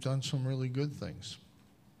times, we've done some really good things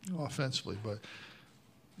offensively. But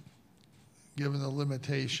given the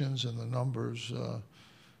limitations and the numbers,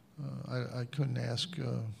 I couldn't ask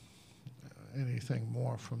anything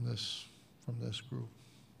more from this group.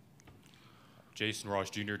 Jason Ross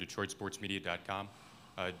Jr., DetroitSportsMedia.com.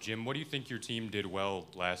 Jim, what do you think your team did well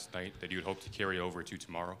last night that you'd hope to carry over to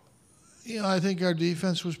tomorrow? You know, I think our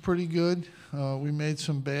defense was pretty good. We made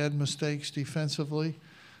some bad mistakes defensively,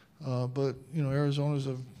 but, you know, Arizona's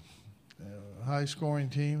a high-scoring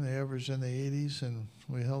team. They averaged in the 80s, and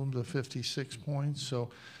we held them to 56 points. So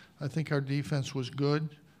I think our defense was good.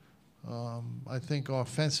 I think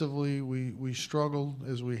offensively we struggled,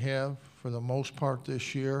 as we have for the most part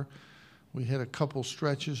this year. We had a couple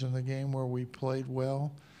stretches in the game where we played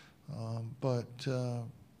well, but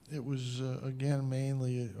it was, again,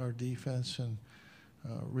 mainly our defense and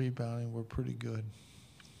rebounding were pretty good.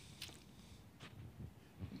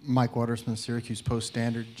 Mike Watersman, Syracuse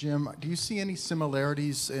Post-Standard. Jim, do you see any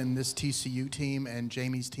similarities in this TCU team and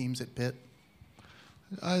Jamie's teams at Pitt?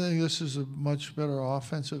 I think this is a much better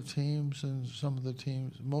offensive team than some of the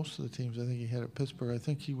teams, most of the teams I think he had at Pittsburgh. I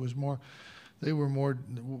think they were more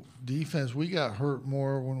defense. We got hurt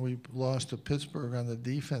more when we lost to Pittsburgh on the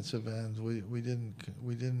defensive end. We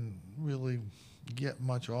didn't really get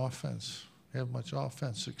much offense, have much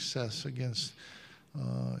offense success against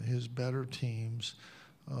his better teams.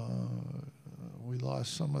 We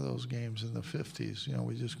lost some of those games in the 50s. You know,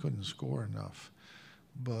 we just couldn't score enough.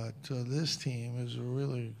 But this team is a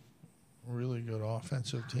really, really good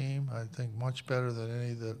offensive team. I think much better than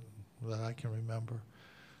any that I can remember.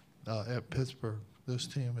 At Pittsburgh, this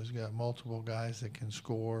team has got multiple guys that can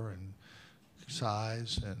score and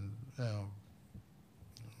size, and, you know,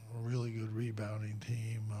 a really good rebounding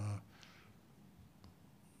team.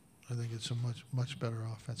 I think it's a much better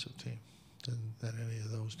offensive team than any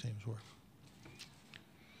of those teams were.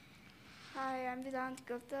 Hi, I'm Vedant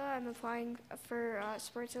Gupta. I'm applying for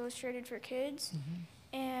Sports Illustrated for Kids,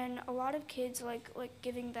 and a lot of kids like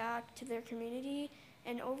giving back to their community.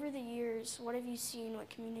 And over the years, what have you seen, what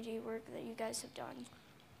community work that you guys have done?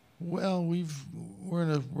 Well, we're in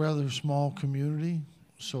a rather small community,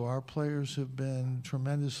 so our players have been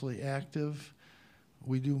tremendously active.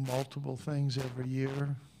 We do multiple things every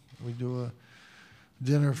year. We do a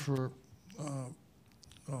dinner for the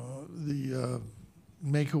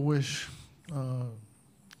Make-A-Wish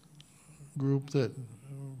group that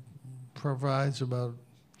provides about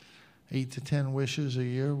 8 to 10 wishes a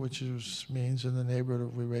year, which means in the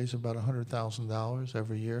neighborhood we raise about $100,000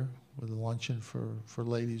 every year with a luncheon for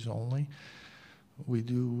ladies only. We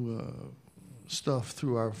do stuff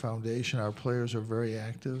through our foundation. Our players are very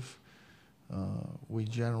active. We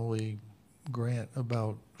generally grant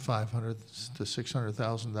about $500,000 to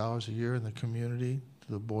 $600,000 a year in the community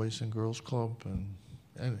to the Boys and Girls Club and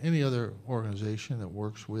any other organization that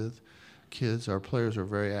works with kids. Our players are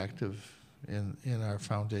very active in our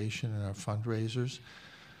foundation and our fundraisers.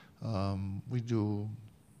 We do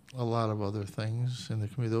a lot of other things in the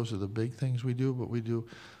community. Those are the big things we do, but we do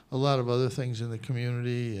a lot of other things in the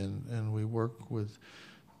community, and we work with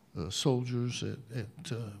soldiers at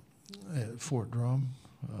Fort Drum,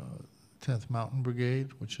 10th Mountain Brigade,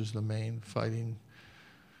 which is the main fighting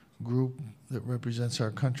group that represents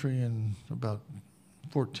our country in about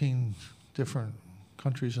 14 different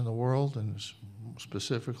countries in the world, and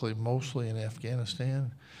specifically mostly in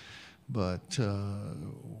Afghanistan. But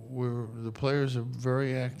the players are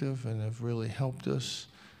very active and have really helped us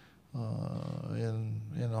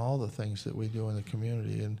in all the things that we do in the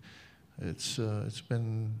community, and it's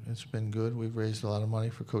been good. We've raised a lot of money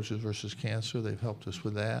for Coaches versus Cancer. They've helped us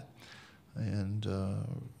with that, and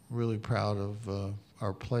really proud of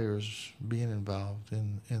our players being involved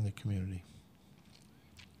in the community.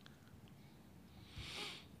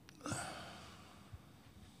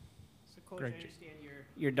 Coach, I understand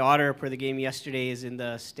your daughter, per the game yesterday, is in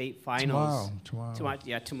the state finals.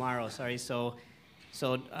 Tomorrow. Sorry. So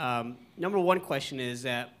number one question is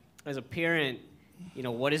that as a parent,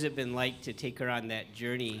 what has it been like to take her on that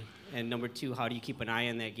journey? And number two, how do you keep an eye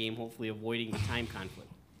on that game, hopefully avoiding the time conflict?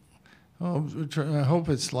 Oh, I hope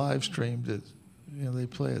it's live streamed. They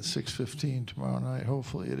play at 6:15 tomorrow night.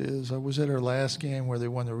 Hopefully it is. I was at her last game where they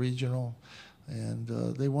won the regional. And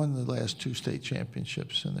they won the last 2 state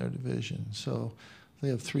championships in their division. So they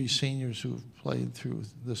have 3 seniors who've played through.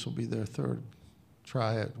 This will be their 3rd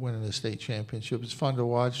try at winning a state championship. It's fun to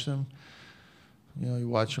watch them. You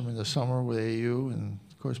watch them in the summer with AU. And,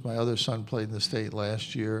 of course, my other son played in the state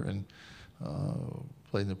last year and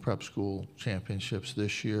played in the prep school championships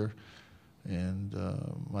this year. And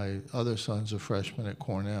my other son's a freshman at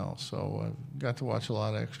Cornell. So I've got to watch a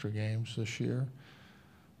lot of extra games this year.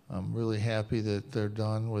 I'm really happy that they're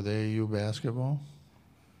done with AAU basketball.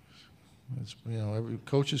 It's, every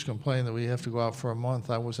coaches complain that we have to go out for a month.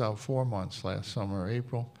 I was out 4 months last summer,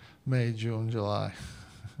 April, May, June, July,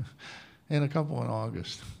 and a couple in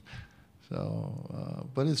August. So,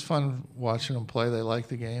 but it's fun watching them play. They like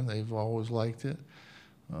the game. They've always liked it.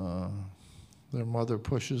 Their mother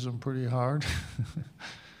pushes them pretty hard,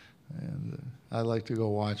 and I like to go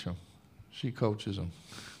watch them. She coaches them.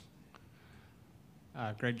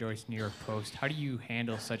 Greg Joyce, New York Post. How do you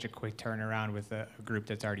handle such a quick turnaround with a group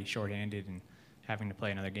that's already shorthanded and having to play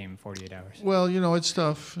another game in 48 hours? Well, it's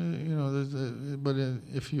tough. But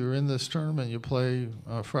if you're in this tournament, you play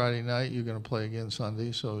Friday night, you're going to play again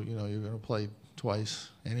Sunday, so you're going to play twice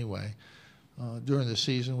anyway. During the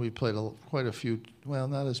season, we played quite a few. Well,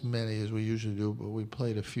 not as many as we usually do, but we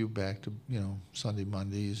played a few back to Sunday,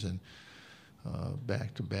 Mondays, and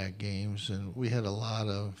back-to-back games, and we had a lot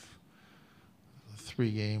of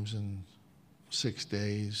 3 games in 6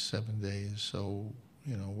 days, 7 days. So,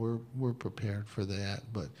 we're prepared for that.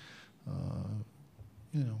 But,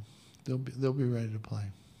 they'll be ready to play.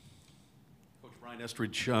 Coach Brian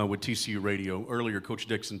Estridge with TCU Radio. Earlier, Coach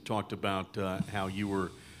Dixon talked about how you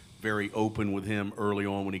were very open with him early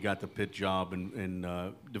on when he got the Pitt job and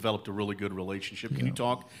developed a really good relationship. Can you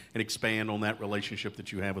talk and expand on that relationship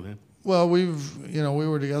that you have with him? Well, we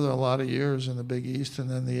were together a lot of years in the Big East and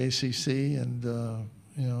then the ACC, and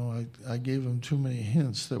I gave him too many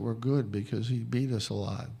hints that were good because he beat us a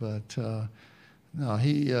lot. But no,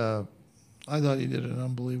 I thought he did an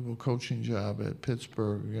unbelievable coaching job at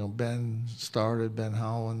Pittsburgh. Ben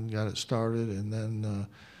Howland got it started, and then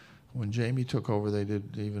when Jamie took over, they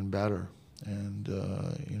did even better. And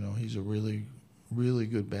he's a really, really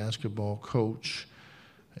good basketball coach.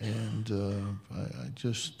 And I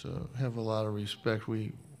just have a lot of respect.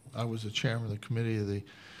 I was the chairman of the committee of the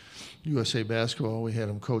USA Basketball. We had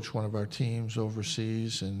him coach one of our teams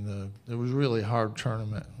overseas, and it was really a hard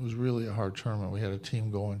tournament. It was really a hard tournament. We had a team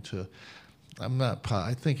going to,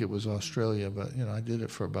 I think it was Australia, but I did it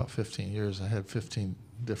for about 15 years. I had 15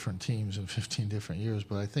 different teams in 15 different years,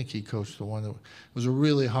 but I think he coached the one that, it was a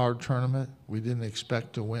really hard tournament. We didn't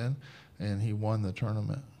expect to win, and he won the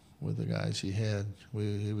tournament with the guys he had.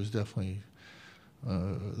 He was definitely,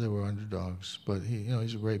 they were underdogs, but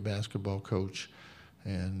he's a great basketball coach,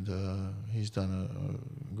 and he's done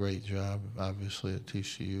a great job, obviously, at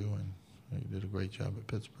TCU, and he did a great job at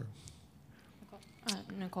Pittsburgh.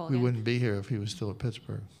 Nicole We again. wouldn't be here if he was still at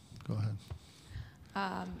Pittsburgh. Go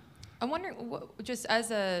ahead. I'm wondering, just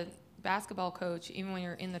as a basketball coach, even when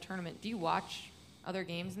you're in the tournament, do you watch other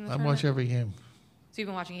games in the I tournament? watch every game. So you've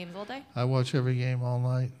been watching games all day? I watch every game all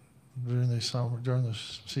night during the summer, during the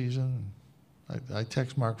season. I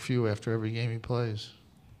text Mark Few after every game he plays,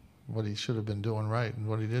 what he should have been doing right and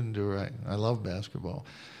what he didn't do right. I love basketball.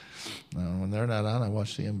 When they're not on, I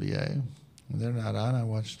watch the NBA. When they're not on, I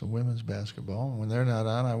watch the women's basketball. And when they're not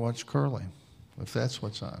on, I watch curling, if that's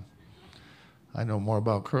what's on. I know more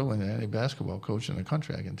about curling than any basketball coach in the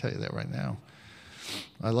country. I can tell you that right now.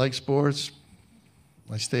 I like sports.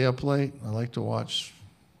 I stay up late. I like to watch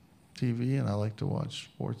TV, and I like to watch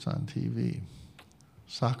sports on TV.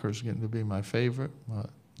 Soccer's getting to be my favorite, but,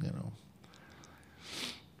 you know.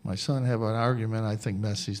 My son have an argument. I think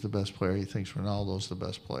Messi's the best player. He thinks Ronaldo's the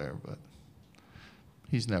best player, but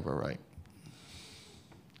he's never right.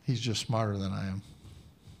 He's just smarter than I am.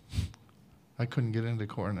 I couldn't get into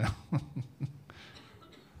Cornell.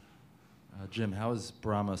 Jim, how is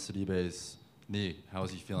Brahma Sidibe's knee? How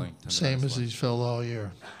is he feeling? Same as he's felt all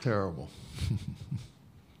year. Terrible.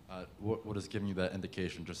 What is giving you that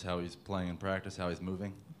indication? Just how he's playing in practice, how he's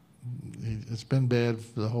moving? It's been bad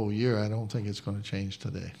for the whole year. I don't think it's going to change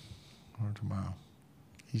today or tomorrow.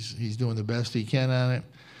 He's doing the best he can on it.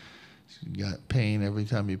 He's got pain every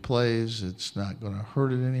time he plays. It's not going to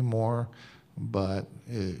hurt it anymore, but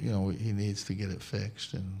you know, he needs to get it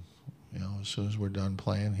fixed. And you know, as soon as we're done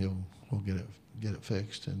playing, we'll get it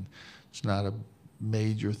fixed. And it's not a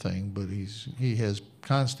major thing, but he has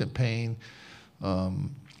constant pain.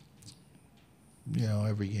 You know,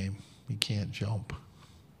 every game he can't jump.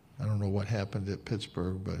 I don't know what happened at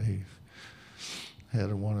Pittsburgh, but he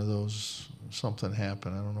had one of those, something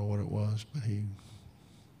happened. I don't know what it was, but he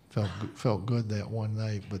felt good that one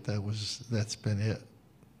night, but that's been it.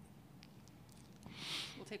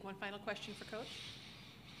 We'll take one final question for Coach.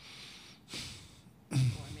 Or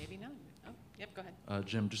maybe none. Oh, yep, go ahead.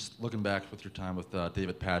 Jim, just looking back with your time with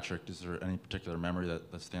David Patrick, is there any particular memory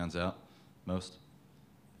that stands out most?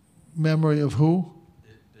 Memory of who?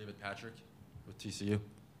 David Patrick with TCU.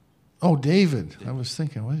 Oh, David. I was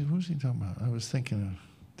thinking, who's he talking about? I was thinking of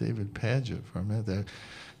David Padgett for a minute there.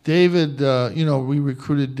 David, you know, we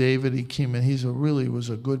recruited David. He came in. Was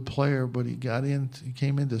a good player, but he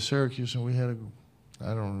came into Syracuse, and we had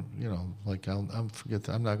I'm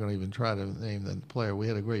not going to even try to name the player. We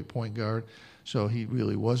had a great point guard, so he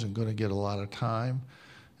really wasn't going to get a lot of time,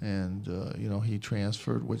 and you know, he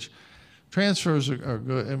transferred, which transfers are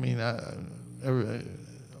good. I mean,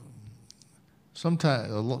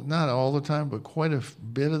 sometimes, not all the time, but quite a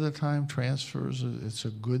bit of the time, transfers, it's a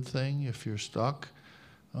good thing if you're stuck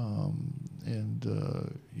and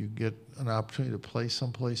you get an opportunity to play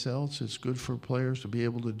someplace else. It's good for players to be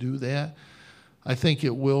able to do that. I think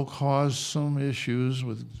it will cause some issues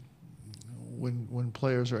with when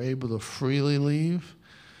players are able to freely leave.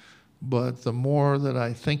 But the more that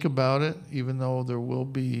I think about it, even though there'll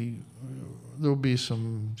be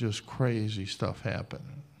some just crazy stuff happen.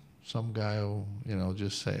 Some guy will, you know,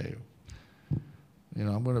 just say, you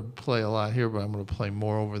know, I'm going to play a lot here, but I'm going to play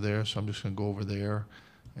more over there, so I'm just going to go over there.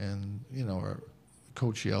 And, you know, our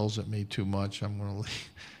coach yells at me too much, I'm going to leave.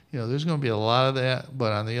 You know, there's going to be a lot of that.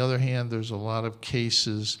 But on the other hand, there's a lot of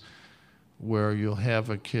cases where you'll have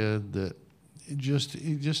a kid that it just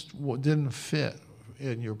didn't fit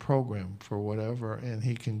in your program for whatever, and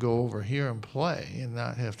he can go over here and play and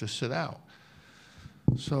not have to sit out.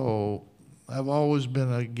 So I've always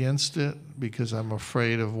been against it because I'm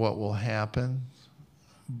afraid of what will happen.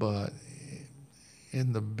 But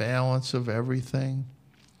in the balance of everything,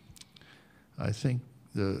 I think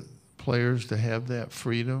the players to have that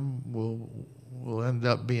freedom will end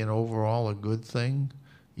up being overall a good thing,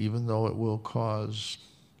 even though it will cause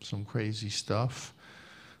some crazy stuff.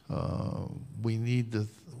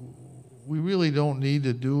 We really don't need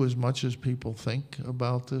to do as much as people think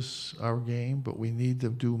about our game, but we need to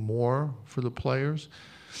do more for the players.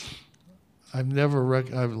 I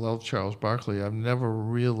love Charles Barkley. I've never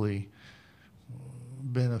really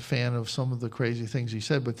been a fan of some of the crazy things he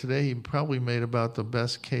said, but today he probably made about the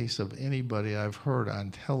best case of anybody I've heard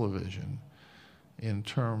on television in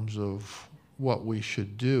terms of what we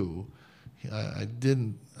should do. I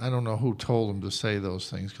don't know who told him to say those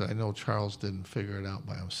things, because I know Charles didn't figure it out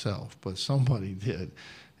by himself, but somebody did.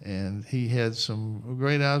 And he had some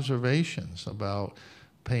great observations about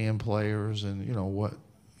paying players and what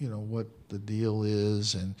the deal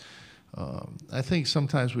is. And I think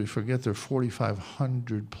sometimes we forget there are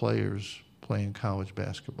 4,500 players playing college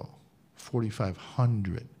basketball.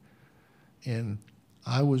 4,500. And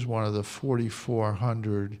I was one of the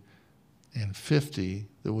 4,400 and 50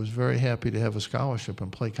 that was very happy to have a scholarship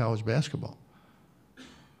and play college basketball.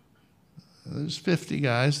 There's 50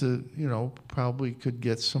 guys that, you know, probably could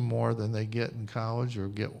get some more than they get in college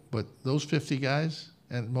but those 50 guys,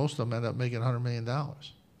 and most of them end up making $100 million.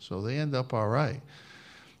 So they end up all right.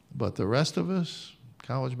 But the rest of us,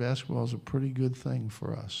 college basketball is a pretty good thing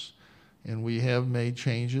for us. And we have made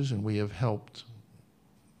changes, and we have helped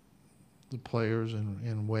the players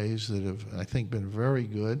in ways that have, I think, been very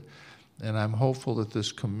good. And I'm hopeful that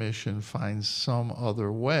this commission finds some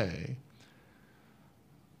other way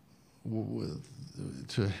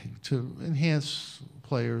to enhance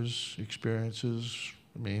players' experiences.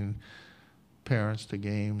 I mean, parents to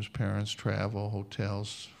games, parents travel,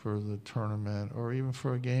 hotels for the tournament, or even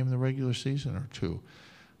for a game in the regular season or two.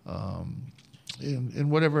 And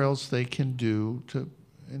whatever else they can do to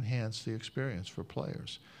enhance the experience for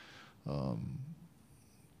players. You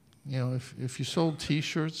know, if you sold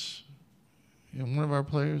T-shirts, you know, one of our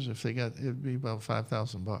players, if they got, it'd be about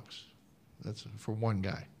 $5,000. That's for one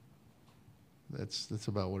guy. That's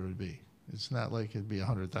about what it would be. It's not like it'd be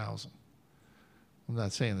 $100,000. I'm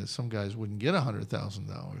not saying that some guys wouldn't get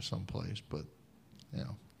 $100,000 someplace, but you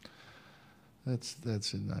know,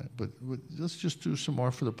 that's in that. But let's just do some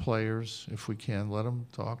more for the players if we can. Let them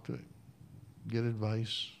talk to, get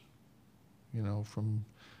advice, you know, from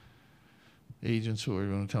agents who are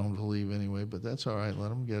going to tell them to leave anyway. But that's all right. Let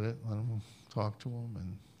them get it. Let them talk to them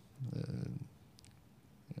and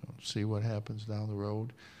you know, see what happens down the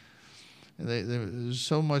road. And there's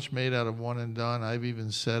so much made out of one and done. I've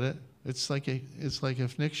even said it. It's like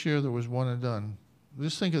if next year there was one and done.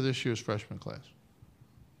 Just think of this year's freshman class.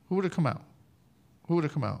 Who would have come out? Who would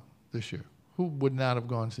have come out this year? Who would not have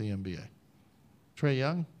gone to the NBA? Trae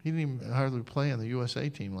Young? He didn't even hardly play on the USA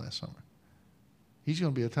team last summer. He's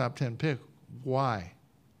going to be a top 10 pick. Why?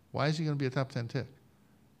 Why is he going to be a top 10 pick?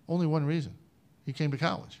 Only one reason. He came to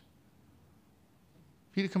college.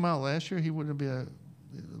 If he'd have come out last year, he would have been a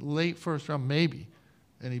late first round, maybe,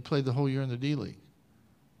 and he played the whole year in the D-League.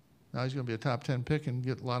 Now he's going to be a top 10 pick and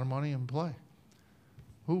get a lot of money and play.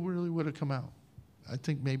 Who really would have come out? I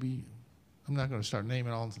think maybe, I'm not going to start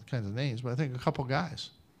naming all kinds of names, but I think a couple guys,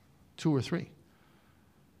 2 or 3.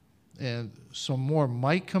 And some more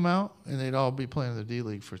might come out, and they'd all be playing in the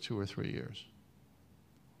D-League for 2 or 3 years.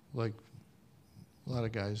 Like a lot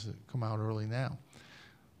of guys that come out early now.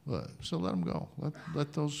 But, so let them go.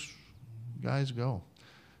 Let those guys go.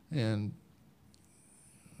 And,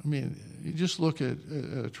 I mean, you just look at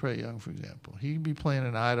Trae Young, for example. He'd be playing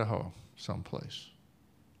in Idaho someplace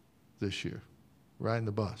this year, riding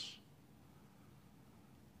the bus.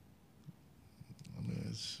 I mean,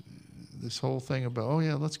 it's this whole thing about, oh,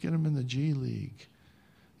 yeah, let's get him in the G League.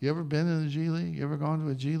 You ever been in the G League? You ever gone to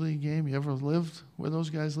a G League game? You ever lived where those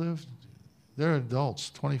guys lived? They're adults,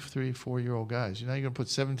 23, 4-year-old guys. You know, you're going to put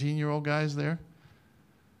 17-year-old guys there?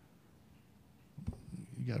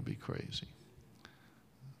 You got to be crazy.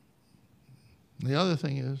 The other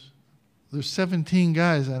thing is, there's 17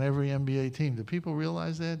 guys on every NBA team. Do people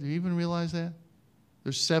realize that? Do you even realize that?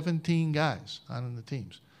 There's 17 guys on the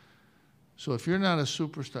teams. So if you're not a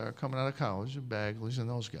superstar coming out of college, the Bagleys and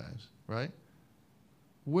those guys, right?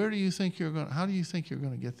 Where do you think you're going? How do you think you're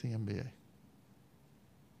going to get the NBA?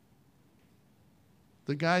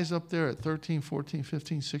 The guys up there at 13, 14,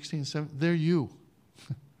 15, 16, 17, they're you.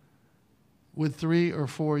 With 3 or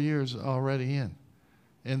 4 years already in.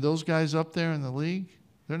 And those guys up there in the league,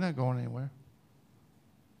 they're not going anywhere.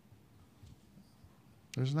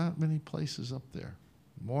 There's not many places up there.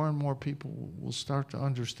 More and more people will start to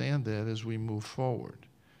understand that as we move forward.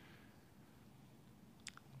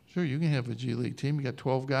 Sure, you can have a G League team. You got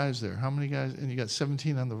 12 guys there. How many guys? And you got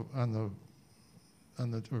 17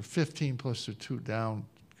 or 15 plus the 2 down,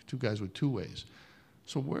 2 guys with 2 ways.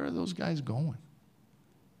 So where are those guys going?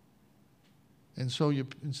 And so you,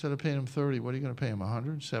 instead of paying them 30, what are you going to pay them?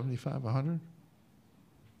 100, 75, 100?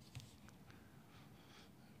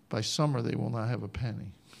 By summer, they will not have a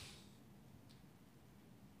penny.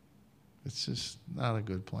 It's just not a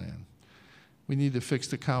good plan. We need to fix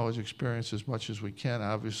the college experience as much as we can.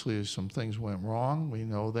 Obviously, some things went wrong. We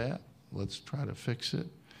know that. Let's try to fix it.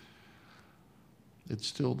 It's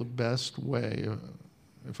still the best way.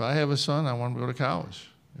 If I have a son, I want him to go to college.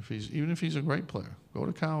 Even if he's a great player, go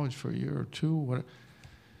to college for a year or 2.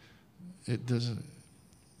 It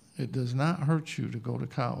does not hurt you to go to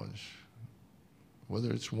college.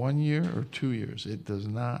 Whether it's 1 year or 2 years, it does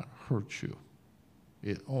not hurt you.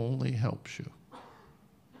 It only helps you.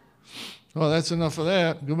 Well, that's enough of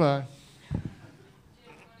that. Goodbye.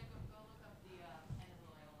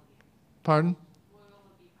 Pardon?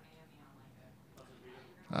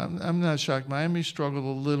 I'm not shocked. Miami struggled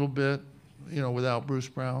a little bit. you know, without Bruce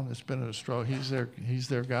Brown, it's been a struggle. He's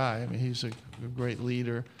their guy. I mean, he's a great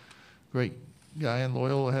leader, great guy, and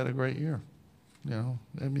Loyola had a great year. You know,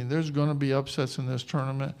 I mean, there's going to be upsets in this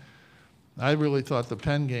tournament. I really thought the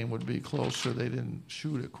Penn game would be closer. They didn't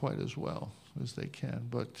shoot it quite as well as they can.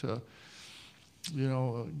 But, you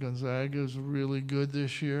know, Gonzaga's really good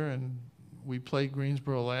this year, and we played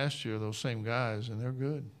Greensboro last year, those same guys, and they're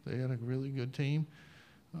good. They had a really good team.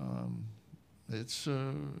 It's,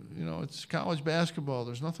 you know, it's college basketball.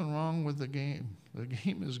 There's nothing wrong with the game. The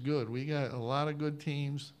game is good. We got a lot of good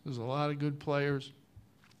teams. There's a lot of good players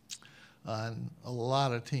on a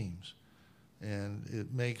lot of teams. And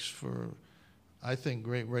it makes for, I think,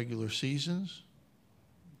 great regular seasons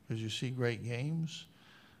because you see great games.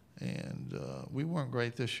 And we weren't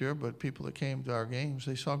great this year, but people that came to our games,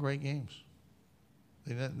 they saw great games.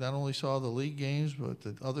 They not only saw the league games, but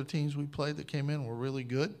the other teams we played that came in were really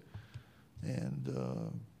good. And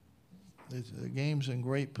the game's in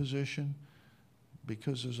great position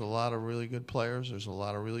because there's a lot of really good players. There's a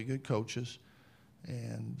lot of really good coaches.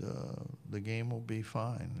 And the game will be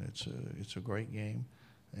fine. It's a great game.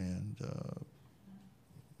 And,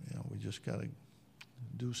 you know, we just got to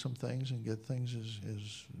do some things and get things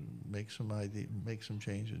make some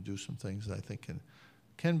changes, do some things that I think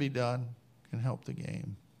can be done, can help the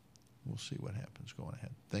game. We'll see what happens going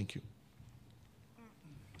ahead. Thank you.